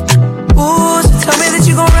 Ooh, so tell me that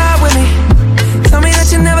you gon' ride with me. Tell me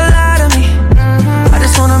that you never lie to me. I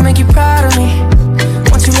just wanna make you proud of me.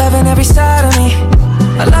 Want you loving every side of me.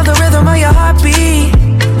 I love the rhythm of your heartbeat.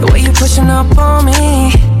 The way you pushing up on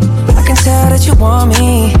me. I can tell that you want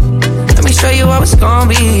me. Let me show you how it's gon'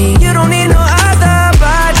 be. You don't need no other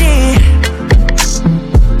body.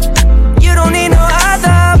 You don't need no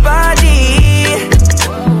other body.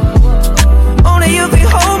 Only you can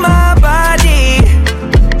hold my body.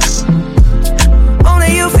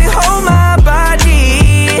 Only you can hold my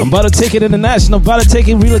body. I'm about to take it international. I'm about to take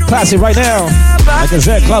it real classic right now. Like I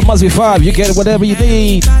said, Club Mustbe5. You get whatever you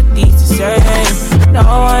need. No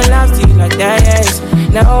one loves you like that.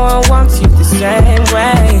 No one wants you the same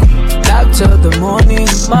way. Love took of the morning.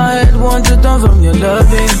 My head wants to turn from your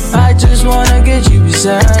loving. I just wanna get you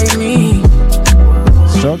beside me.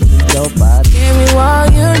 Stroke your body. Give me all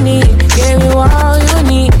you need. Give me all you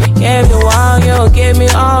need. Give me all you. Give me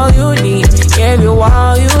all you need. Give me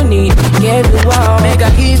all you need. Give me all. Make I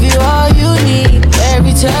give you all you need.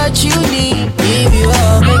 Every touch you need. Give you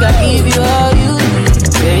all. Make I give you all you need,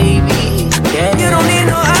 baby. Yeah. You don't need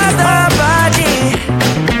no other body.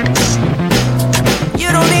 You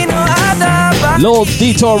don't need no other body. Little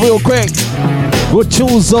detour real quick. Good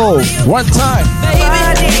tunes though. One time.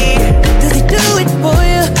 Baby, does he do it for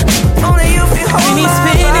you? Only you feel hold my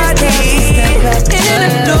body. And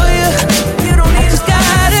adore you. You don't need just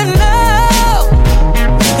gotta know.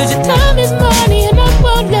 Cause your time is money and I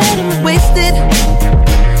won't let him waste it.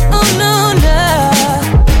 Oh no, no.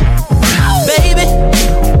 Baby,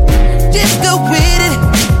 just go with it.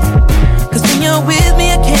 Cause when you're with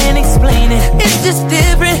me I can't explain it. It's just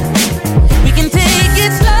different. We can take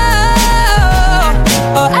it slow.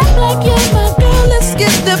 Or act like you're my girl. Let's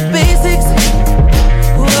skip the basics.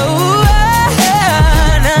 Whoa,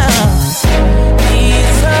 no.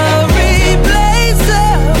 He's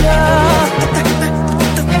irreplaceable.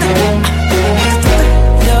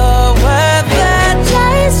 You're worth the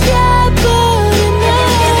chase, yeah, but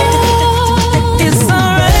enough. It's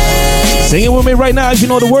alright. Sing it with me right now if you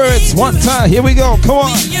know the words. One time. Here we go. Come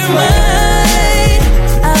on. You're mine.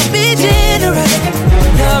 I'll be generous.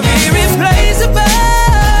 You're irreplaceable.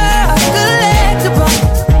 Collectible.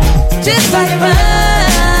 Just like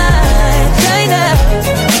mine. China.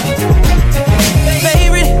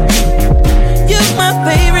 Favorite. You're my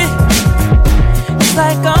favorite. It's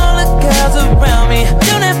like all the girls around me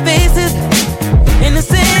don't have faces. And the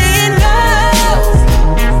saying goes,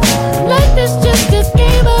 life is just a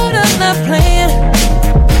game, but I'm not playing.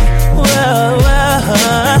 Whoa, whoa.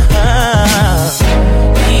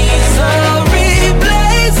 He's irreplaceable.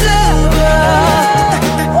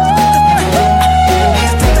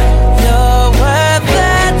 You're worth the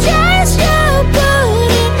chance you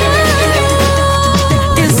put in.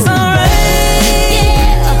 It's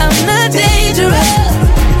alright. I'm not dangerous.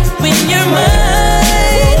 When you're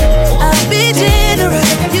mine, I'll be generous.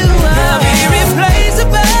 You are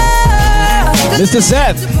irreplaceable. Mr.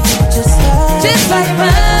 Seth. Just like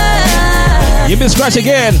mine. Give me a scratch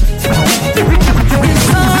again. It's alright.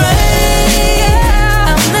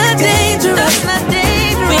 I'm not dangerous.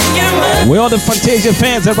 When you're mine, Where all the Fantasia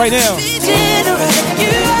fans at right now? be generous. You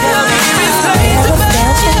are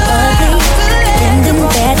Thinking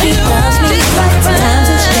that he loves me. Sometimes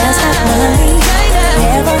it's just not money.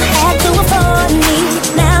 Never had to afford me.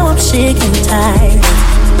 Now I'm sick and tired.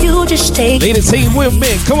 You just take Ladies, sing with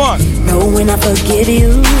me. Come on. knowing I forgive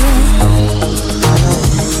you.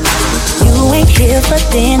 You ain't here for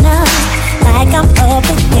dinner, like I'm up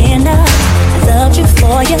for dinner. I loved you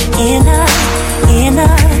for your inner.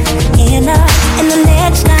 And the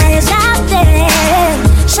next guy is out there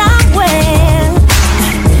somewhere,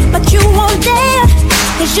 but you won't dare,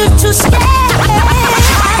 cause you're too scared.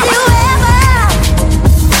 Have you ever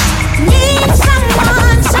need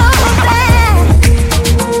someone so bad,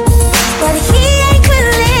 but he ain't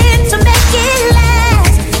willing to make it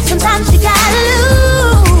last? Sometimes you gotta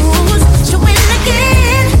lose to win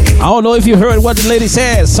again. I don't know if you heard what the lady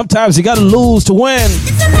says. Sometimes you gotta lose to win.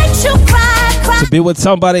 To make you cry, cry. To be with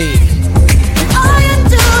somebody. All you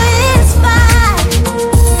do is fight.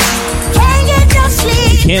 Can't get no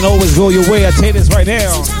sleep. Can't always go your way. I tell you this right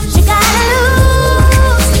now. You gotta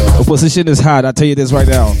lose. The position is hot. I tell you this right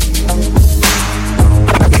now.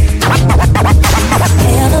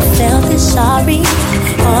 Never felt this sorry.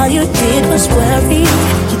 All you did was worry.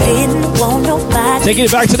 You didn't want nobody. Taking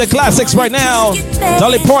it back to the classics right now.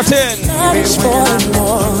 Dolly Parton. But it's falling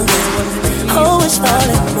more. Oh, it's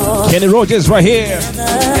falling more. Kenny Rogers right here.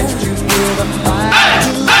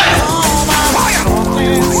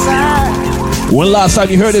 When last time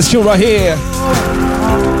you heard this tune right here?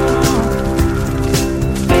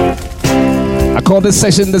 I call this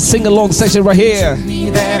section the sing-along section right here.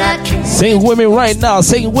 Sing with me right now.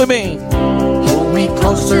 Sing with me.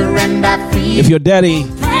 If your daddy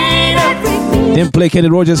didn't play Kenny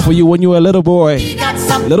Rogers for you when you were a little boy,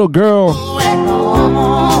 little girl,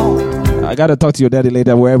 I gotta talk to your daddy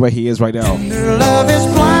later, wherever he is right now. Love is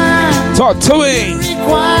blind. Talk to me.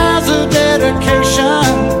 Requires a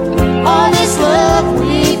dedication. All this love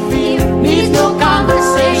we feel needs no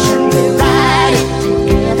conversation. We ride it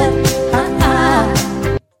together.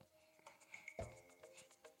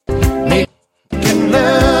 Making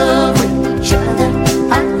love with each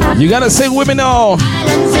other. You gotta sing with me now.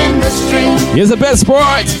 Islands in the stream. Here's the best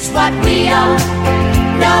part. It's what we are.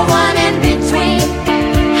 No one in between.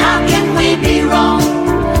 How can we be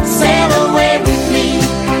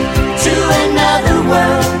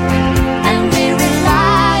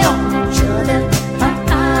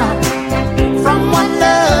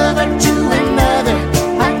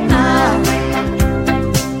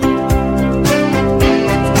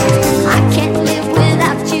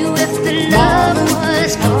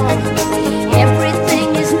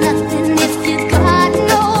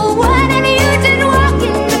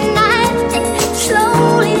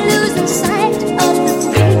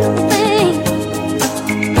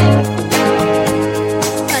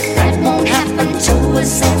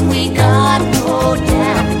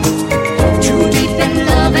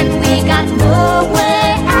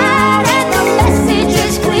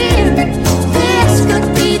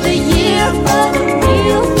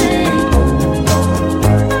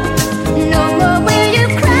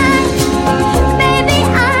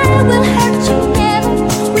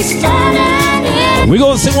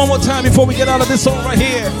one time before we get out of this song right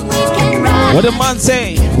here. What the man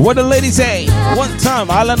say? What the lady say? One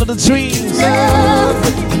time, Island of the Dreams.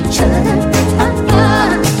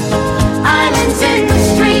 Islands in the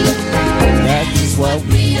street. That's what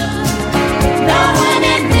we are. No one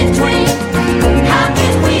in between. How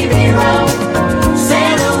can we be wrong?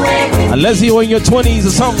 Sail away with Unless you're in your 20s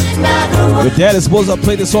or something, your dad is supposed to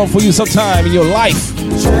play this song for you sometime in your life.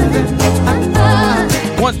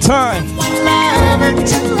 One time.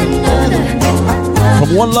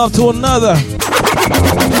 From one love to another.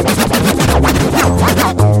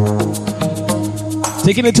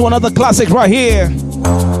 Taking it to another classic right here.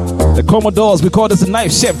 The Commodores, we call this the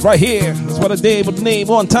Knife Chef right here. That's what I did with the name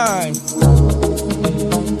One Time.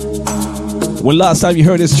 When last time you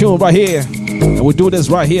heard this tune right here, and we do this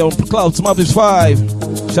right here on Clouds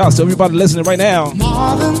Mustbe5. Shouts to everybody listening right now.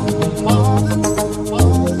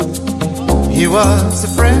 He was a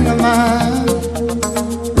friend of mine,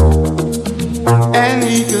 and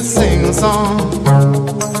he could sing a song.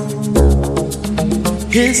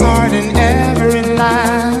 His heart in every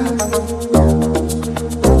line.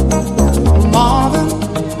 Marvin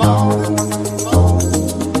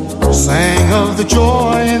sang of the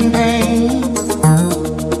joy and pain.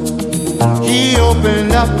 He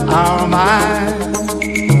opened up our minds,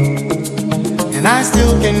 and I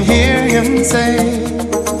still can hear him say,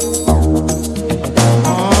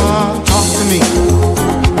 oh, talk to me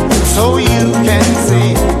so you can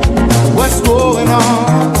see what's going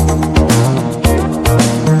on.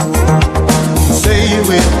 Say you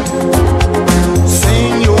will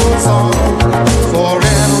sing your song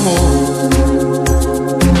forevermore.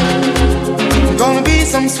 Gonna be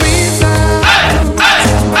some sweet sound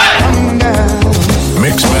coming down.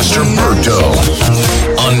 Mixmasterberto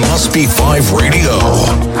on Mustbe5 Radio.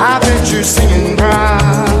 I bet you're singing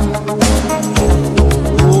proud.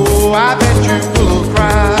 Oh, I bet you will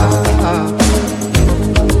cry.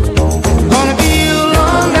 Gonna be a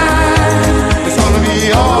long night. It's gonna be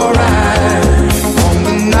alright on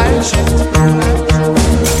the night shift.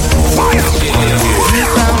 You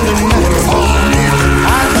found another home.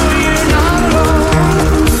 I know you're not alone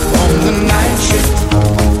on the night shift.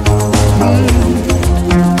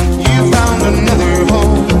 You found another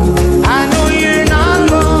home. I know you're not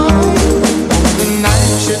alone on the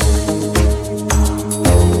night shift.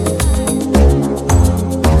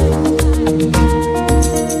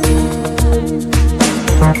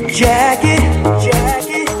 Jackie,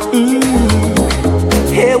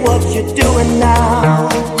 hear what you're doing now.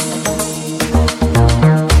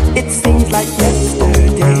 It seems like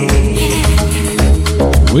yesterday.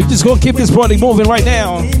 We're just gonna keep this party moving right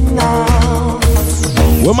now.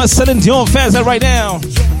 Where my Celine Dion fans at right now?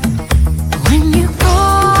 When you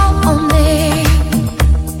call on me,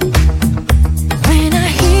 when I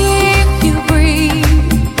hear you breathe,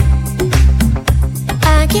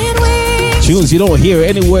 I can't wait. Tunes you don't hear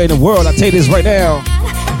anywhere in the world. I tell you this right now.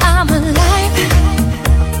 I'm alive.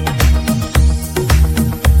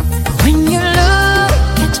 When you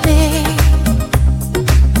look at me,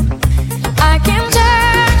 I can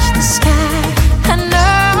touch the sky. I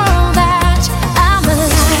know that I'm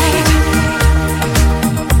alive.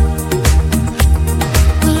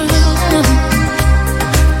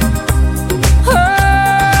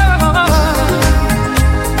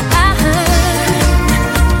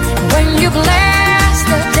 When you bless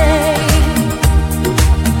the day,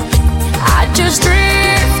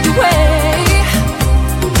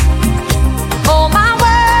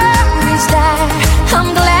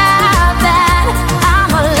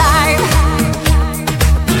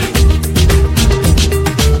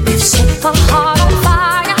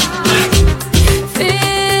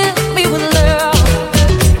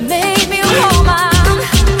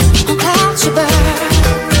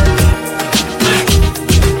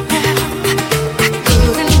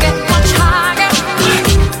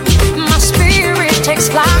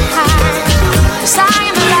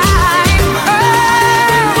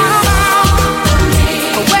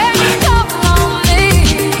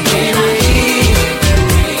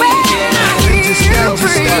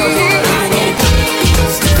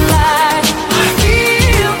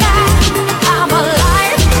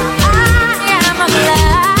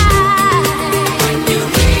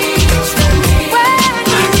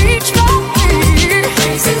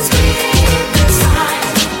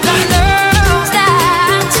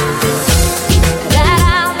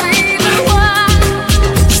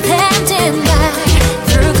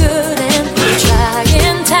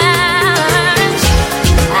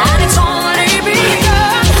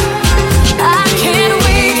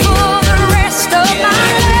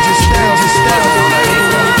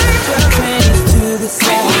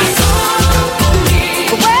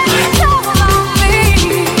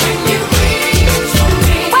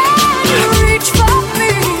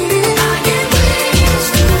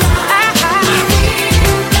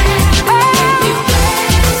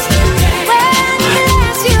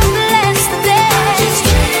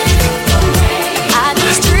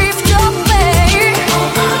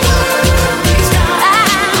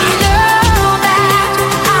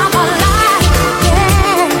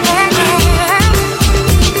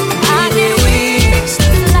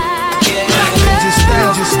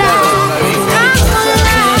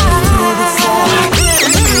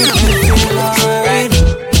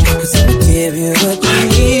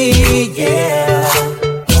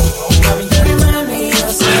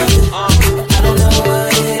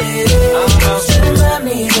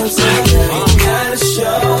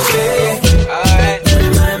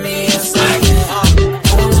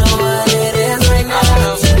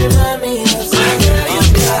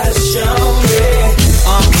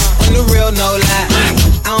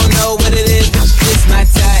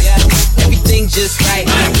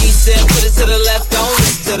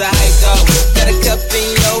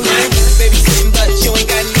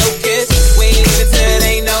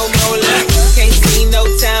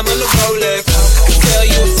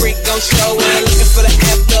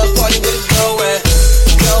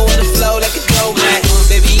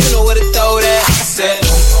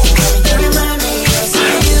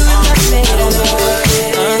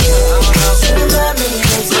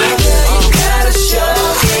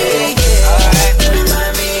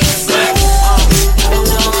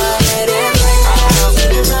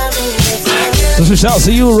 Special shouts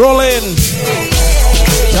to you, Roland.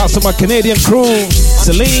 Shouts to my Canadian crew,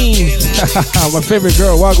 Celine. My favorite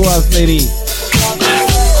girl, Wagwan lady.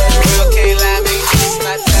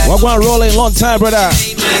 Wagwan Roland, long time, brother. I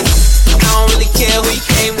don't really care who you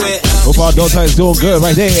came with. Hope our daughter is doing good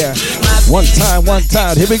right there. One time.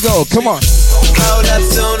 Here we go. Come on. Hold up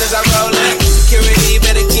soon as I roll in. Security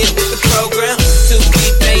better get with the program. Too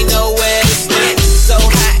deep, ain't nowhere to stand. So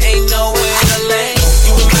high, ain't nowhere to land.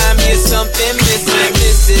 You remind me of something missing.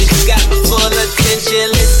 You got my full attention.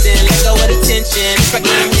 Listen, let go of the tension. If I get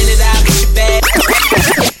a minute, I'll get you back.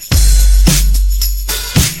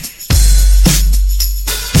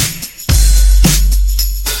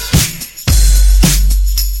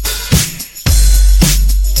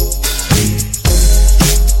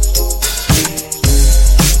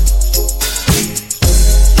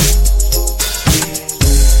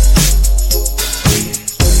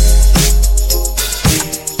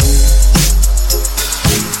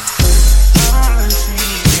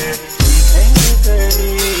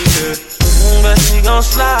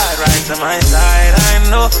 Slide right to my side. I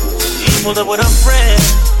know he pulled up with a friend,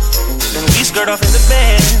 then we skirt off in the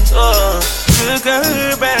band. Oh, took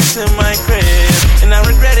her back to my crib, and I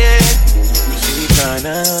regret it. She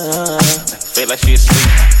tryna feel like she asleep,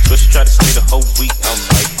 so she tried to stay the whole week. I'm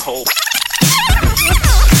like, oh.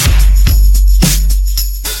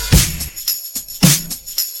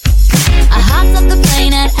 I hopped off the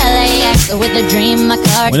plane at LAX with a dream, my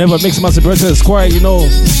car. Whenever Mixmasterberto is quiet, you know.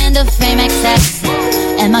 And a fame access.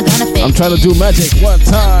 Am I gonna fake? I'm trying to do magic one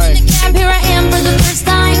time. Here I am for the first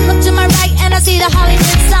time. Look to my right and I see the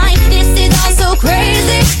Hollywood sign. This is all so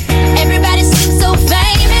crazy. Everybody seems so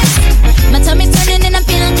famous. My tummy's turning and I'm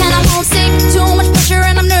feeling kinda homesick. Too much pressure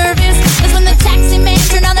and I'm nervous. That's when the taxi man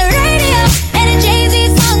turned on the radio and the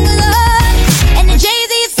Jay-Z song was on. And the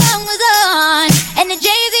Jay-Z song was on. And the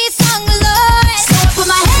Jay-Z song was on. So I put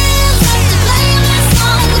my hands up to play my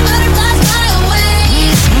song. The butterflies fly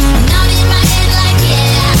away. Now in my head like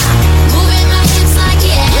yeah. Moving my hips like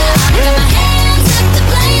yeah. Got my hands up to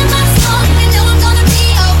play my song. I know I'm gonna be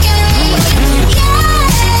okay.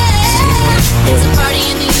 Yeah. It's a party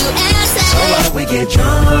in the USA. So what, we get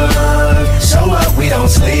drunk. So what, we don't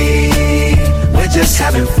sleep. We're just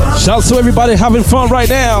having fun. Shouts to everybody having fun right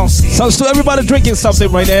now. Shouts to everybody drinking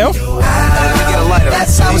something right now.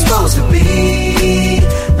 That's how it's supposed to be.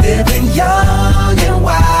 Living young and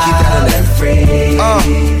wild. Keep that and free.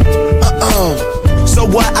 So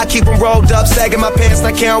what? I keep them rolled up, sagging my pants,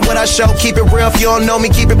 not caring what I show. Keep it real if you don't know me,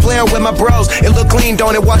 keep it playing with my bros. It look clean,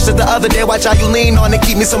 don't it? Watched it the other day, watch how you lean on it.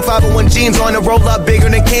 Keep me some 501 jeans on it, roll up bigger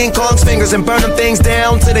than King Kong's fingers and burn them things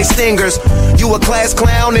down to they stingers. You a class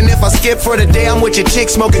clown, and if I skip for the day, I'm with your chick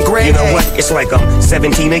smoking gray. You know what? It's like I'm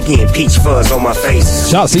 17 again, peach fuzz on my face.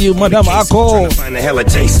 Shouts to you, Madame Alcohol. Find the hella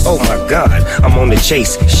taste. Oh my God, I'm on the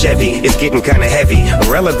chase. Chevy, it's getting kinda heavy.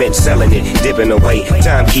 Irrelevant, selling it, dipping away.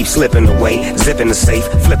 Time keeps slipping away. Zipping the safe,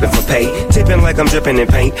 flipping for pay. Tipping like I'm dripping in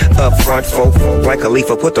paint. Up front, folk, like a leaf,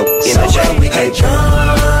 put the in the J. We get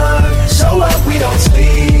drunk. So what, we don't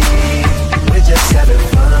sleep. We're just having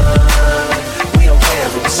fun. We don't care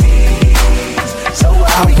who sees. So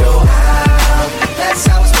what, we go out. That's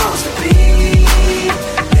how it's supposed to be.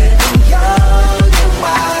 Living young and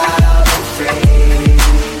wild and free.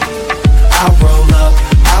 I'll roll up,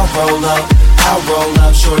 I'll roll up, I'll roll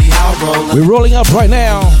up, shorty, I'll roll up. We're rolling up right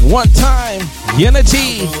now. One time.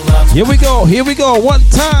 Unity. Here we go. One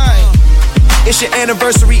time. It's your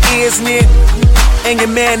anniversary, isn't it? And your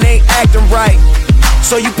man ain't acting right.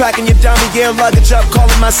 So you packing your dummy gear luggage up,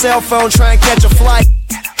 calling my cell phone, trying to catch a flight.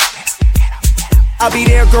 I'll be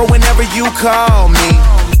there, girl, whenever you call me.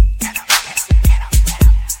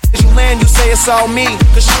 You land, you say it's all me.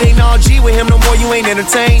 Cause shit ain't all G with him no more, you ain't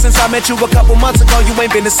entertained. Since I met you a couple months ago, you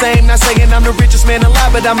ain't been the same. Not saying I'm the richest man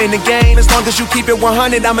alive, but I'm in the game. As long as you keep it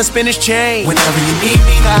 100, I'ma spin his chain. Whenever you need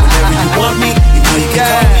me, whenever you want me, you know you can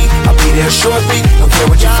call me. I'll be there shortly, don't care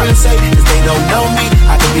what your friends say, cause they don't know me.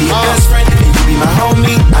 I can be your best friend, and you be my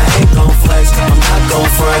homie. I ain't gon' flex, I'm not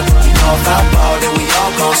gon' front. You know if I ball, then we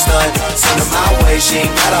all gon' stunt. Send her my way, she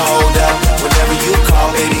ain't gotta hold up. Whenever you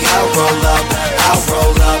call, baby, I'll roll up. I'll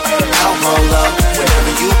roll up, I'll roll up.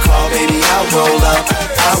 Whenever you call, baby, I'll roll up.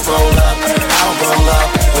 I'll roll up, I'll roll up.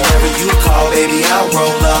 Whenever you call, baby, I'll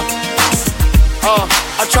roll up.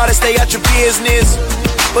 I try to stay out your business,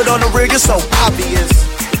 but on the real, you're so obvious.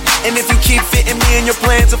 And if you keep fitting me in your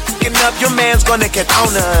plans of fucking up, your man's gonna get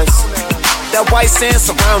on us. That white sand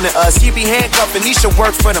surrounding us, he be handcuffing, he should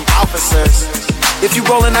work for them officers. If you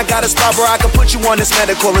rollin', I got a spot where I can put you on this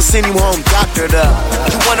medical and send you home doctored up.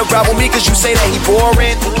 You wanna ride with me cause you say that he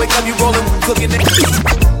boring? Wake up, you rollin', cooking it.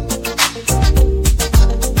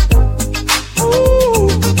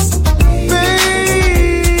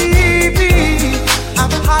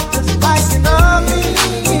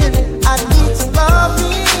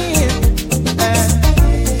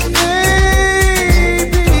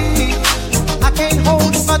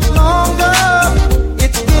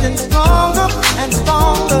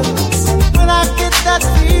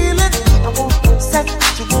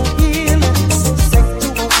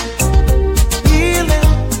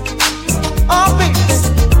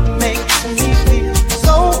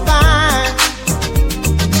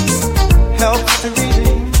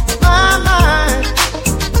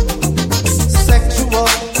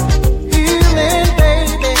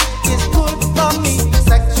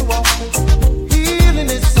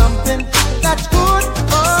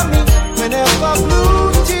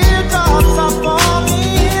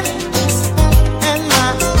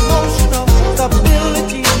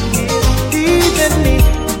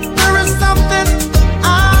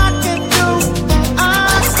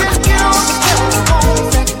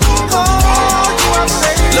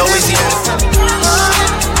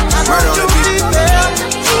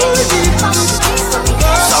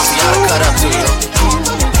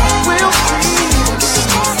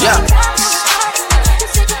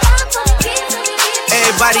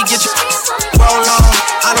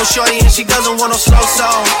 Shorty and she doesn't want no slow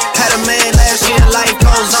song. Had a man last year, life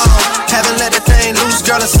goes on. Haven't let the thing loose,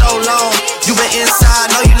 girl, in so long. You been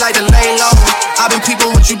inside, know you like to lay low. I've been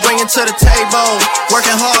peeping what you bringing to the table.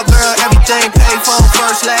 Working hard, girl, everything paid for.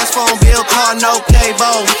 First, last phone bill, car, no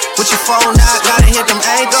cable. With your phone out, gotta hit them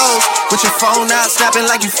angles. With your phone out, snapping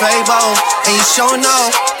like you Fable. And you showing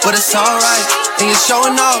off, but it's alright. And you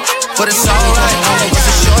showing off, but it's alright.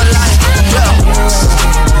 It's a short life,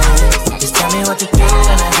 yeah. Just tell me what to do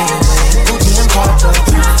and I get it. Gucci and Porto.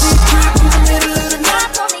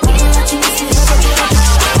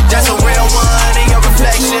 That's a real one in your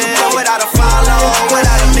reflection. Without a follow,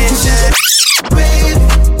 without a mention. Babe,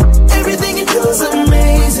 everything you do is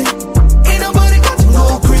amazing. Ain't nobody got to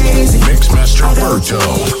go crazy. Mixmasterberto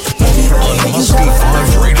on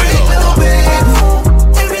Mustbe5Radio.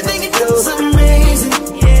 Everything you do is amazing.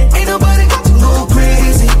 Ain't nobody got to go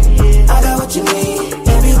crazy. I got what you need.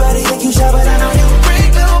 Everybody think you shy, but I know you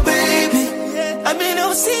break, little baby. I've been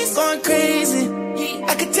overseas going crazy.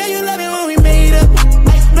 I could tell you love it when we made up.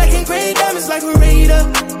 Black and gray diamonds like a radar.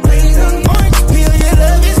 Orange peel, your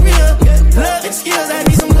love is real. Love and skills, I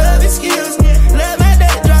need some love and skills. Love my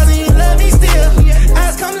dad draws and you love me still.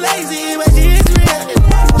 Eyes come lazy, but she is real.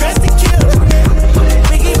 Dress to kill.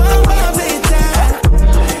 Mickey Bone Bombs ain't time.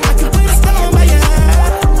 I could put a stone by your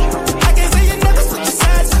eye. I can say you never switch your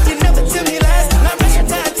sides. You never tell me lies. Not rushing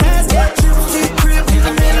times. Keep crib in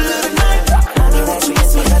the middle of the night. I know that you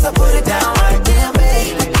miss me cause I put it down right there,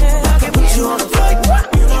 babe. I can put you on the flight.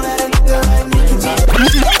 You know that a nigga like me can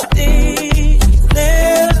be.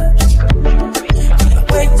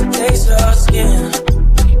 Wait to taste your skin,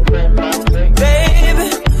 baby.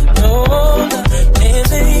 No in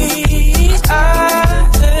these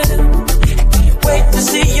eyes. Can't wait to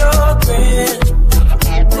see your grin.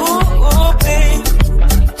 Ooh, babe,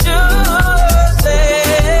 just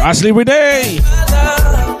say Ashley Renee.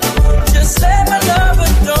 just say my love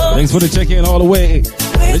adore. Thanks for the check-in all the way.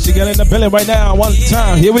 Michigan in the building right now. One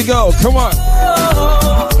time. Here we go. Come on.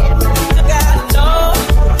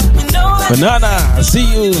 Banana, I see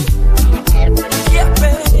you.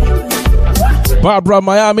 Barbara,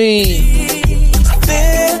 Miami.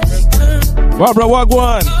 Barbara,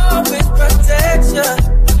 Wagwan.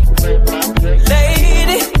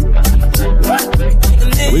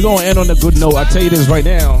 We're going to end on a good note. I'll tell you this right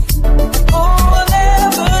now.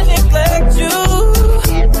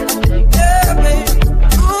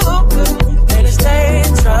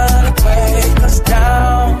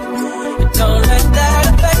 Don't let that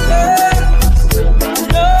affect us.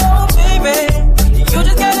 No, baby. You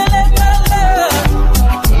just gotta let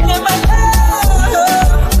my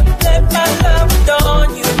love adorn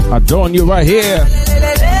you. Adorn you right here.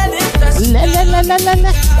 La, la, la, la, la,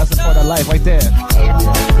 la. That's the part of life right there. You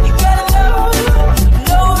gotta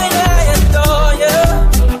know that I adore you.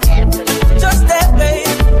 Just that, baby.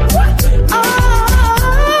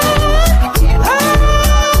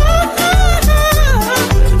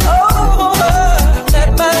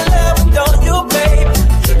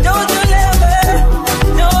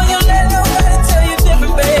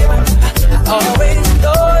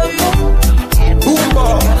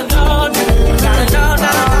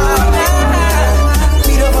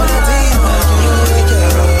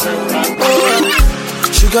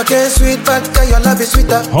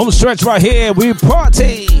 Home stretch right here, we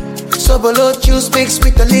party. Sobolo juice mixed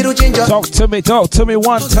with a little ginger. Talk to me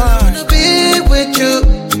one time. I wanna be with you,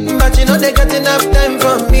 but you know they got enough time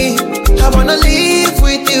for me. I wanna live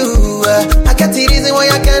with you. I got the reason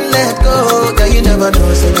why I can't let go. Girl, you never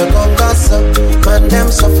know, say you gon' gossip. Man,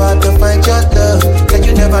 them so far to find your love. Girl,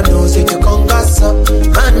 you never know, say you gon' gossip.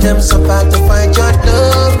 Man, them so far to find your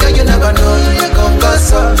love. Girl, you never know, you gon'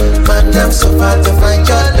 gossip. Man, them so far to find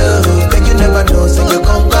your love. Girl, you never know, say you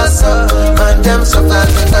gon' gossip. Man, them so far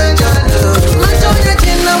to find your love. Man, don't get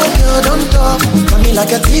in now, girl, don't talk. Me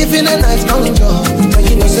like a thief in a night morning job. And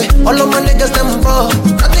you know say, all of my niggas them fall.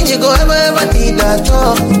 Nothing you go ever need at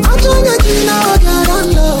all. I'm trying to get now, girl, don't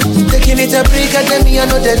know. Taking it a break and then me, I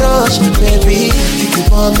know the rush. Baby, you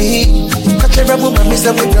keep on me. Catch a rebel, my miss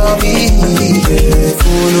up with me. Yeah,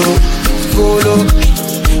 follow.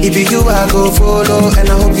 If you I go follow. And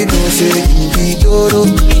I hope you don't say you be Doro.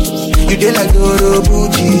 You did like Doro,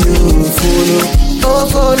 Bucci, follow. Oh,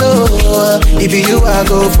 follow. If you I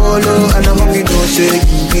go follow. And I hope you don't say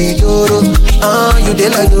you be Doro. You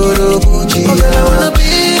did like Doro, Bucci. Oh, girl, I wanna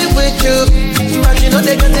be with you, but you know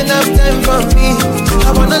they got enough time for me.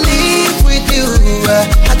 I wanna live with you.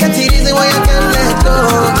 I got the reason why I can't let go.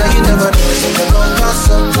 Girl, you never know, so you gon' pass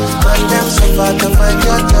up. Man, them so far to find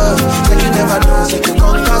your love. Girl, you never know, so you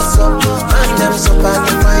gon' pass up. Man, them so far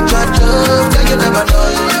to find your love. Girl, you never know,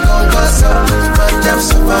 so you gon' pass up. Man, them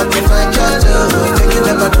so far to find your love. Girl, you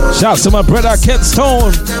never know. Shouts to my brother Ken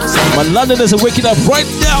Stone. My Londoners are waking up right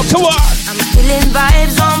now. Come on. I'm feeling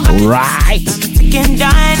vibes on vibes. Right. Ticking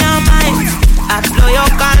dynamite. I blow your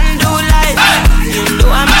candle light. You know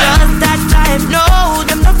I'm just that type. No,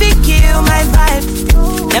 them no fit kill my vibe.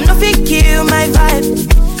 Them no fit kill my vibe.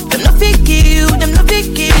 Them no fit kill. Them no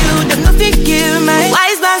fit kill. Them no fit kill my.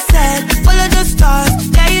 Wise man said, follow the stars.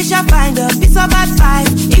 There you shall find a piece of advice.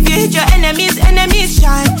 If you hit your enemies, enemies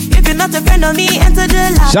shine. If you're not a friend of me, enter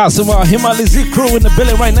the light. Shouts to my Himalazi crew in the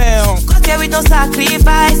building right now. Cause there with no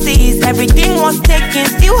sacrifices. Everything was taken,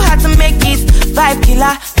 still had to make it. Vibe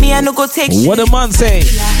killer, me I no go take shit. What a man say?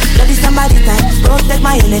 Bloody somebody time, protect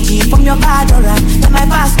my energy from your bad aura. Then my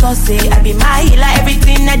pastor say, I be my healer,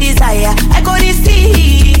 everything I desire. I go to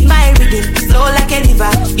see my rhythm, flow like a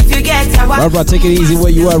river. If you get a Barbara, take it easy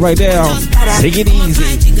where you are right now. Take it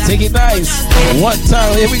easy, take it nice. One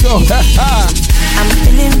time, here we go. I'm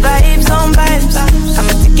feeling vibes on vibes. I'm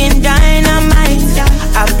a ticking dynamite.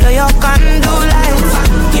 I blow your candle lights.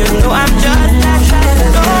 You know I'm just that type.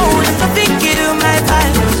 No, there's nothing kill my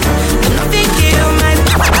vibe. There's nothing kill my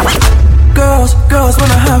vibe. Girls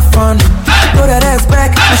wanna have fun. Throw that ass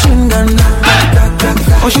back, machine gun.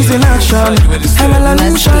 Oh, she's in action.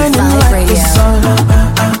 Melanin shining like the sun.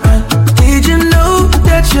 Did you know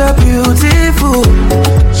that you're beautiful?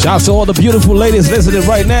 Shouts to all the beautiful ladies listening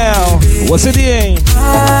right now. What's it in?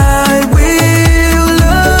 I will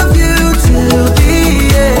love you till the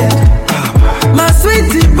end. My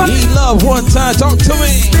sweetie pie. Need love one time, talk to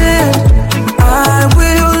me. I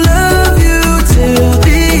will love you till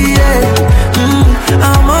the end.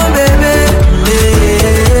 I'm a baby.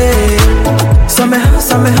 So me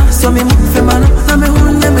move for man, so me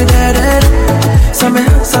hunde me dead. So me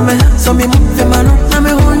move for man, so me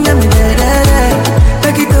hunde me dead.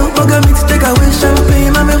 Take it up, bugger mix, take away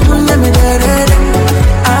champagne, me hunde me dead.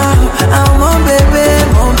 I'm a baby.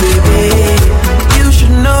 You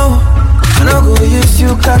should know, I don't go use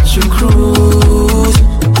you, catch you cruise.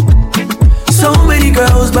 So many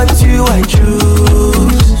girls, but you I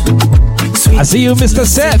choose. I see you, Mr.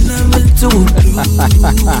 Seth.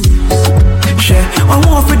 Share, I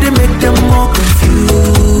want for them, make them more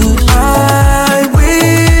confused. I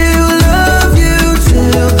will love you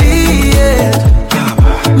till the end.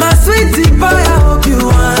 My sweetie pie, I hope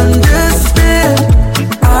you understand.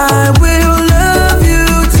 I will love you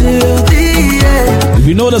till the end. If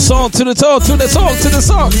you know the song, to the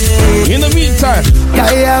song. In the meantime,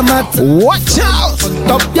 watch out.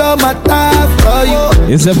 Stop your matter for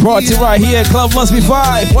you. It's a party right here. Club Must Be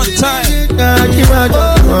 5. One time. I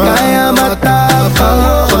am a top for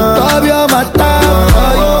you. Stop your matter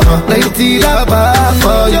for you. Lady Daba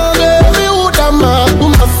for you. Baby, who the man?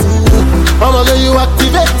 Mama, girl, you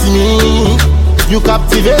activate me. You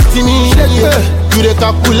captivate me. You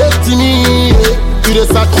recalculate me. You dey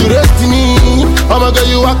saturate me. Mama, girl,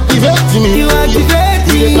 you activate me. You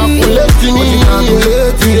dey calculate me. You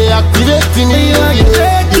dey activate me.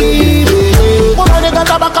 Woman, they got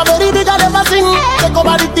a back a very big and never sing. Take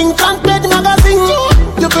over the thing, can't pay the magazine.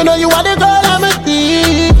 You feel know you are the girl I'm a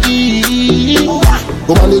tea.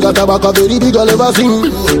 Woman, they got a back a very big and never sing.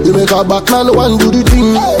 You make a back man one do the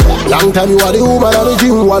thing. Long time you are the woman of the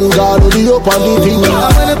gym. One guard will be up on the thing. I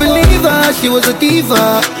wanna believe her, she was a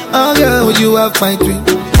diva. Oh girl, would you have my dream?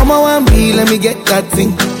 Mama want me, let me get that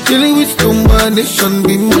thing. Chilling with someone, they shouldn't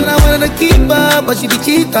be me. I wanted to keep her, but she be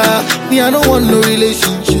cheater. Me, I don't want no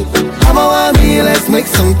relationship. Mama want me, let's make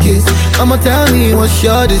some kiss. Mama tell me, what's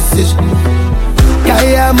your decision?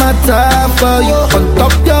 Yeah, my time for you. On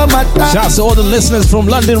top your matter. Shouts to all the listeners from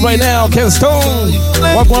London right now. Ken Stone,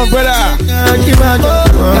 walk one brother.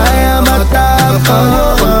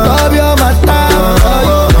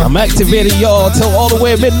 I'm activating y'all till all the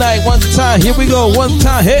way at midnight. One time, here we go. One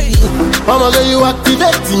time, hey. Mama, girl, you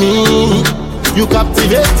activate me. You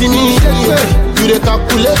captivate me. You dey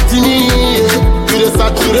calculate me. You dey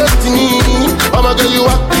saturate me. Mama, girl, you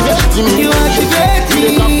activate me. You activate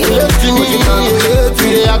me. You dey calculate me.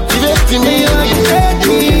 You dey activate me. You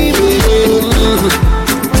activate me.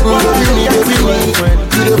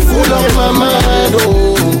 You dey full of my mind.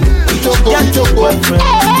 Oh, choco.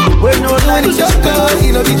 When no line is just go,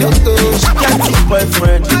 you know the just go. She get it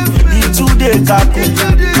boyfriend, he today kaku.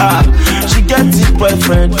 She get it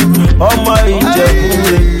boyfriend, oh my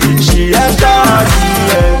Ijebu. She enter her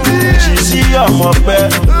DM, she see I'm up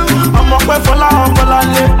for la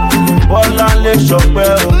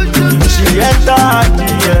shopper. She enter her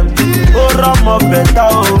DM, oh Ramo beta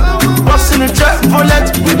oh. What's in the trap for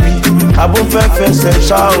let baby? I won't face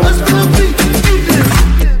shout.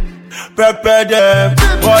 Prepare them,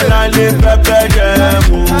 all I live, prepare them.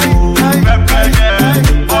 Prepare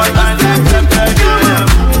them, all I live, prepare them.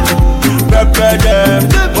 Prepare them,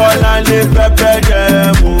 all I live, prepare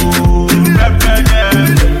them. Prepare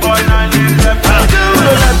them, all I live, prepare them. Who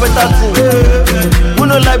no like better thing? Who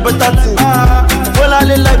no like better thing? All I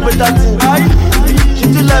live like better thing. She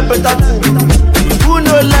do like better thing. Who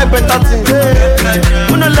no like better thing?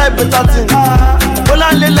 Who no like better thing? All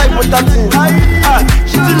I live like better thing.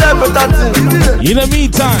 She do like better thing. In the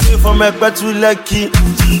meantime, from Ekpe to Lekki,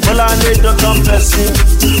 all I need to come person.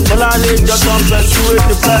 All I need to come person with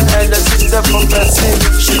the black and the system from person.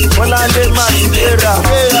 All I need my era.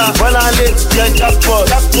 All I need to get jackpot.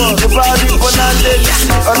 The body all I need.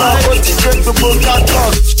 All I want to get the book out.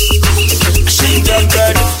 She get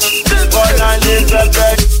bed. All I need the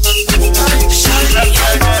bed.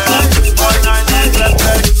 All I need the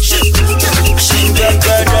bed. She get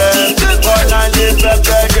bed. All I need the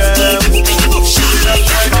bed.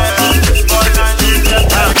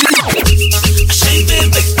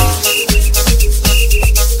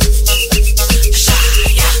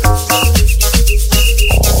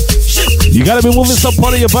 you gotta be moving some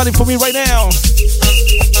part of your body for me right now.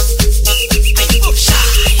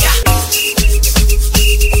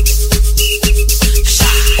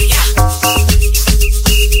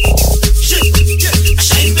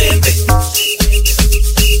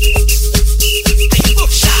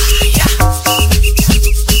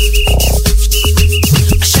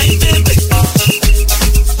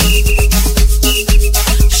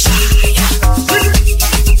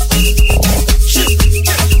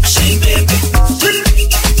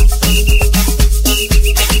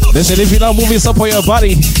 Listen, if you're not moving some for your body,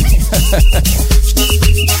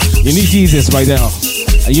 you need Jesus right now.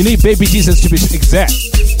 And you need baby Jesus to be exact.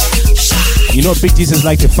 You know big Jesus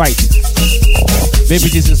like to fight. Baby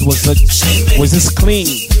Jesus was just clean.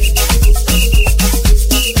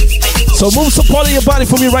 So move some part of your body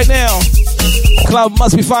for me right now. Club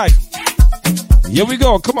must be 5. Here we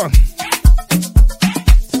go, come on.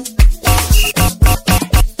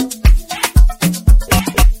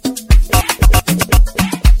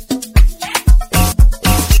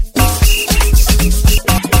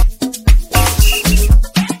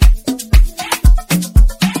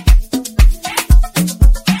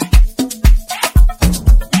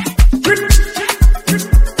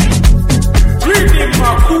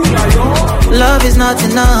 Love is not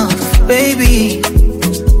enough, baby.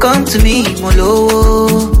 Come to me,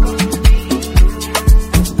 Molo.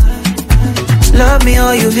 Love me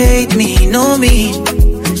or you hate me, know me.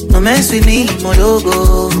 No mess with me,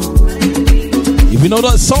 Mologo. If you know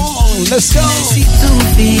that song, let's go.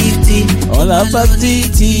 250. All about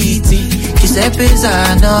DTT. Giuseppe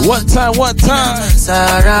Zano. One time.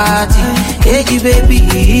 Sarati. Hey, baby,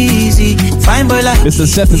 easy. Fine boy like Mr.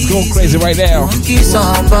 Seth is going crazy right now.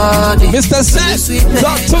 Somebody. Mr. Seth,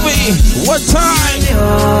 talk to me. One time.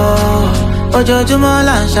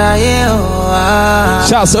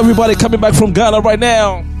 Shouts to everybody coming back from Ghana right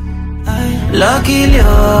now. Lucky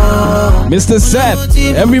Mr. Seth,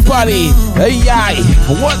 everybody, hey,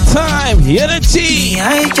 one time, energy.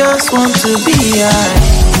 I just want to be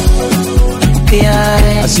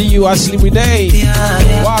I see you, Ashley, every day.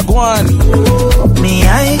 Wagwan. Me,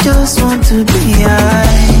 I just want to be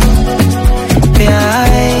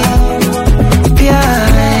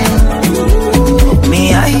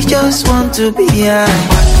Me, I just want to be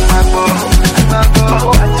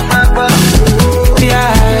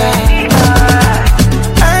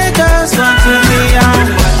I just want to be young.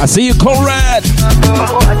 I see you, Conrad.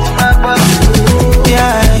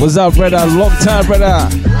 What's up, brother? Long time, brother.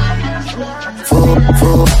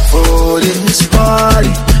 For this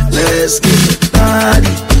party, let's get it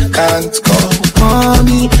party. Can't call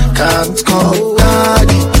mommy, can't call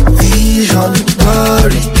daddy. Vision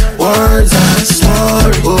blurry, words are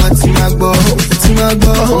sorry. What's my goal?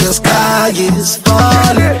 The sky is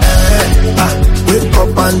falling. Wake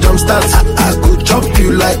up and jump start. I could jump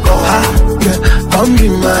you like yeah. Come be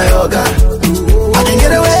my yoga. I can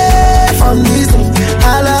get away from this thing.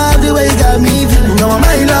 I love the way you got me feeling. No,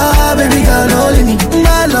 my love, baby, can only me.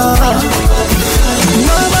 My love,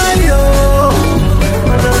 nobody,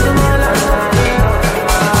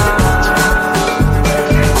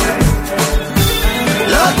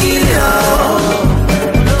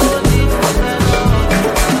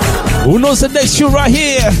 Who knows the next shoe right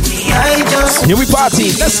here? Here we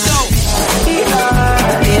party. Let's go.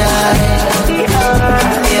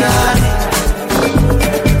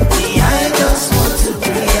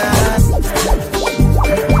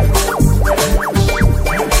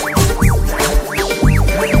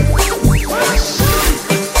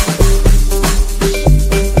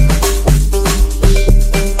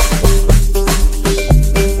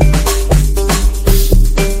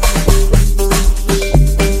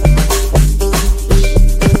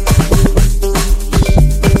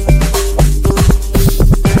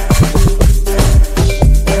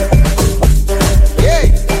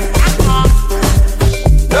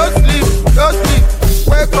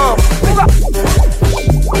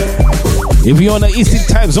 If you're on the Eastern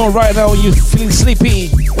time zone right now and you're feeling sleepy,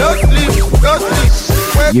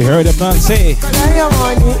 you heard a man say,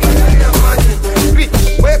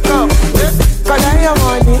 wake up,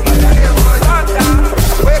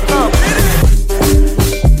 wake up.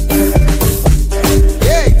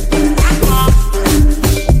 Yeah.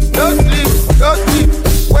 Don't sleep,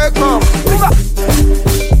 wake up.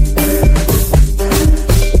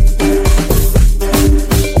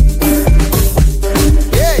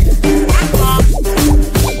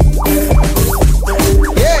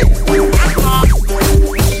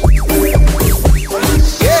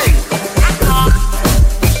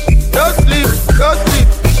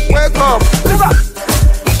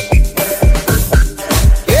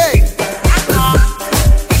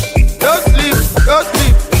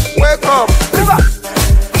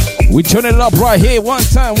 We turn it up right here. One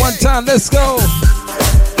time, let's go.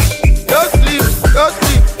 Don't sleep,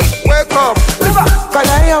 wake up.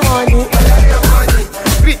 Collect your money.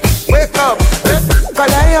 Wake up.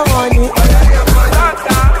 Collect your money.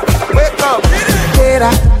 Wake up.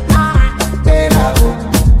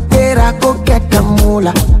 Tera, go get the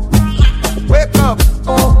moolah. Wake up.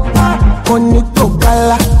 Bonito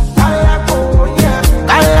kala.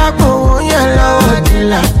 Kala kunya la.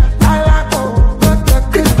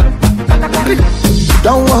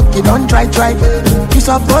 Don't walk, you don't try. You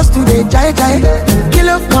supposed to be jai.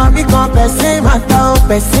 Kilo come, become person, matter,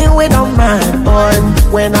 person we don't mind.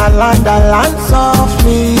 When I land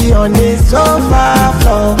softly on the sofa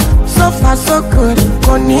floor. So far so good,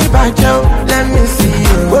 Koni Bajo. Let me see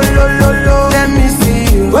you, oh lo. Let me see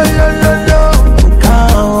you, oh lo.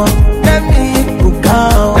 Bukao, let me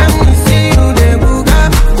see you, de buga,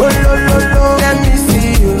 oh lo. Let me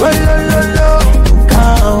see you, oh lo.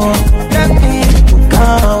 Bukao,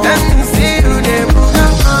 let me see you, de buga,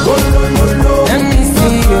 oh lo. Let me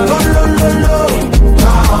see you, oh lo.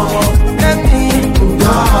 Bukao, let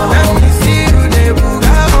me see you, de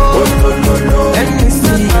buga, oh lo. Let me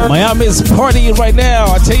see you. Miami's partying right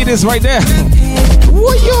now. I tell you this right now.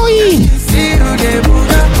 Woo-yoo-ee.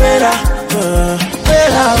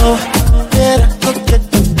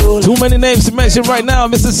 Too many names to mention right now.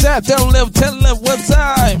 Mr. Sat, tell them what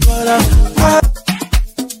time.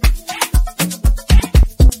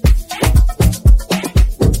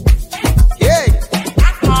 Yeah.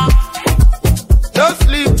 Don't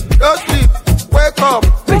sleep, wake up.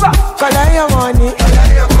 Collect your money.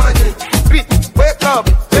 Wake up.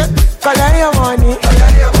 Collect your money.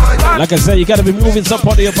 Like I said, you gotta be moving some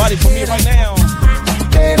part of your body for me right now.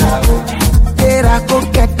 Tera, go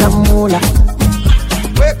get the moolah.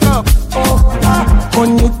 Wake up.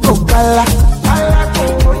 Bonito kala.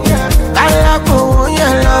 Kala kunya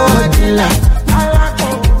la.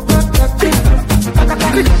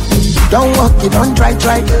 Don't walk, you don't try.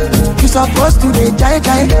 You supposed to be jai.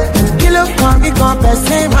 Kilo come, become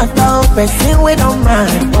person, matter, person we don't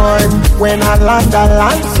mind. When I land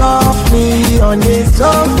softly on the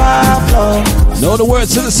sofa floor. Know the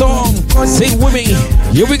words to the song. Sing with me.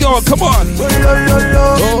 Here we go. Come on.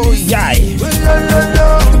 Oh, yeah.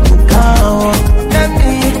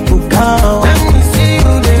 Let me see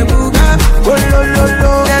you, the buga.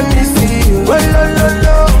 Let me see you. Let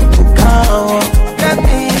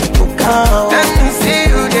me see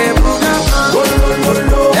you, the buga.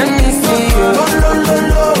 Let me see you.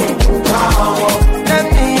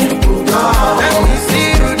 Let me see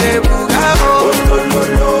you, the buga.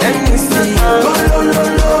 Let me see you.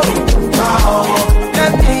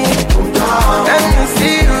 Let me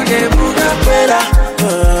see you, the buga.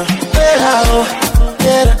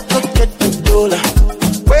 Better, go get the dollar.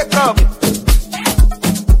 Wake up.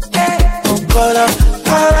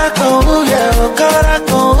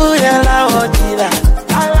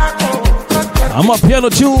 I'm up piano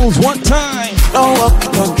tunes one time. Don't walk,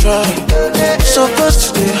 don't try. Supposed to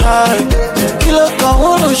stay high. Kilo can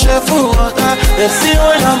hold on chef for water. Let's see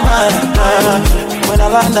when I'm mad. When I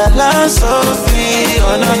land that last Sophie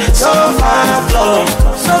on a sofa floor.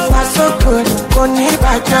 So far so good. Go need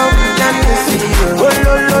back down. Let me see you.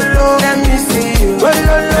 Let me see you.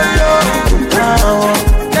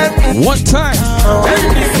 One time.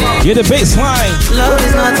 Get the bass line. Love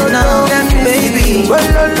is not enough, baby.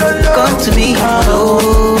 Come to me.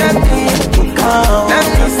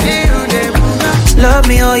 Love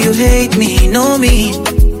me or you hate me, know me.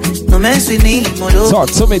 No mess with me, Talk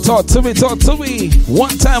to me.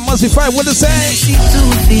 One time must be fine. What to say? She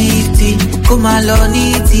 250, come along,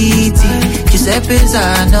 titi. Giuseppe's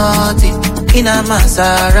are naughty, in a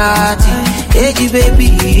Maserati. Hey, baby,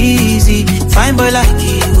 easy. Fine boy like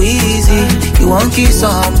you, easy. You won't kiss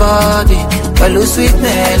somebody, but lose sweet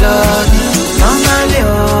melody. Normally,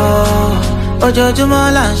 oh, Jojo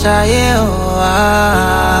Molanchaye, oh,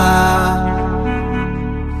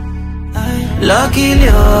 luckily,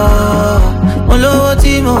 oh, Olowo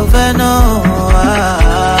ti mo fẹ́ náà,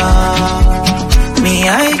 me, I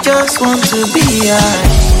just want to be high.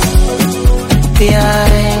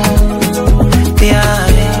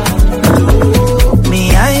 Me,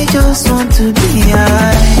 I just want to be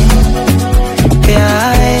high.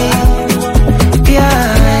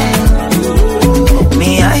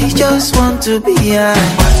 Me, I just want to be high.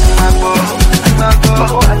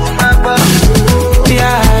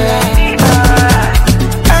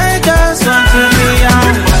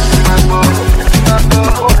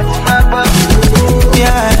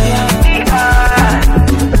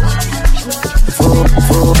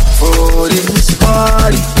 For this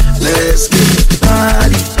party, let's get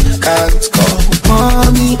party. Can't call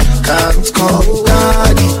mommy, can't call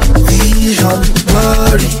daddy. Vision,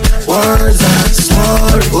 worry, words are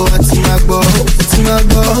sorry. Oh, it's my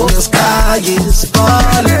bow, the sky is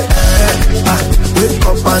falling. Wake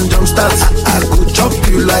up and jump start. I could chop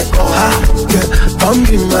you like yeah, don't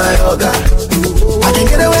be my other. I can't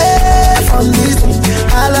get away from this.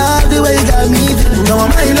 I love the way you got me. No,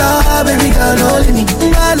 my love, baby girl, only me.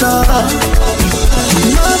 My love,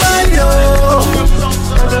 nobody knows.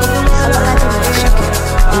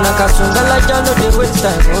 Nakasungala jano de waste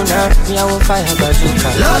time. Oh now, me I won't fire bazooka.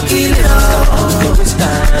 Lucky love, de waste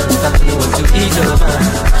time. That me want to eat your man.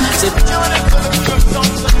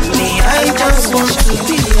 Me, I just want to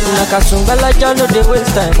be. Nakasungala jano de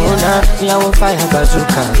waste time. Oh now, me I won't fire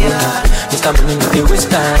bazooka. Mr. Money no de waste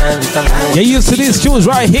time. Get used to these tunes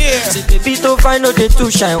right here. Say baby to find out the two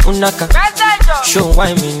shine unaka. Show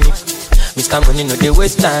why me. Mr. Money no dey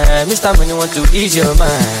waste time. Mr. Money want to ease your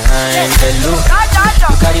mind. Hello,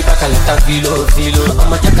 you carry back a lot of kilo.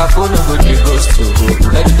 I'ma take a phone and go to ghost to go.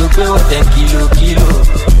 Ready to pay what 10 kilo.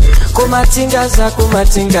 Kumatingaza.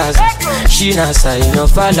 She nasa ino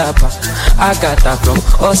falapa. Agata from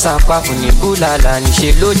Osapa funi bulala.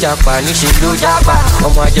 Nishe lo japa.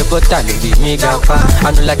 Omo aje bota le bi mi gapa.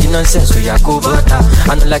 I don't like the nonsense we yakubota.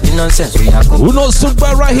 Who knows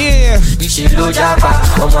super right here? Nishe lo japa.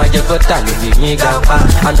 Omo aje bota. I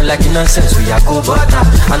don't like the nonsense we are go butter.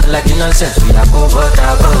 I don't like the nonsense we are go butter.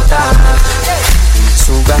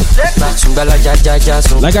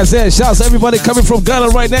 Like I said, shouts to everybody coming from Ghana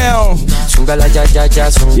right now.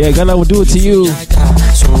 Yeah, Ghana will do it to you.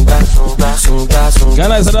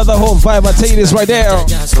 Ghana is another home vibe, I tell you this right now.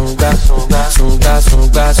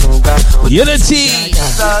 Unity.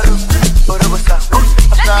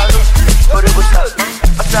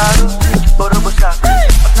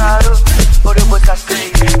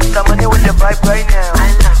 Mr. Money with the vibe right now.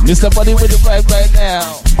 Mr. Money with the vibe right now.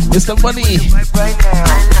 Mr. Money.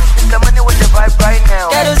 Mr. Money with the vibe right now.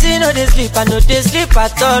 Kerosene no dey sleep, I no dey sleep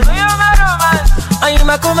at all. I'm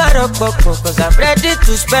a kuma rock, cause I'm ready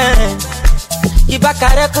to spend.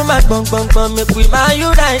 Ibakare kuma bong bong bong, make we man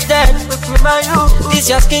united. This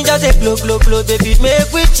your skin just a glow glow glow, baby,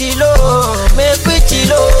 make we chillo, make we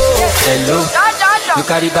chillo. Hello, you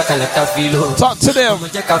carry back a lot of filo. Talk to them.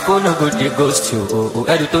 Check a phone, no go they ghost you. Oh,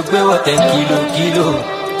 I do to be what 10 kilo.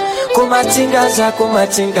 Kuma tingaza,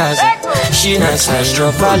 she has a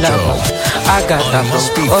strong Agata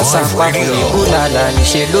from Osaka, Ulala,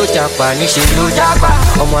 Nishelo Japa,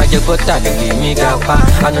 Omo Ajebota, me gapa.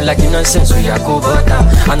 I don't like the nonsense, we are go butter.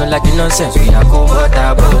 I don't like the nonsense, we are go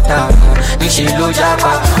butter. Nishelo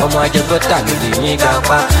Japa, Omo Ajebota, me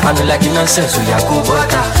gapa. I don't like the nonsense, we are go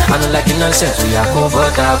butter. I don't like the nonsense, we are go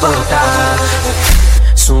butter.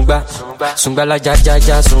 Sunga la ja ja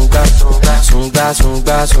ja sunga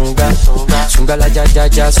la ja ja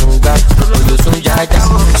ja sunga Oyo sunga ja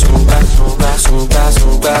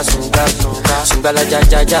sunga la ja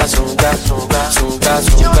ja ja sunga.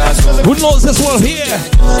 Who knows this one here?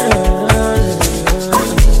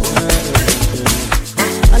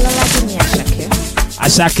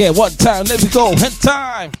 Ashake, what time? Let's go. Head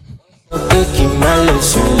time.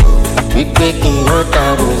 We taking your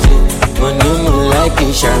time. When you move like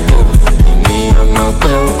a shadow, me I'm not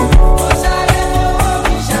well.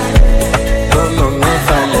 Come on, my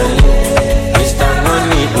family, Mr.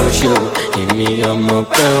 Money go show. Me I'm not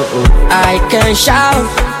well. I can shout,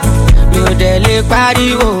 you dele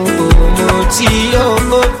party moti.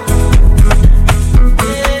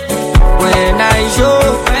 When I show,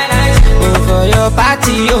 for your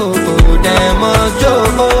party them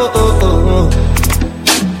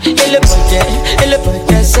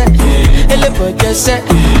Elle est set,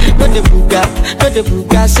 no de buga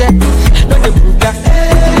set, no de buga.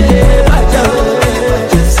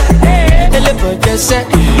 Elle est set,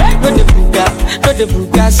 no de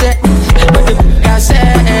buga set, no de buga set.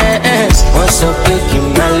 What's up, taking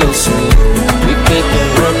my lesson? We taking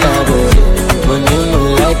rockado, when you know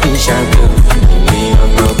like a shadow. Me I'm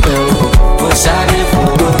not well, what's out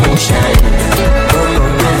for me shine? Come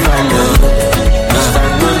on, never know.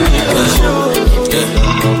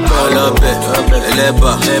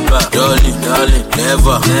 Eleba, darling,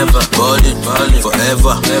 never, ballin',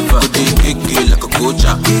 forever, kiki like a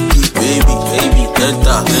coacha, baby,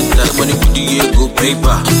 enter, money put the go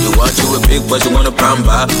paper. You want you a big but you want a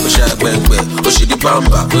bamba, push out back, push the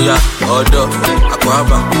bamba, order,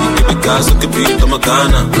 aquaba, you be gas, you be come a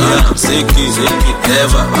Ghana, sicky,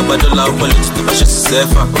 never, I better love police to my shit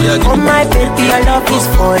safer. Oh my baby, your love is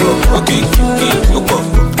for you. Okay,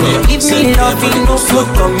 give me loving, no flow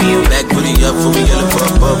from you. Back put it up for me, yellow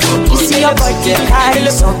you see your body carry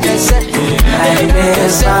something. I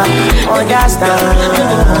never understand.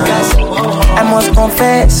 I must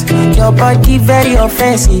confess, your body very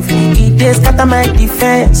offensive. It is scatter my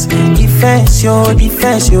defense, yo.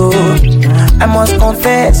 I must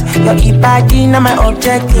confess, your body not my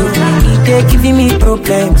objective. It is giving me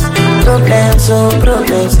problems,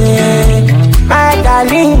 yeah. My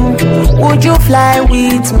darling, would you fly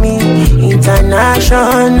with me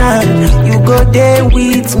international? You go there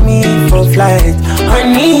with me for flight.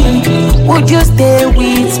 Honey, would you stay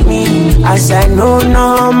with me? As I know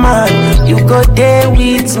normal, you go there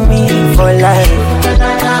with me for life.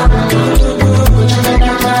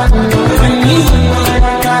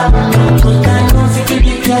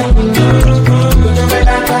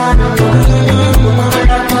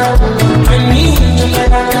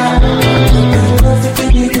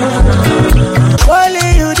 Only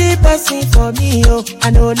you the person for me, oh. I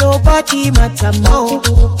know nobody matter more.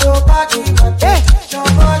 Nobody matter.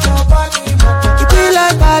 It be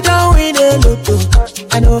like I don't win a lotto.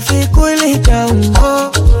 I know if you cool it down,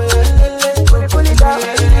 oh.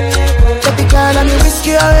 Baby girl, I'm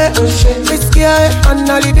risky away, on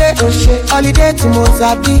holiday to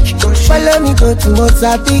Mozambique. Follow me go to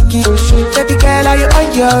Mozambique. Baby girl, are you on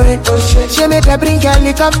your way? She make her bring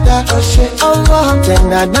helicopter.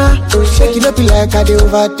 Tenana, shake it up like I do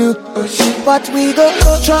overdo. But we go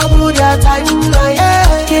trouble their timeline.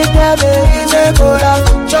 Keep them in the corner,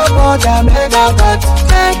 trouble their megabytes.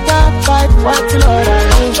 Make that fight, what Lord I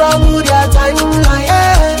know. Trouble their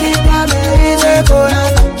timeline. Keep them in the corner,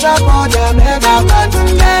 trouble their megabytes.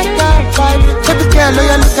 Make that fight. Baby girl, oh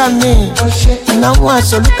you look at me. And I want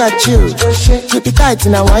to look at you. Keep it tight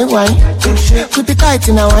in a wine. Keep it tight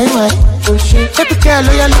in a wine. Baby girl,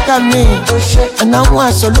 oh you look at me. And I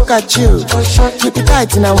want to look at you. Keep it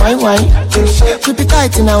tight in a wine. Keep it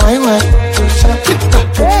tight in a wine.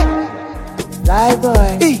 Lie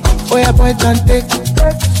boy, oh yeah boy don't take.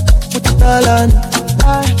 Put it all on.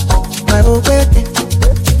 My whole baby.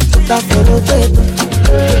 Put that for the baby.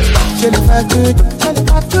 Feel if I could.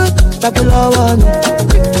 Double all on.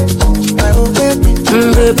 My whole baby.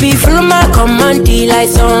 Baby, follow my command, like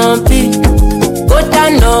zombie. Go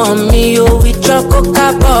down on me, oh, with your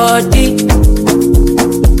coca body.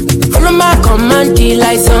 Follow my command,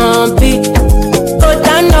 like zombie. Go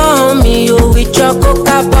down on me, oh, with your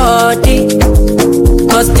coca body.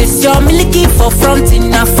 Cause this your milky for front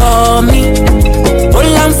enough for me.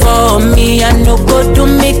 Hold on for me, I no go to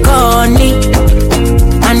me corny.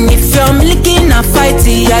 And if you're milky na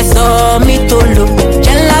fighty, I saw me to look.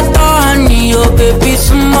 Gelato honey, oh baby,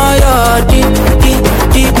 smile deep.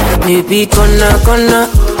 Baby, gonna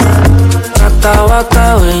waka waka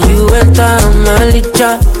when you enter Malicha.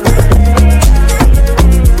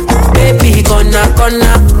 Baby, gonna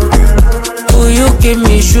will you give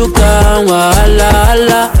me sugar,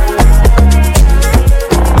 wahala.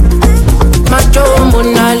 Macho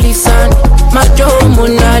Mona Lisa, Macho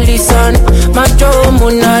Mona Lisa, Macho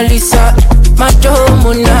Mona Lisa, Macho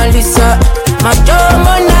Mona Lisa, Macho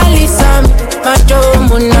Mona Lisa, Macho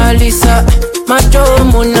Mona Lisa, Macho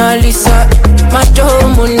Mona Lisa, Macho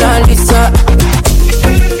Mona Lisa.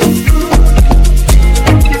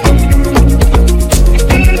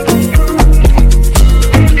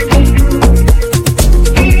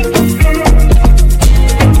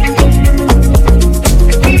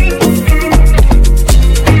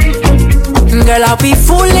 Girl, I'll be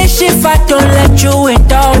foolish if I don't let you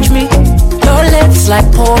indulge me. Your lips like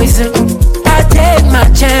poison, I'll take my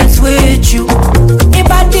chance with you.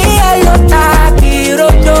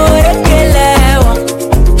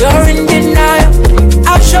 You're in denial,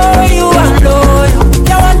 I'll show you I'm loyal.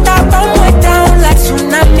 You want to come way down like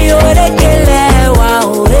tsunami or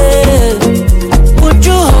would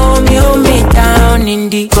you hold me down in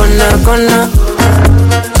the gonna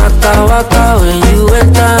waka waka when you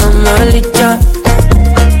enter Malicha.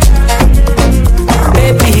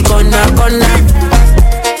 Baby, gonna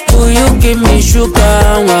will you give me sugar,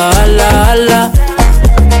 wahala.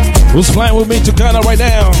 Who's flying with me to Ghana right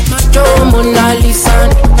now? Macho Mona Lisa,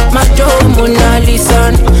 Macho Mona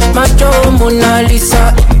Lisa, Macho Mona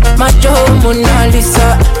Lisa, Macho Mona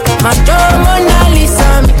Lisa, Macho Mona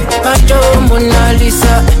Lisa, Macho Mona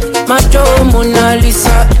Lisa, Macho Mona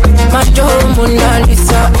Lisa, Macho Mona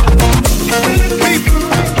Lisa.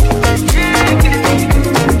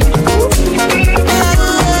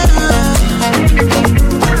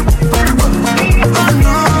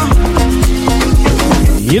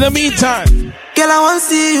 In the meantime, girl, I want to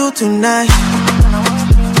see you tonight.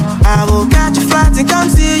 I will catch a flight and come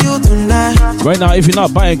see you tonight. Right now, if you're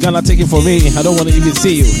not buying Ghana ticket for me, I don't want to even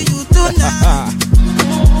see you.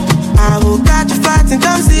 I will catch a flight and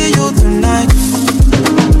come see you tonight.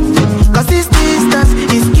 Cause this distance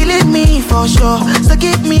is killing me for sure. So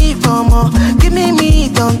give me for more, give me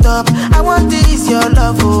meat on top. I want this, your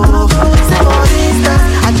love, oh. Say for instance,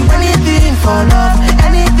 I do anything for love,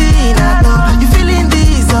 anything I love. You feeling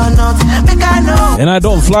this or not? Make I know. And I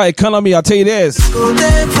don't fly economy, I'll tell you this. Go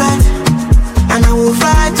take flight, and I will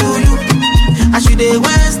fly to you. I should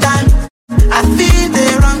waste time. I feel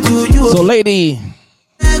they run to you. So lady,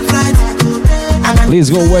 please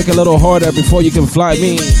go work a little harder before you can fly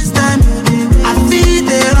me.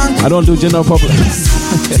 I don't do general public.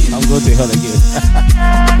 I'm going to hell again.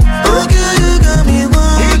 Oh, girl, you got me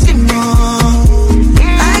wanting more.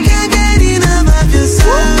 I can't get enough of your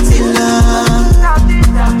salty love.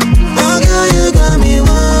 Oh, girl, you got me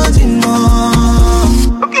wanting more.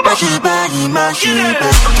 Mash your body, mash your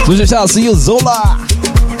body. So just out to you, Zola.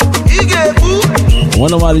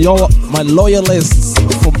 One of my loyalists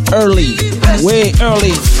from early, way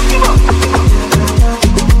early.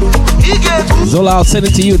 Zola, I'll send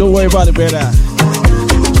it to you. Don't worry about it, brother.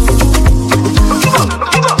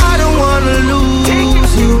 I don't wanna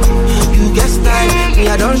lose you. You get style. Me,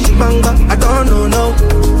 I don't shoot banga. I don't know no.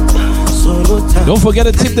 Solo time. Don't forget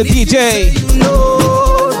to tip the DJ.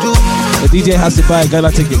 The DJ has to buy a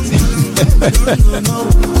Ghana ticket.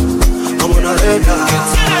 I'm on a red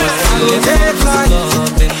light.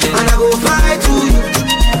 And I go fly to you.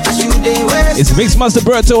 It's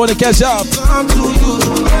Mixmasterberto on the catch up.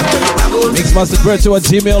 Mixmasterberto at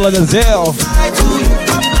Gmail and the Zelle.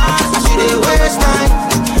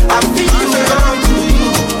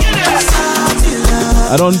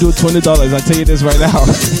 I don't do $20, I tell you this right now.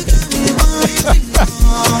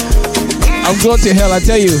 I'm going to hell, I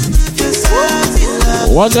tell you.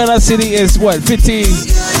 One Ghana city is what, 15?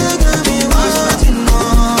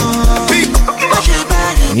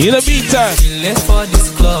 In the meantime, late for this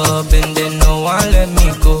club and then no one let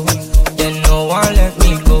me go. Then no one let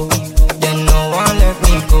me go. Then no one let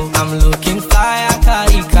me go. I'm looking fly, I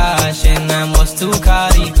carry cash and I must to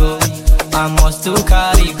carry go. I must to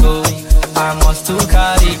carry go. I I must to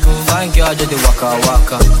carry go. Thank God you the waka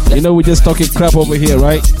waka. You know we just talking crap over here,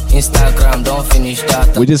 right? Instagram, don't finish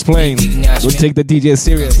that. We're just playing. Don't take the DJ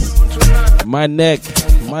serious. My neck,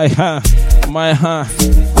 my my I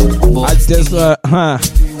just I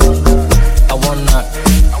want that.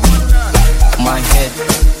 My head,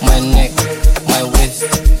 my neck, my waist.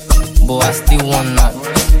 But I still want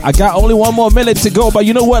that. I got only 1 more minute to go, but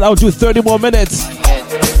you know what? I'll do 30 more minutes.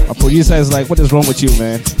 My producer is like, what is wrong with you,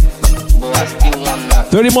 man?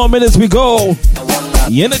 30 more minutes, we go.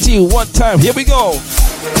 Unity, one time. Here we go.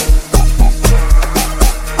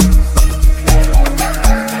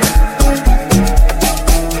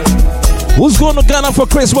 Who's going to Ghana for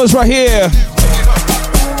Christmas right here?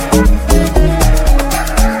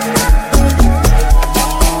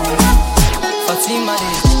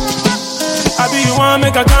 I be the one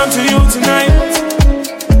make I come to you tonight.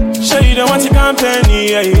 Show you the want to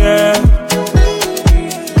company, yeah.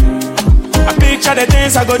 I picture the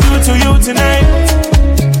things I go do to you tonight.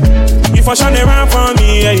 You for sure they run for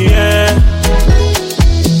me, yeah.